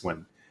mix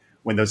when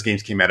those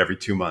games came out every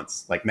 2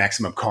 months, like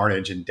Maximum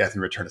Carnage and Death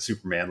and Return of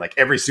Superman. Like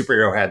every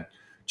superhero had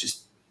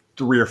just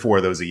 3 or 4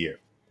 of those a year.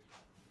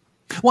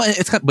 Well,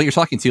 it's kind of, but you're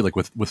talking too, like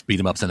with beat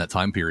 'em ups in that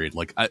time period.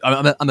 Like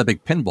I'm a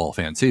big pinball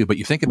fan too, but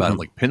you think about it,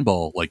 like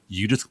pinball, like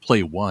you just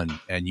play one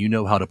and you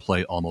know how to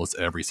play almost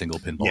every single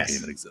pinball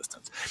game in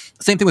existence.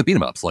 Same thing with beat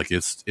 'em ups. Like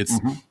it's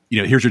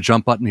here's your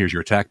jump button, here's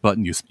your attack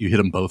button. You hit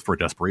them both for a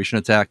desperation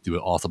attack, do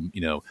an awesome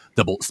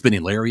double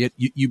spinning lariat.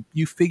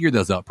 You figure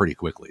those out pretty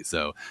quickly.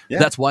 So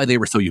that's why they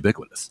were so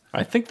ubiquitous.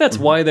 I think that's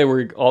why they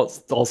were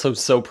also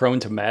so prone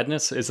to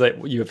madness. Is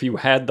that if you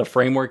had the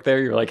framework there,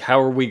 you're like,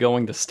 how are we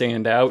going to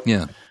stand out?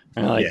 Yeah.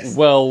 And like,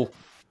 well,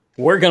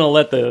 we're going to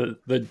let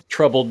the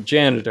troubled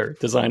janitor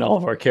design all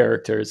of our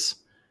characters.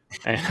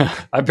 And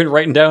I've been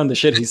writing down the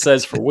shit he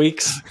says for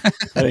weeks. I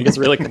think it's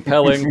really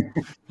compelling.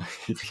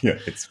 Yeah,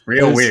 it's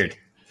real weird.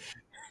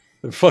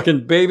 The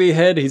fucking baby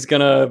head, he's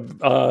going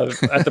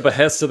to, at the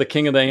behest of the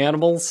king of the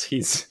animals,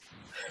 he's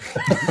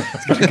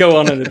going to go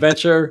on an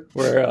adventure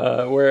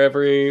where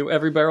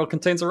every barrel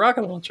contains a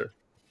rocket launcher.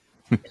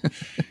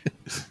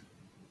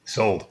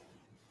 Sold.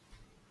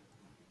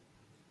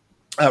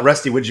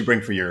 Rusty, what did you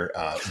bring for your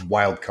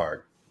wild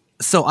card?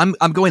 So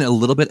I'm going a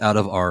little bit out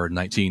of our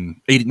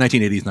 1980s,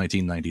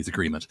 1990s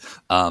agreement.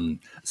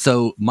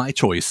 So my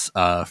choice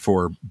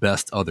for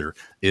best other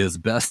is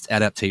best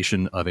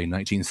adaptation of a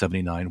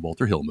 1979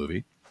 Walter Hill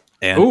movie.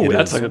 And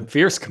that's like a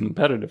fierce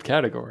competitive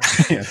category.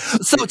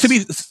 So the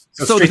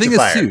thing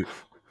is too.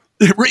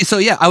 So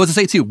yeah, I was to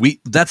say too. We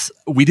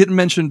didn't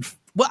mention.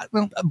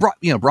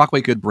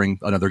 Brockway could bring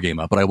another game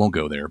up, but I won't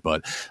go there.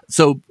 But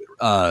so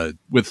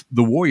with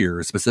the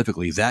Warriors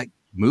specifically, that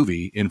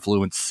movie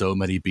influenced so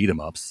many beat 'em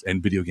ups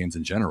and video games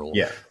in general.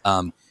 Yeah.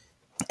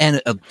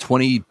 And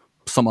 20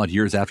 some odd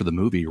years after the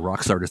movie,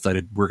 Rockstar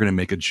decided we're going to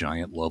make a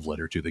giant love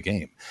letter to the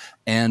game,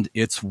 and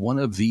it's one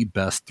of the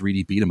best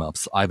 3D beat 'em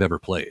ups I've ever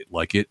played.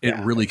 Like it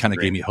really kind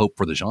of gave me hope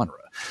for the genre.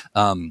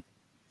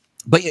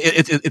 But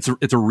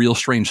it's a real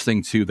strange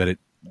thing too that it.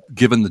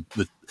 Given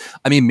the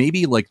I mean,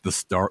 maybe like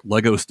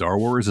Lego Star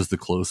Wars is the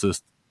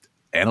closest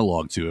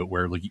analog to it,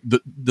 where like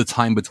the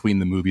time between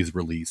the movie's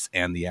release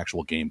and the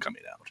actual game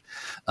coming out.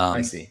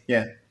 I see.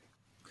 Yeah.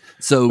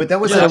 So, but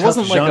that was a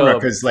tough genre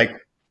because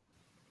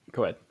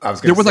go ahead.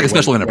 There was like a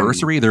special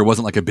anniversary. There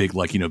wasn't like a big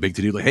big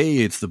to do. Like, hey,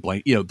 it's the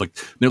blank. Like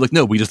they're like,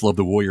 no, we just love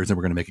the Warriors and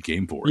we're going to make a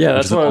game for it. Yeah,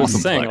 that's what I was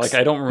saying. Flex.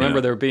 Like, I don't remember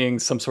there being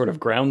some sort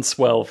of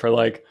groundswell for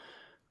like.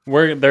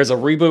 There's a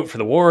reboot for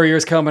the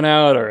Warriors coming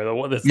out, or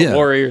the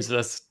Warriors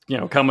that's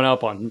coming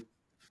up on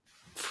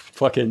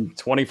fucking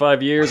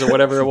 25 years or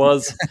whatever it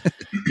was.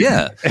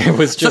 Yeah, it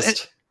was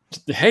just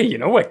hey, you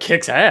know what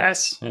kicks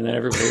ass, and then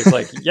everybody was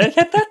like, yeah,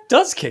 that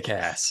does kick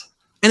ass.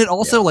 And it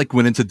also like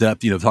went into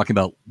depth, talking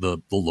about the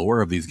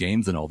lore of these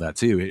games and all that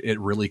too. It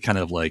really kind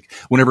of like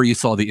whenever you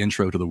saw the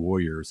intro to the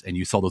Warriors and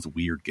you saw those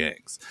weird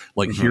gangs,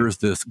 like here's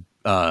this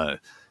the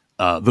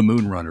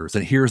Moonrunners,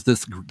 and here's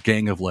this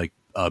gang of like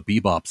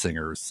bebop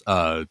singers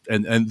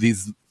and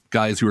these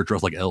guys who are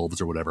dressed like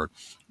elves or whatever.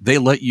 They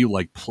let you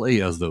like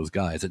play as those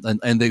guys,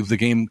 and the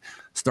game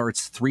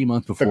starts 3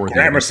 months before the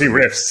Gramercy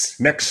Riffs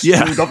next to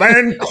the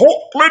Van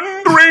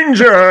Cortlandt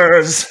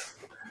Rangers.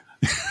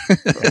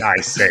 And I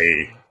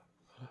say,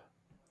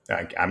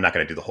 I'm not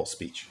going to do the whole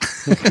speech.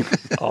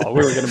 Oh,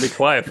 we were going to be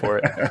quiet for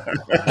it.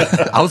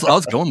 I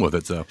was going with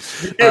it. So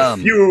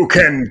if you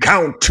can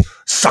count,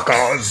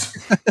 suckers.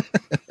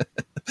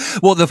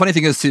 Well, the funny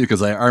thing is too,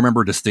 because I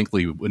remember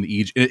distinctly when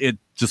it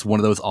just one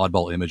of those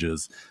oddball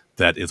images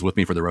that is with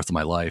me for the rest of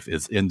my life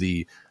is in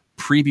the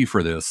preview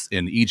for this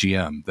in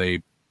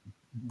EGM.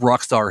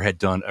 Rockstar had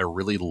done a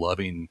really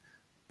loving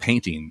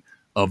painting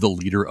of the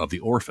leader of the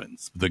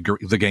Orphans, the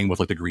gang with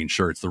like the green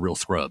shirts, the real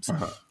scrubs,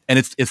 and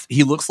it's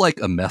he looks like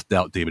a methed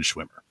out David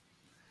Schwimmer.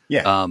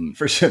 Yeah,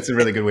 for sure, it's a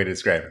really good way to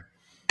describe it.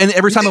 And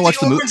every time I watch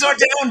the movie, orphans are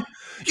down.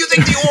 You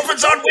think the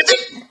orphans aren't with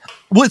it?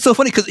 Well, it's so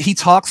funny because he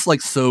talks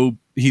like so.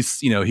 He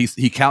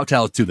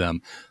kowtows to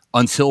them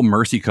until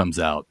Mercy comes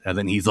out, and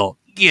then he's all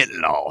get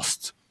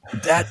lost.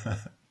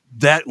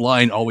 That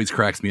line always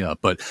cracks me up.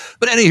 But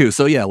anywho,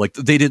 so yeah, like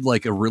they did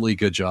like a really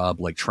good job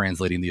like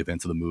translating the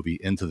events of the movie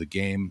into the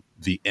game.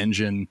 The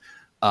engine,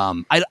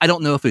 I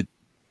don't know if it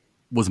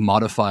was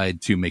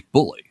modified to make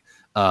Bully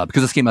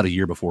because this came out a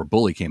year before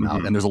Bully came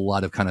out, and there's a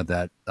lot of kind of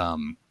that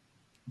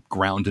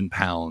ground and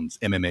pounds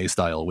MMA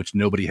style, which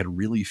nobody had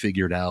really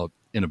figured out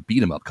in a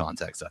beat 'em up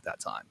context at that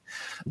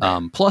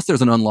time. Plus,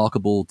 there's an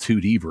unlockable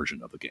 2D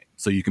version of the game,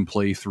 so you can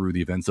play through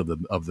the events of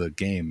the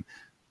game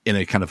in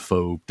a kind of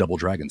faux Double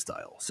Dragon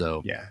style.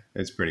 So yeah,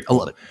 it's pretty cool. I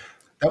love it.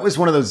 That was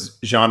one of those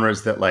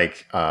genres that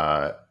like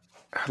that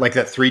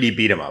 3D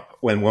beat 'em up.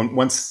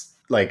 Once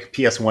like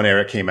PS1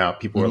 era came out,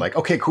 people were like,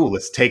 okay, cool,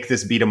 let's take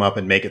this beat 'em up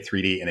and make it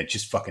 3D, and it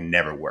just fucking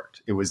never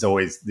worked. It was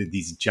always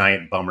these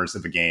giant bummers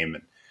of a game.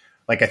 And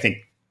like I think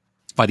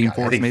Fighting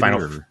Force, maybe.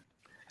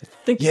 I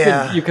think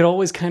you could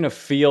always kind of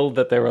feel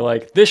that they were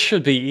like, this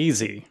should be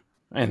easy,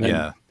 and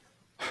then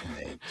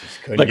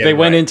they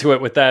went into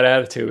it with that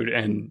attitude,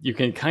 and you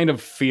can kind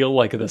of feel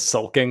like the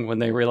sulking when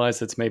they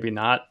realize it's maybe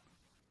not.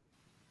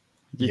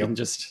 You can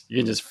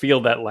just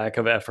feel that lack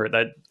of effort,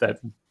 that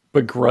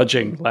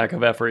begrudging lack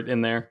of effort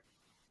in there.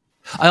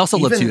 I also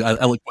love too.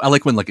 I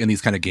like when like in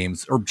these kind of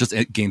games, or just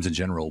games in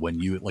general, when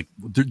you like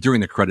during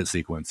the credit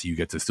sequence, you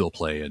get to still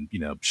play and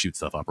shoot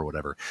stuff up or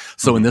whatever.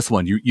 So in this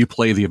one, you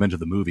play the event of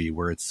the movie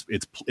where it's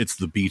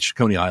the beach,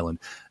 Coney Island,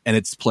 and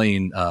it's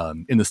playing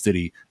in the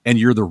city, and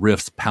you're the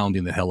riffs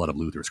pounding the hell out of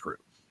Luther's crew.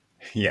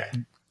 Yeah,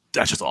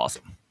 that's just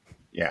awesome.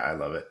 Yeah, I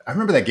love it. I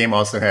remember that game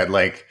also had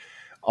like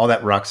all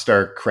that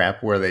Rockstar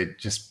crap where they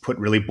just put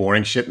really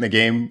boring shit in the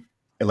game.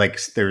 Like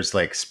there's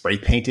like spray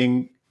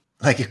painting,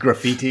 like a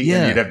graffiti,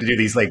 and you'd have to do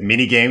these like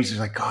mini games. It's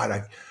like,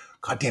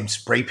 goddamn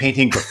spray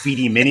painting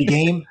graffiti mini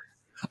game,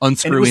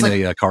 unscrewing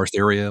a car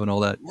stereo and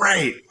all that.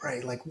 Right.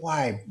 Like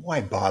why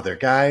bother,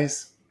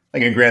 guys?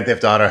 Like in Grand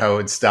Theft Auto, how it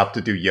would stop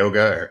to do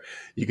yoga, or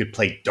you could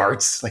play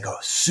darts, like a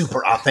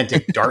super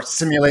authentic darts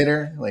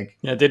simulator. Like,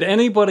 yeah, did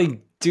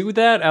anybody do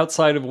that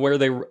outside of where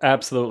they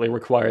absolutely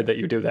required that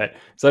you do that?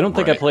 So I don't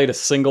think I played a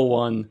single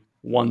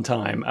one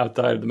time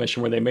outside of the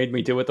mission where they made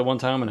me do it the one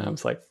time, and I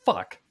was like,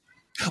 fuck.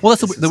 Well,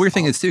 that's the weird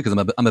thing is too, because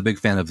I'm a big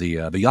fan of the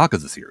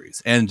Yakuza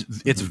series, and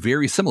it's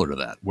very similar to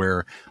that,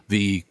 where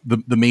the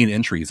main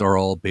entries are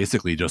all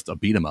basically just a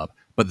beat 'em up,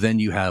 but then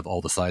you have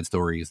all the side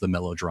stories, the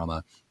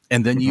melodrama,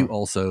 and then you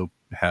also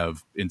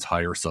have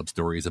entire sub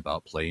stories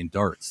about playing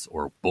darts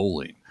or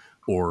bowling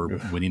or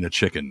winning a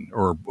chicken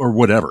or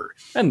whatever.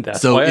 And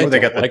that's why I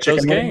don't like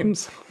those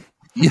games.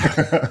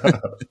 Yeah,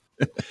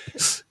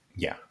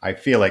 yeah, I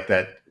feel like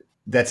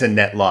that's a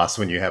net loss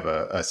when you have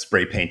a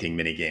spray painting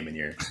mini game in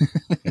your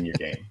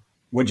game.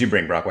 What'd you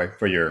bring, Brockway,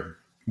 for your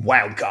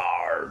wild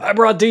card? I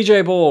brought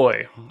DJ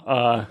Boy.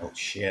 Oh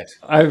shit!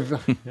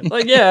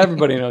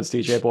 Everybody knows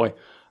DJ Boy.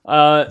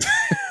 I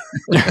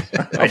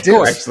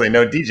do actually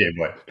know DJ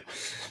Boy.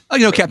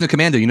 Oh, Captain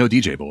Commando,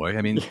 DJ Boy.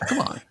 I mean, come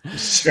on.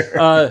 Sure.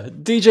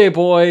 DJ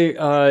Boy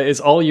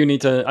is all you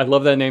need to... I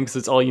love that name because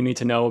it's all you need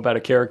to know about a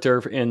character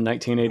in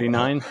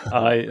 1989.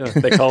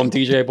 They call him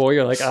DJ Boy.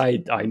 You're like,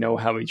 I know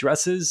how he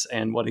dresses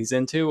and what he's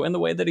into and the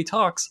way that he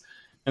talks.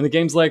 And the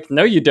game's like,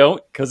 no, you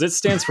don't, because it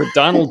stands for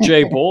Donald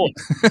J. Boy.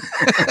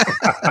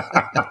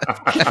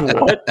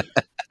 What?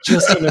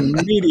 Just an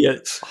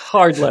immediate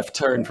hard left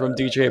turn from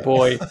DJ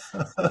Boy.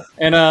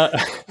 And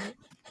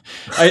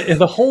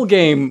the whole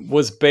game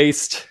was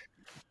based...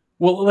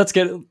 Well,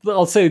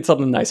 I'll say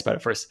something nice about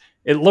it first.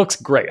 It looks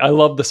great. I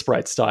love the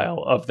sprite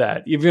style of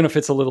that, even if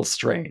it's a little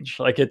strange.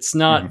 Like, it's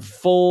not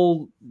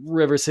full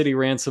River City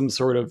Ransom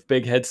sort of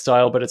big head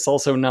style, but it's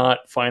also not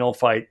Final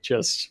Fight,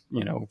 just,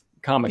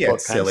 comic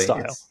book kind of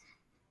style.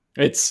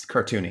 It's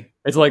cartoony.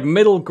 It's like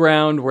middle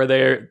ground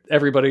where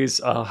everybody's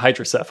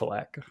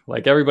hydrocephalic.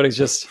 Like, everybody's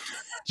just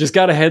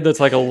got a head that's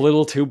like a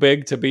little too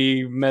big to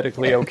be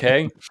medically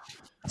okay.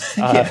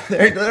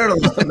 They're in a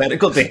lot of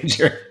medical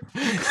danger.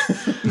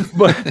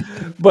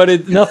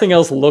 but nothing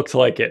else looked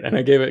like it, and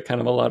I gave it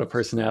kind of a lot of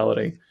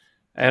personality.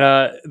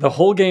 And the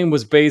whole game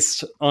was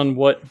based on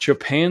what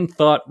Japan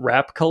thought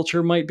rap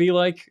culture might be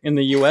like in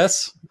the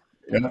US,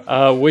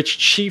 which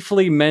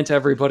chiefly meant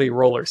everybody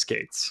roller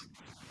skates.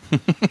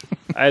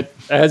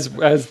 as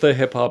the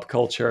hip hop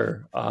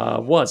culture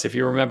was. If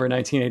you remember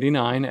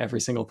 1989,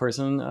 every single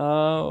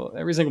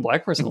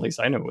black person, at least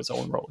I know, was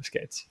on roller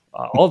skates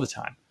all the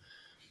time.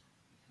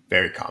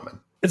 Very common.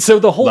 And so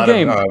the whole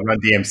game, Run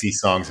DMC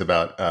songs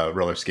about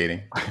roller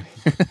skating.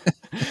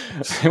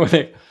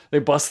 when they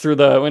bust through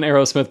when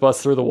Aerosmith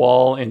busts through the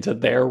wall into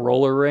their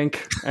roller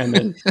rink, and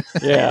then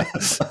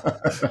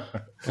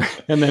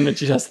and then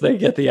they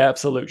get the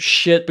absolute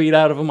shit beat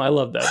out of them. I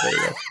love that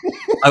video.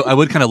 I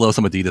would kind of love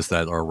some Adidas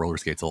that are roller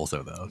skates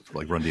also, though,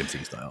 like Run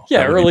DMC style.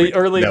 Yeah, early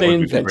they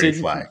invented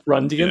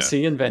Run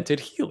DMC invented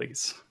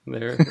Heelys.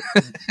 They're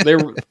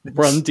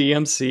Run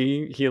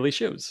DMC Heely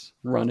shoes.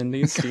 Running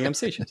these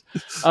DMC shoes.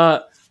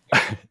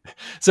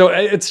 So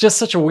it's just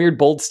such a weird,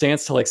 bold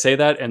stance to like say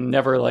that and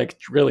never like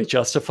really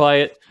justify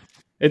it.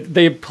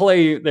 They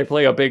play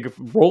a big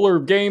roller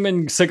game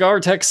in Cigar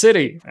Tech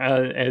City,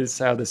 is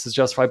how this is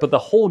justified. But the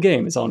whole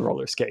game is on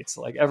roller skates,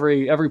 like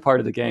every part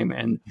of the game,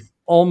 and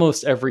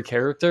almost every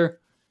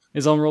character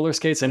is on roller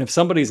skates. And if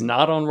somebody's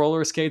not on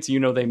roller skates,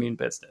 they mean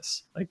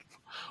business. Like,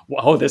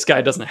 whoa, this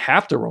guy doesn't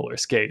have to roller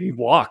skate; he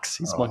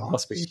walks.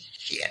 Must be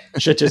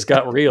shit just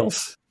got real.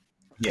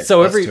 Yeah,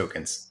 so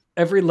tokens.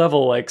 Every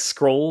level like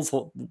scrolls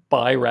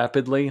by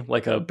rapidly,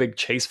 like a big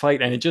chase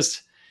fight, and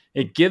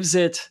it gives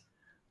it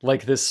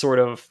like this sort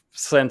of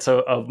sense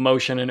of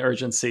motion and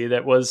urgency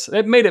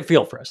it made it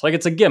feel fresh. Like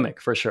it's a gimmick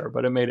for sure,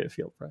 but it made it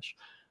feel fresh.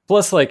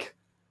 Plus, like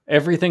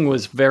everything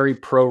was very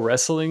pro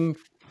wrestling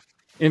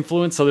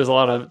influence. So there's a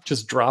lot of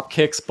just drop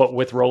kicks, but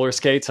with roller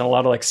skates, and a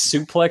lot of like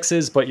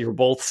suplexes, but you're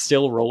both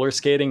still roller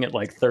skating at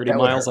like 30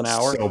 miles an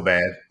hour. So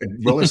bad. A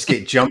roller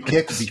skate jump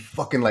kick would be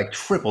fucking like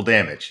triple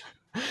damage.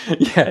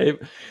 Yeah,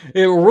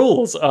 it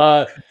rules.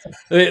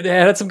 It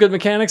had some good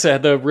mechanics. It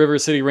had the River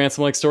City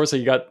Ransom-like store, so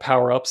you got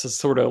power-ups as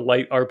sort of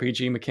light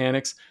RPG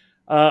mechanics.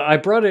 I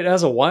brought it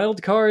as a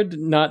wild card,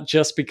 not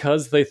just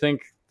because they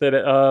think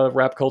that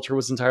rap culture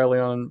was entirely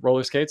on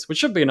roller skates, which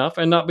should be enough,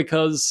 and not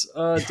because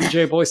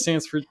DJ Boy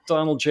stands for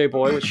Donald J.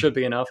 Boy, which should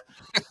be enough,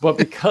 but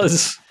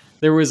because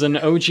there was an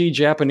OG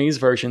Japanese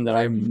version that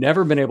I've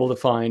never been able to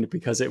find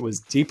because it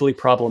was deeply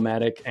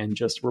problematic and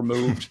just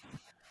removed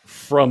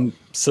from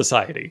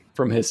society,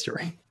 from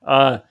history.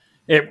 And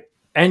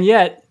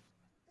yet,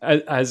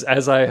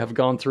 as I have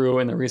gone through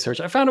in the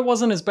research, I found it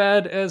wasn't as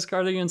bad as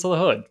Guardians of the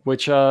Hood,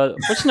 which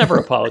never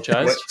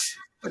apologized.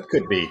 What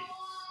could be?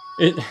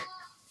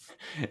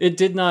 It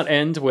did not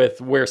end with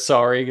 "We're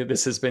sorry,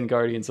 this has been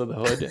Guardians of the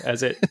Hood,"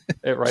 as it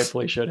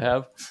rightfully should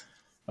have.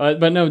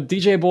 But no,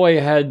 DJ Boy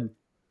had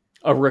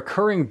a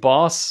recurring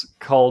boss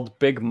called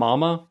Big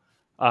Mama,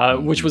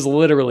 which was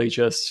literally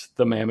just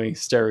the mammy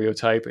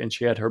stereotype, and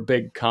she had her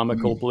big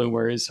comical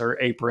bloomers, her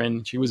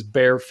apron. She was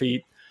bare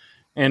feet,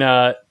 and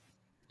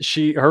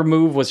her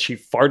move was she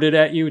farted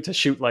at you to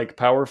shoot like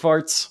power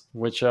farts,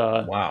 which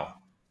wow.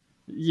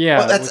 Yeah,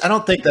 well, I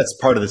don't think that's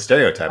part of the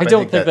stereotype. I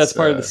don't think that's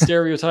part of the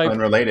stereotype.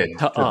 Unrelated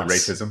to the us.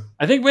 racism.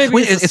 I think maybe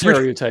it's a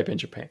stereotype in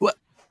Japan. Well,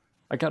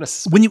 I gotta.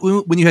 When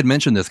you had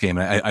mentioned this game,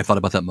 I thought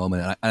about that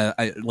moment.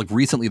 I like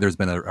recently. There's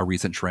been a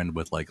recent trend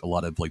with like a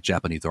lot of like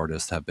Japanese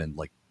artists have been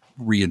like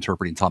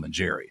reinterpreting Tom and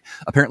Jerry.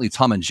 Apparently,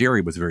 Tom and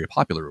Jerry was very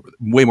popular,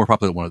 way more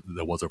popular than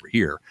it was over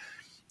here.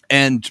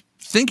 And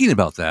thinking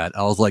about that,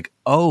 I was like,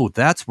 oh,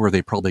 that's where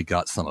they probably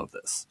got some of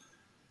this.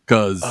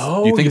 Because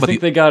you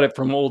think they got it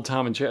from old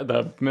Tom and Jerry?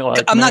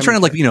 I'm not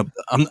trying to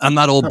I'm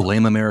not old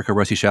blame America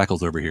Rusty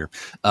Shackles over here.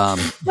 No,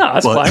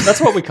 that's fine. That's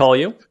what we call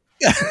you.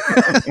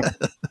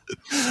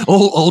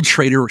 old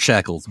Trader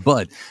Shackles.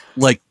 But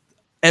like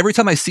every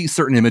time I see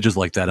certain images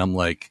like that, I'm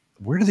like,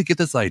 where did they get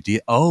this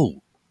idea?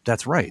 Oh,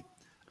 that's right.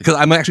 Because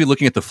I'm actually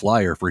looking at the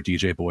flyer for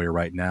DJ Boy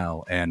right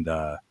now, and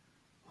oh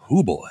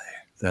boy.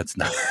 That's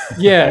not.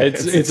 Yeah,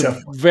 it's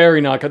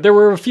very not good. There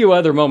were a few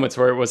other moments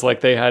where it was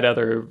like they had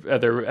other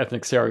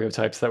ethnic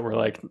stereotypes that were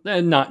like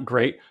not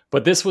great,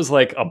 but this was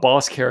like a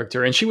boss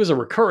character, and she was a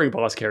recurring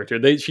boss character.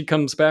 She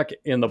comes back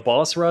in the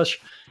boss rush,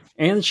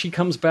 and she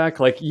comes back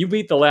like you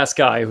beat the last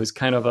guy who's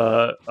kind of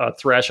a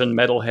thrash and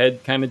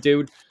metalhead kind of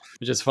dude,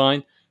 which is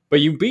fine. But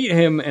you beat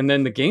him, and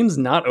then the game's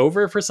not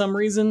over for some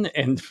reason,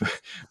 and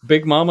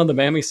Big Mama, the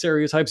mammy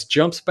stereotypes,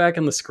 jumps back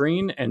in the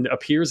screen and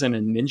appears in a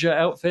ninja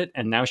outfit,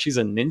 and now she's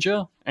a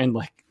ninja, and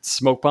like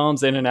smoke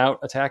bombs in and out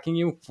attacking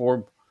you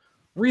for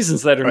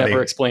reasons that are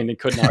never explained and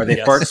could not be. Are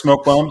they fart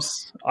smoke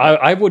bombs?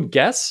 I would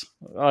guess,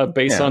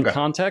 based on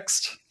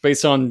context,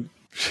 based on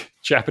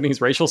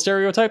Japanese racial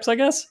stereotypes, I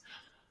guess.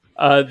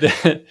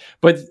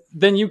 But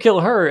then you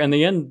kill her, and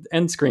the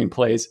end screen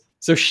plays.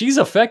 So she's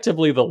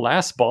effectively the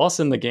last boss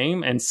in the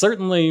game, and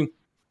certainly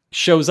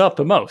shows up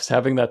the most,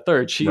 having that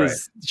third.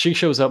 She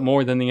shows up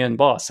more than the end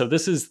boss. So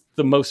this is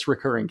the most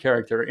recurring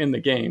character in the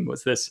game,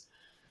 was this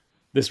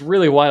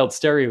really wild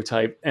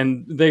stereotype.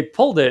 And they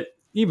pulled it,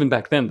 even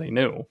back then they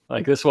knew.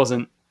 Like this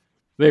wasn't,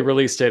 they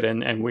released it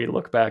and we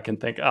look back and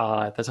think,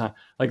 at the time,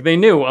 like they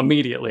knew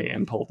immediately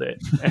and pulled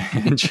it.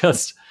 And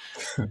just,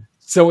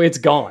 so it's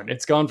gone.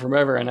 It's gone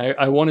forever. And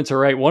I wanted to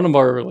write one of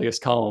our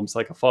earliest columns,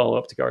 like a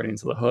follow-up to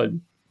Guardians of the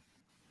Hood,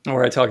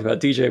 where I talked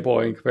about DJ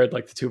Boy and compared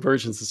like the two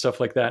versions and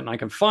stuff like that. And I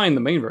can find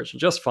the main version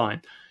just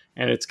fine.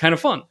 And it's kind of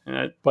fun,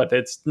 but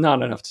it's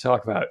not enough to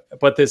talk about.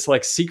 But this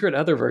like secret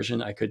other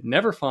version I could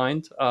never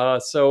find.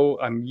 So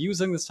I'm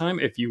using this time.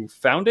 If you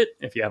found it,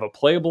 if you have a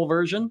playable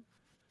version,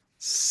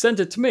 send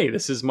it to me.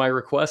 This is my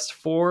request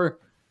for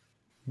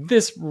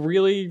this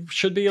really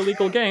should be a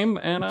legal game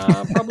and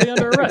probably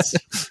under arrest.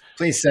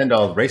 Please send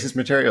all racist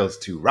materials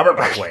to Robert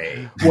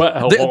Brockway.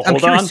 Well,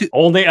 hold on.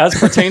 Only as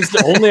pertains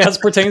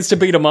to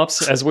beat 'em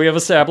ups, as we have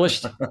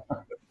established.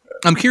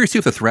 I'm curious too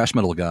if the thrash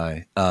metal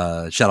guy,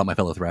 shout out my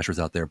fellow thrashers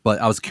out there,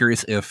 but I was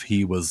curious if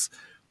he was,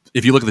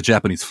 if you look at the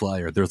Japanese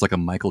flyer, there's like a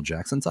Michael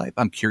Jackson type.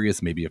 I'm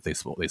curious maybe if they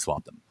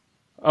swapped them.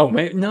 Oh,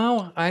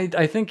 no,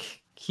 I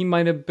think he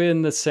might have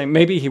been the same.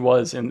 Maybe he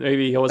was, and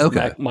maybe he was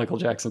the Michael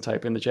Jackson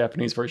type in the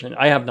Japanese version.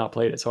 I have not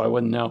played it, so I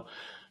wouldn't know.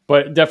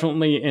 But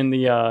definitely in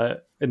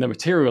the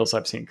materials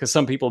I've seen, because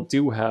some people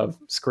do have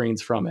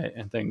screens from it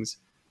and things.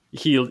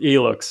 He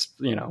looks,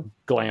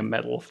 glam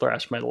metal,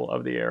 thrash metal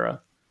of the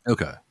era.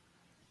 Okay.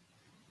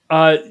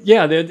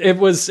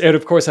 It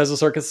of course has a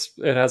circus.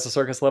 It has a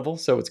circus level,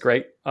 so it's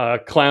great.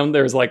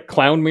 There's like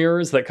clown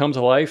mirrors that come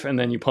to life, and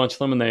then you punch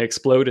them, and they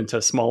explode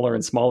into smaller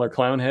and smaller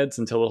clown heads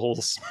until the whole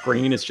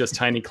screen is just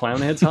tiny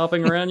clown heads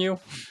hopping around you.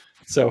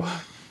 So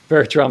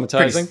very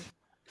traumatizing.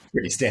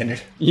 Pretty standard.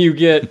 You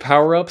get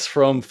power-ups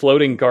from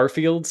floating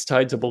Garfields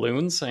tied to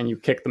balloons, and you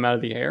kick them out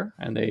of the air,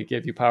 and they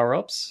give you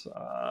power-ups.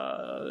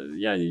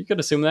 Yeah, you could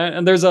assume that.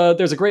 And there's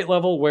a great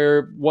level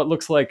where what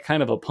looks like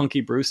kind of a Punky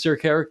Brewster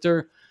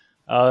character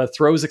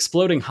throws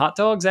exploding hot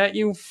dogs at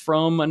you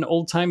from an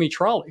old-timey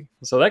trolley.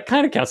 So that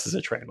kind of counts as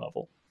a train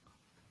level.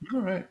 All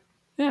right.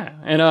 Yeah,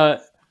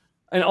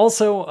 and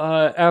also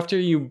after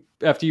you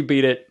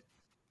beat it,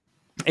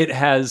 it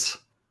has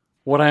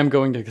what I'm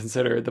going to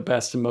consider the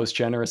best and most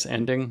generous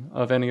ending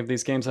of any of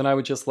these games, and I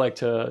would just like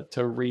to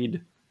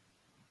read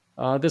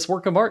this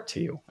work of art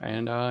to you,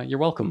 and you're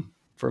welcome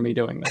for me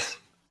doing this.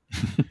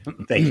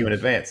 Thank you in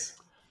advance.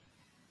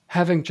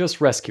 Having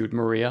just rescued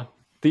Maria,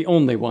 the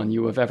only one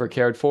you have ever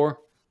cared for,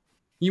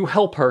 you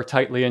help her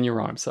tightly in your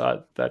arms.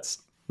 That's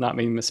not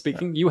me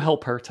misspeaking. You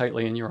help her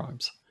tightly in your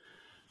arms.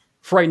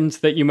 Frightened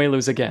that you may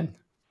lose again.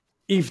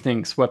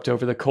 Evening swept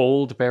over the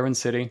cold, barren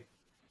city.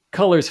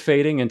 Colors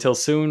fading until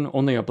soon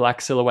only a black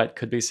silhouette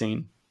could be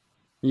seen.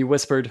 You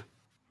whispered,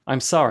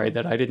 "I'm sorry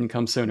that I didn't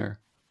come sooner.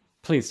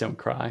 Please don't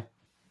cry."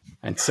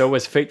 And so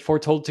as fate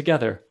foretold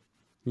together,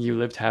 you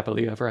lived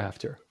happily ever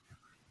after.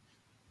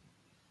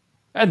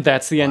 And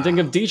that's the ending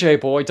of DJ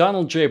Boy,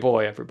 Donald J.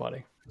 Boy,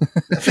 everybody.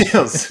 That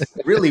feels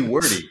really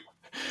wordy.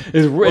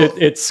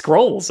 It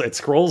scrolls. It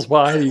scrolls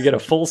by. You get a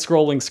full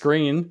scrolling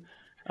screen.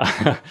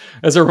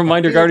 As a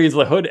reminder, Guardians of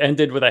the Hood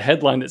ended with a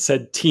headline that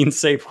said "Teen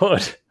Safe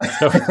Hood."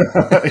 So.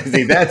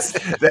 See,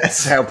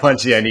 that's how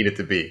punchy I need it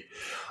to be.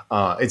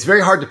 It's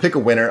very hard to pick a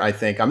winner, I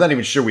think. I'm not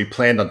even sure we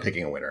planned on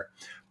picking a winner,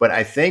 but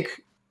I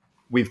think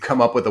we've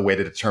come up with a way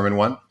to determine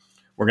one.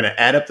 We're going to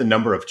add up the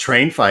number of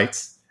train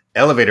fights,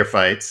 elevator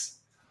fights,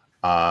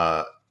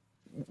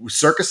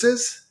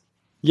 circuses,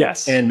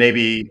 yes, and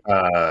maybe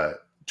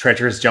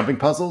treacherous jumping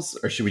puzzles,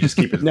 or should we just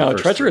keep it? No,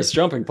 treacherous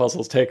jumping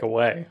puzzles take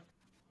away.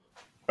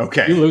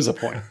 Okay. You lose a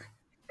point.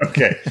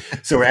 Okay.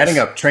 So we're adding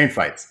up train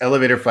fights,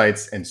 elevator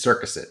fights, and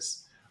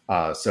circuses.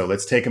 So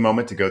let's take a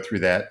moment to go through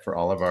that for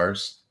all of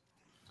ours.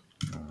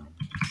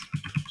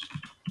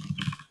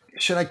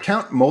 Should I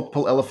count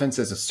multiple elephants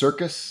as a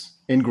circus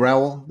in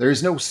Growl?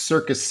 There's no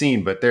circus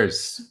scene, but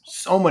there's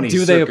so many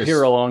Do circus... they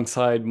appear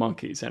alongside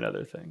monkeys and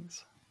other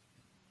things?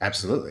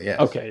 Absolutely, yes.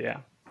 Okay,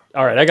 yeah.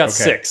 All right, I got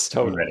 6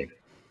 total. Ready.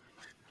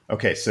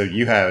 Okay, so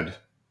you had...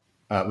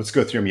 let's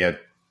go through them. You had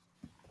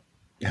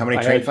how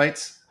many train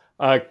fights?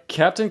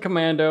 Captain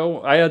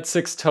Commando, I had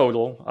 6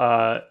 total.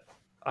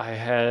 I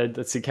had,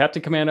 let's see,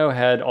 Captain Commando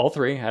had all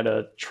 3. Had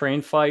a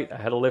train fight,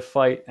 I had a lift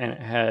fight, and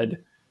it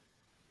had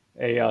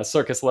a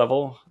circus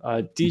level.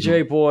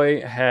 DJ Boy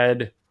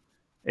had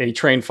a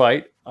train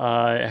fight.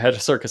 It had a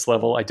circus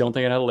level. I don't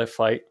think it had a lift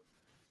fight.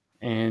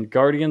 And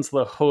Guardians of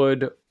the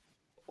Hood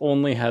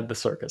only had the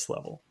circus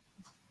level.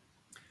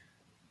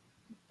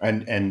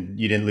 And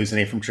you didn't lose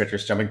any from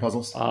treacherous jumping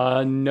puzzles?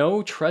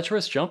 No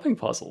treacherous jumping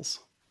puzzles.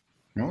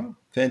 Oh,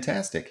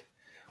 fantastic.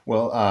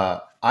 Well,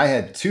 I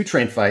had 2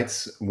 train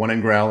fights, one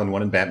in Growl and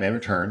one in Batman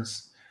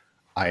Returns.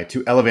 I had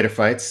 2 elevator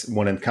fights,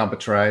 one in Compa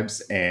Tribes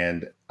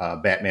and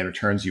Batman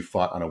Returns. You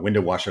fought on a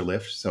window washer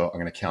lift, so I'm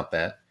going to count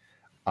that.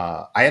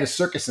 I had a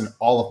circus in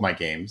all of my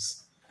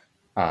games.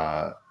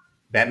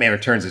 Batman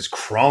Returns is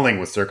crawling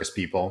with circus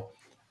people.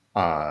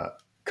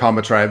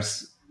 Comba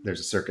Tribes, there's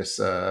a circus.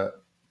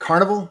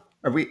 Carnival?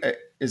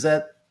 Is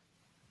that?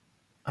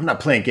 I'm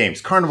not playing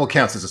games. Carnival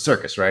counts as a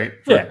circus, right?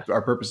 For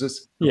our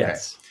purposes? Okay.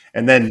 Yes.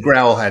 And then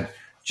Growl had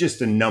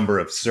just a number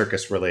of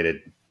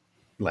circus-related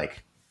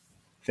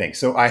things.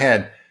 So I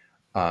had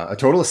a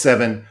total of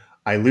 7.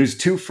 I lose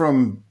 2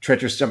 from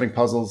treacherous jumping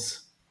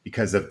puzzles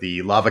because of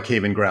the lava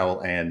cave in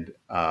Growl and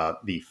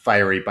the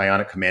fiery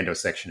bionic commando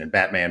section in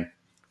Batman.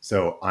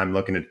 So I'm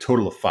looking at a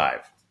total of 5.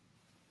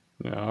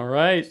 All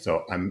right.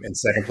 So I'm in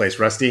second place.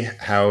 Rusty,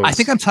 I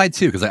think I'm tied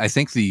too, because I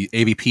think the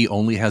AVP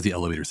only has the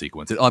elevator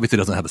sequence. It obviously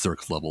doesn't have a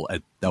circus level.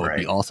 That would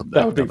be awesome.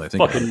 That would be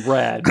fucking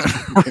rad.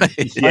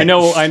 Right. Yeah. I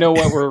know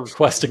what we're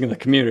requesting in the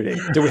community.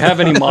 Do we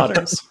have any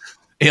modders?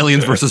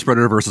 Aliens versus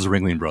Predator versus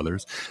Ringling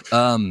Brothers.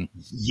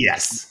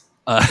 Yes.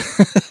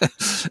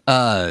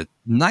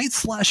 Night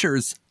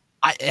Slashers,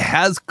 it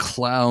has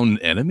clown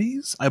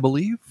enemies, I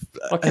believe.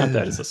 I'll count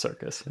that as a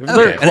circus. If Okay.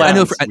 they're clowns, I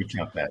know we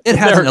count that. it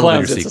has an elevator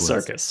clowns, it's sequence.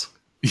 a circus.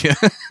 Yeah.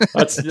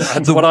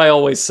 That's what I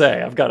always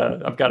say. I've got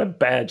a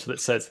badge that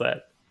says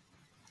that.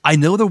 I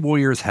know the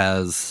Warriors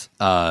has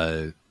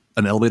an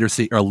elevator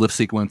or a lift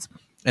sequence,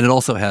 and it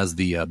also has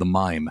the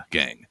mime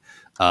gang.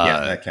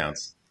 Yeah, that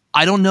counts.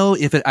 I don't know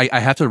if it.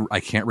 I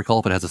can't recall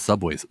if it has a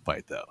subway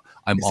fight though.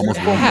 I'm Is almost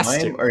there a full has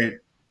mime? to.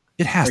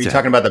 It has Are to. you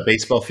talking about the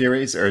baseball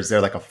Furies, or is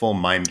there like a full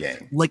mime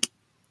gang?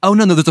 Oh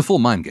no, there's a full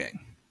mime gang.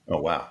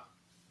 Oh wow.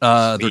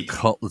 They're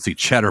called. Let's see,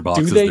 Chatterbox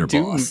Do is they their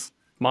do boss.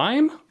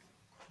 mime?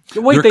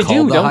 Wait, They're they do,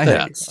 called the don't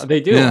Hi-Hats. they? They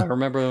do. Yeah. I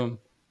remember them.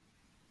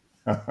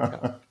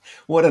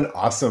 What an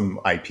awesome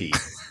IP.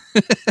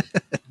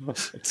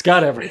 It's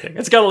got everything.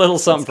 It's got a little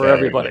something for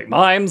everybody. everything.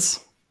 Mimes,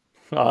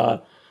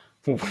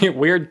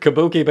 weird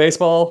kabuki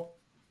baseball.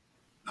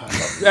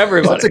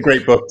 Everybody. That's a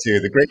great book too.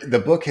 The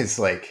book is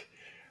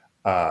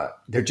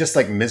they're just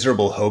like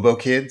miserable hobo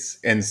kids,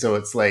 and so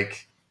it's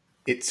like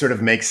it sort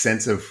of makes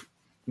sense of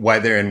why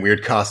they're in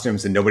weird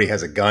costumes and nobody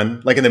has a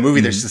gun. Like in the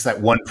movie, there's just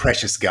that one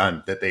precious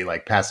gun that they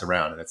like pass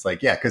around. And it's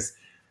like, yeah, because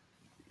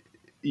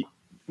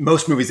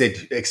most movies, they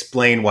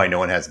explain why no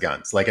one has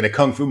guns. Like in a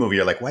Kung Fu movie,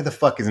 you're like, why the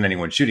fuck isn't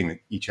anyone shooting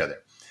each other?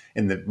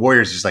 And the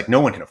Warriors just like,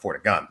 no one can afford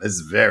a gun. This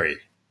is very,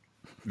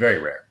 very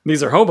rare.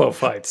 These are hobo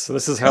fights.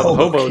 This is how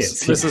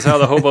This is how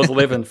the hobos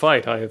live and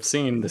fight. I have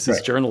seen. This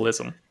is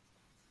journalism.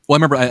 Well,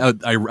 I remember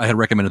I had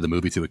recommended the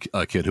movie to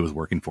a kid who was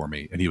working for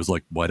me, and he was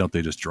like, "Why don't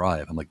they just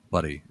drive?" I'm like,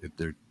 "Buddy,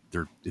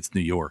 it's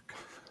New York.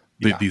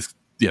 They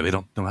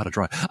don't know how to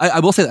drive." I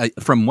will say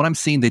that from what I'm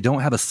seeing, they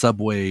don't have a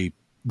subway.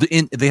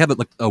 They have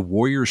like a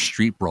Warriors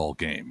Street Brawl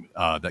game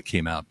that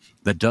came out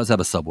that does have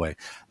a subway.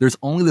 There's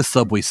only the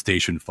subway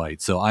station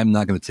fight, so I'm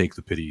not going to take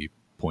the pity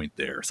point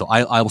there. So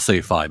I will say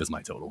 5 is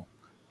my total.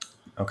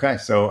 Okay,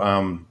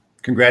 so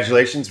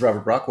congratulations,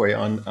 Robert Brockway,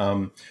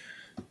 on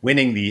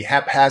winning the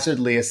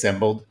haphazardly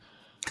assembled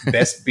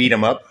best beat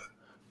 'em up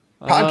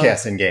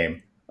podcasting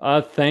game.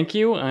 Thank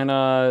you.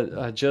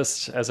 And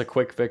just as a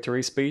quick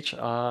victory speech,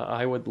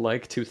 I would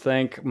like to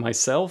thank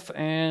myself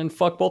and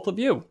fuck both of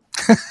you.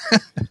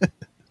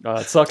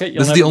 Suck it.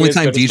 This is the only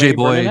time DJ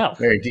Boy.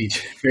 Very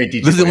DJ.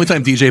 This is the only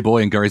time DJ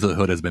Boy and Guardians of the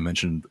Hood has been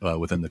mentioned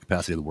within the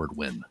capacity of the word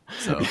 "win."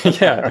 So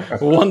yeah,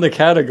 won the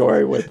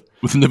category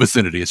within the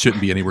vicinity. It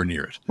shouldn't be anywhere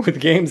near it. With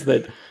games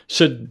that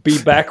should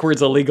be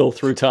backwards illegal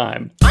through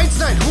time.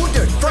 Einstein,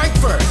 Hunter,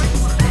 Frankfurt.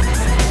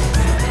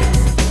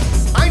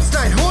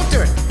 Einstein,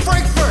 Hunter,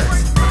 Frankfurt.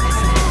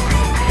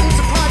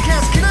 Unser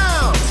Podcast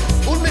genau.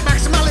 Und mit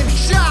maximalen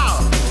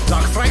Schau.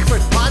 Dogg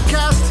Frankfurt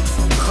Podcast.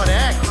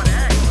 Korrekt.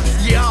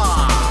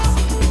 Ja.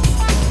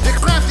 Der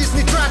Kraft ist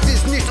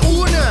nicht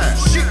ohne.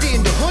 Schick die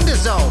in die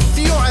Hundezone.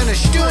 Für eine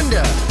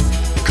Stunde.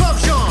 Komm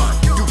schon,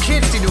 du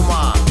kennst die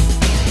Nummer.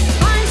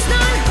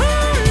 Einstein,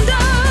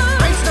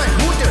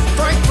 Hunter,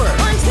 Frankfurt.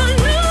 Einstein,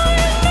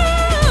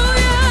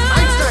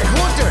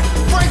 Hunter,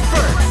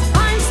 Frankfurt.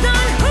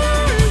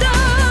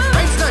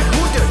 Einstein,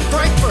 Hunter,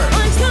 Frankfurt.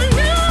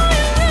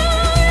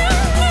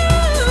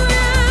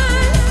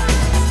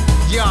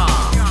 Ja,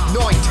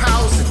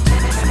 9000.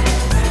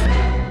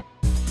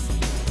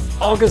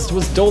 August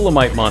was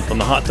Dolomite month on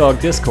the Hot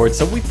Dog Discord,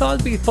 so we thought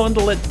it'd be fun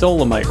to let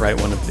Dolomite write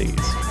one of these.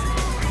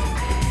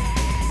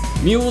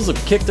 Mules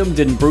have kicked them,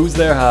 didn't bruise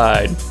their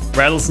hide.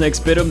 Rattlesnakes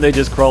bit them, they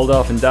just crawled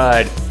off and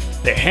died.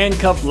 They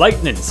handcuffed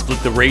lightning, split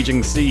the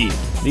raging sea.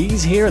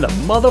 These here are the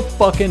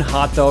motherfucking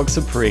Hot Dog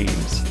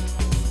Supremes.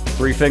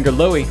 Three Finger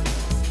Louie.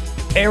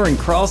 Aaron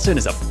Croston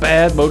is a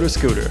bad motor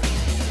scooter.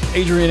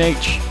 Adrian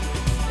H.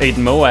 Aiden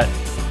Moet.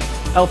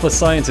 Alpha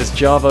Scientist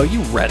Java,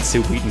 you rat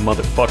soup eating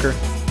motherfucker.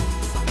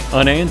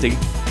 Unandy.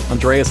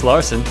 Andreas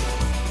Larson.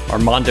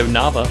 Armando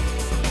Nava.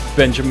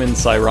 Benjamin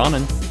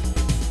Cyronen.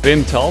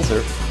 Bim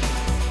Talzer.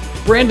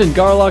 Brandon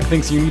Garlock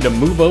thinks you need to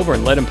move over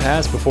and let him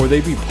pass before they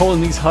be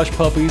pulling these hush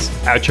puppies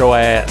out your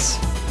ass.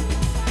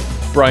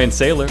 Brian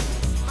Saylor.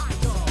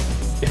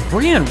 If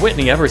Brianne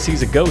Whitney ever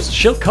sees a ghost,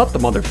 she'll cut the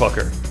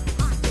motherfucker.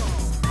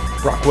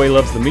 Brockway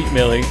loves the meat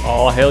millie.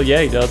 Aw, hell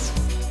yeah, he does.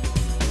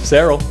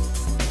 Cyril.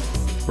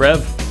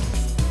 Rev.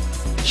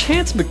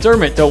 Chance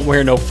McDermott don't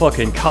wear no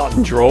fucking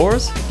cotton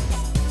drawers.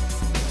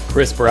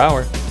 Chris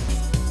Brower.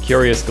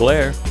 Curious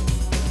Glare.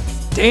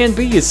 Dan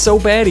B is so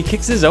bad he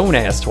kicks his own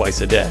ass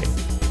twice a day.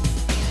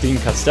 Dean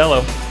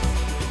Costello.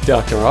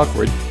 Dr.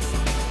 Awkward.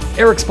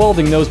 Eric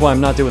Spalding knows why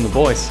I'm not doing the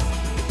voice.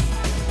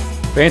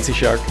 Fancy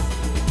Shark.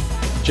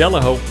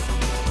 Jello.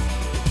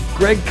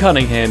 Greg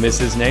Cunningham is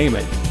his name,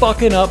 and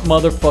fucking up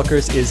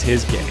motherfuckers is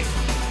his game.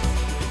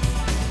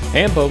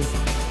 Hambo.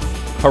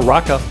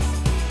 Haraka.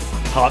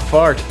 Hot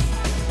Fart.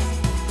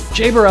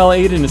 Jaber Al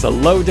Aiden is a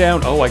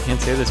low-down... Oh, I can't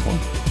say this one.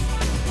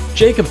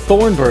 Jacob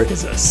Thornburg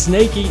is a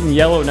snake-eating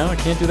yellow... No, I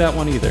can't do that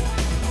one either.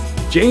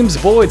 James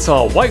Boyd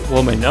saw a white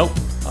woman... Nope.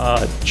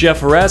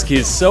 Jeff Haraski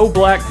is so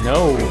black...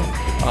 No.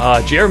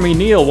 Jeremy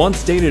Neal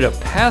once dated a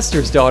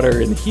pastor's daughter,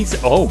 and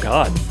he's... Oh,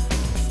 God.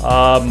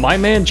 My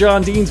man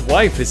John Dean's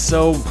wife is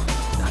so...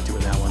 Not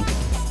doing that one.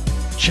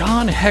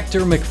 John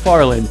Hector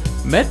McFarlane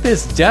met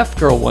this deaf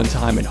girl one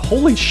time, and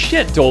holy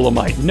shit,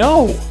 Dolomite,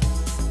 no!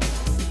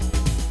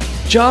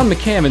 John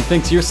McCammon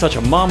thinks you're such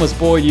a mama's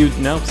boy, you...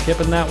 Nope,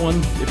 skipping that one.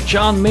 If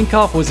John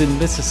Minkoff was in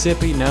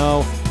Mississippi,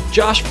 no.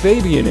 Josh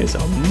Fabian is a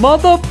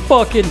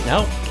motherfucking...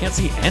 No, can't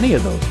see any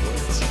of those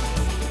words.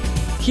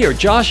 Here,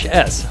 Josh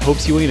S.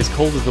 hopes you ain't as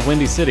cold as the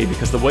Windy City,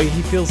 because the way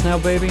he feels now,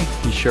 baby,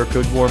 he sure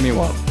could warm you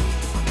up.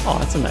 Oh,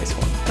 that's a nice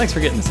one. Thanks for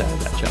getting us out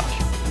of that,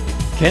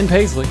 Josh. Ken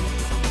Paisley.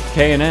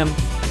 K&M.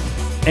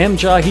 M.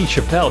 Jahi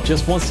Chappelle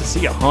just wants to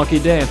see a honky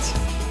dance.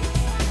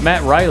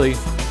 Matt Riley.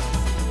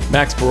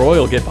 Max Baroy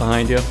will get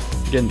behind you.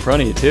 Get in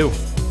front of you, too.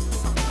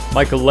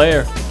 Michael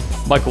Lair.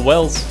 Michael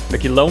Wells.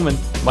 Mickey Lohman.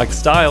 Mike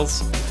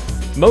Stiles.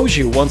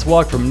 Moju once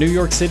walked from New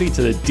York City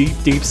to the deep,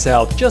 deep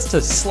south just to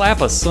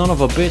slap a son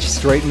of a bitch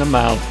straight in the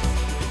mouth.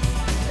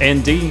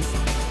 ND.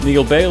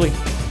 Neil Bailey.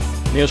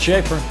 Neil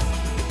Schaefer.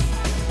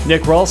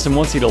 Nick Ralston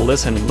wants you to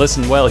listen and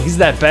listen well. He's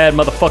that bad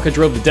motherfucker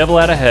drove the devil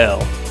out of hell.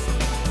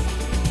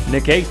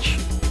 Nick H.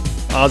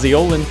 Ozzy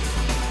Olin.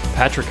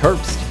 Patrick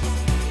Herbst.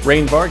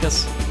 Rain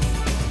Vargas.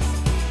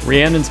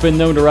 Rhiannon's been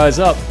known to rise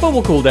up, but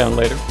will cool down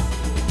later.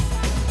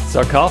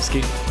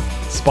 Sarkovsky.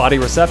 Spotty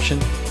Reception.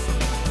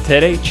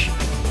 Ted H.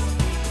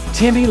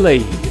 Timmy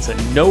Leahy is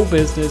a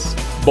no-business,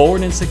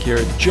 born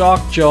insecure,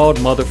 jock-jawed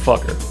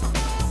motherfucker.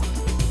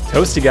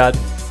 Toasty God.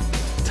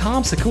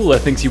 Tom Sekula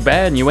thinks you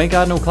bad and you ain't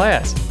got no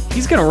class.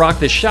 He's gonna rock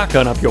this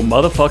shotgun up your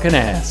motherfucking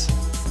ass.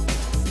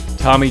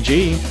 Tommy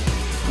G.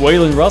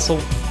 Waylon Russell.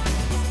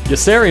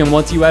 Yossarian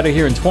wants you out of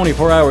here in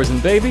 24 hours,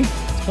 and baby,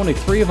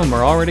 23 of them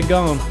are already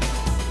gone.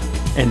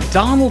 And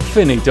Donald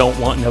Finney don't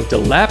want no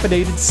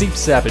dilapidated,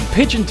 seep-sapping,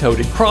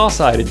 pigeon-toed,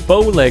 cross-eyed,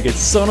 bow-legged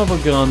son of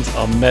a guns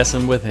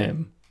a-messing with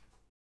him.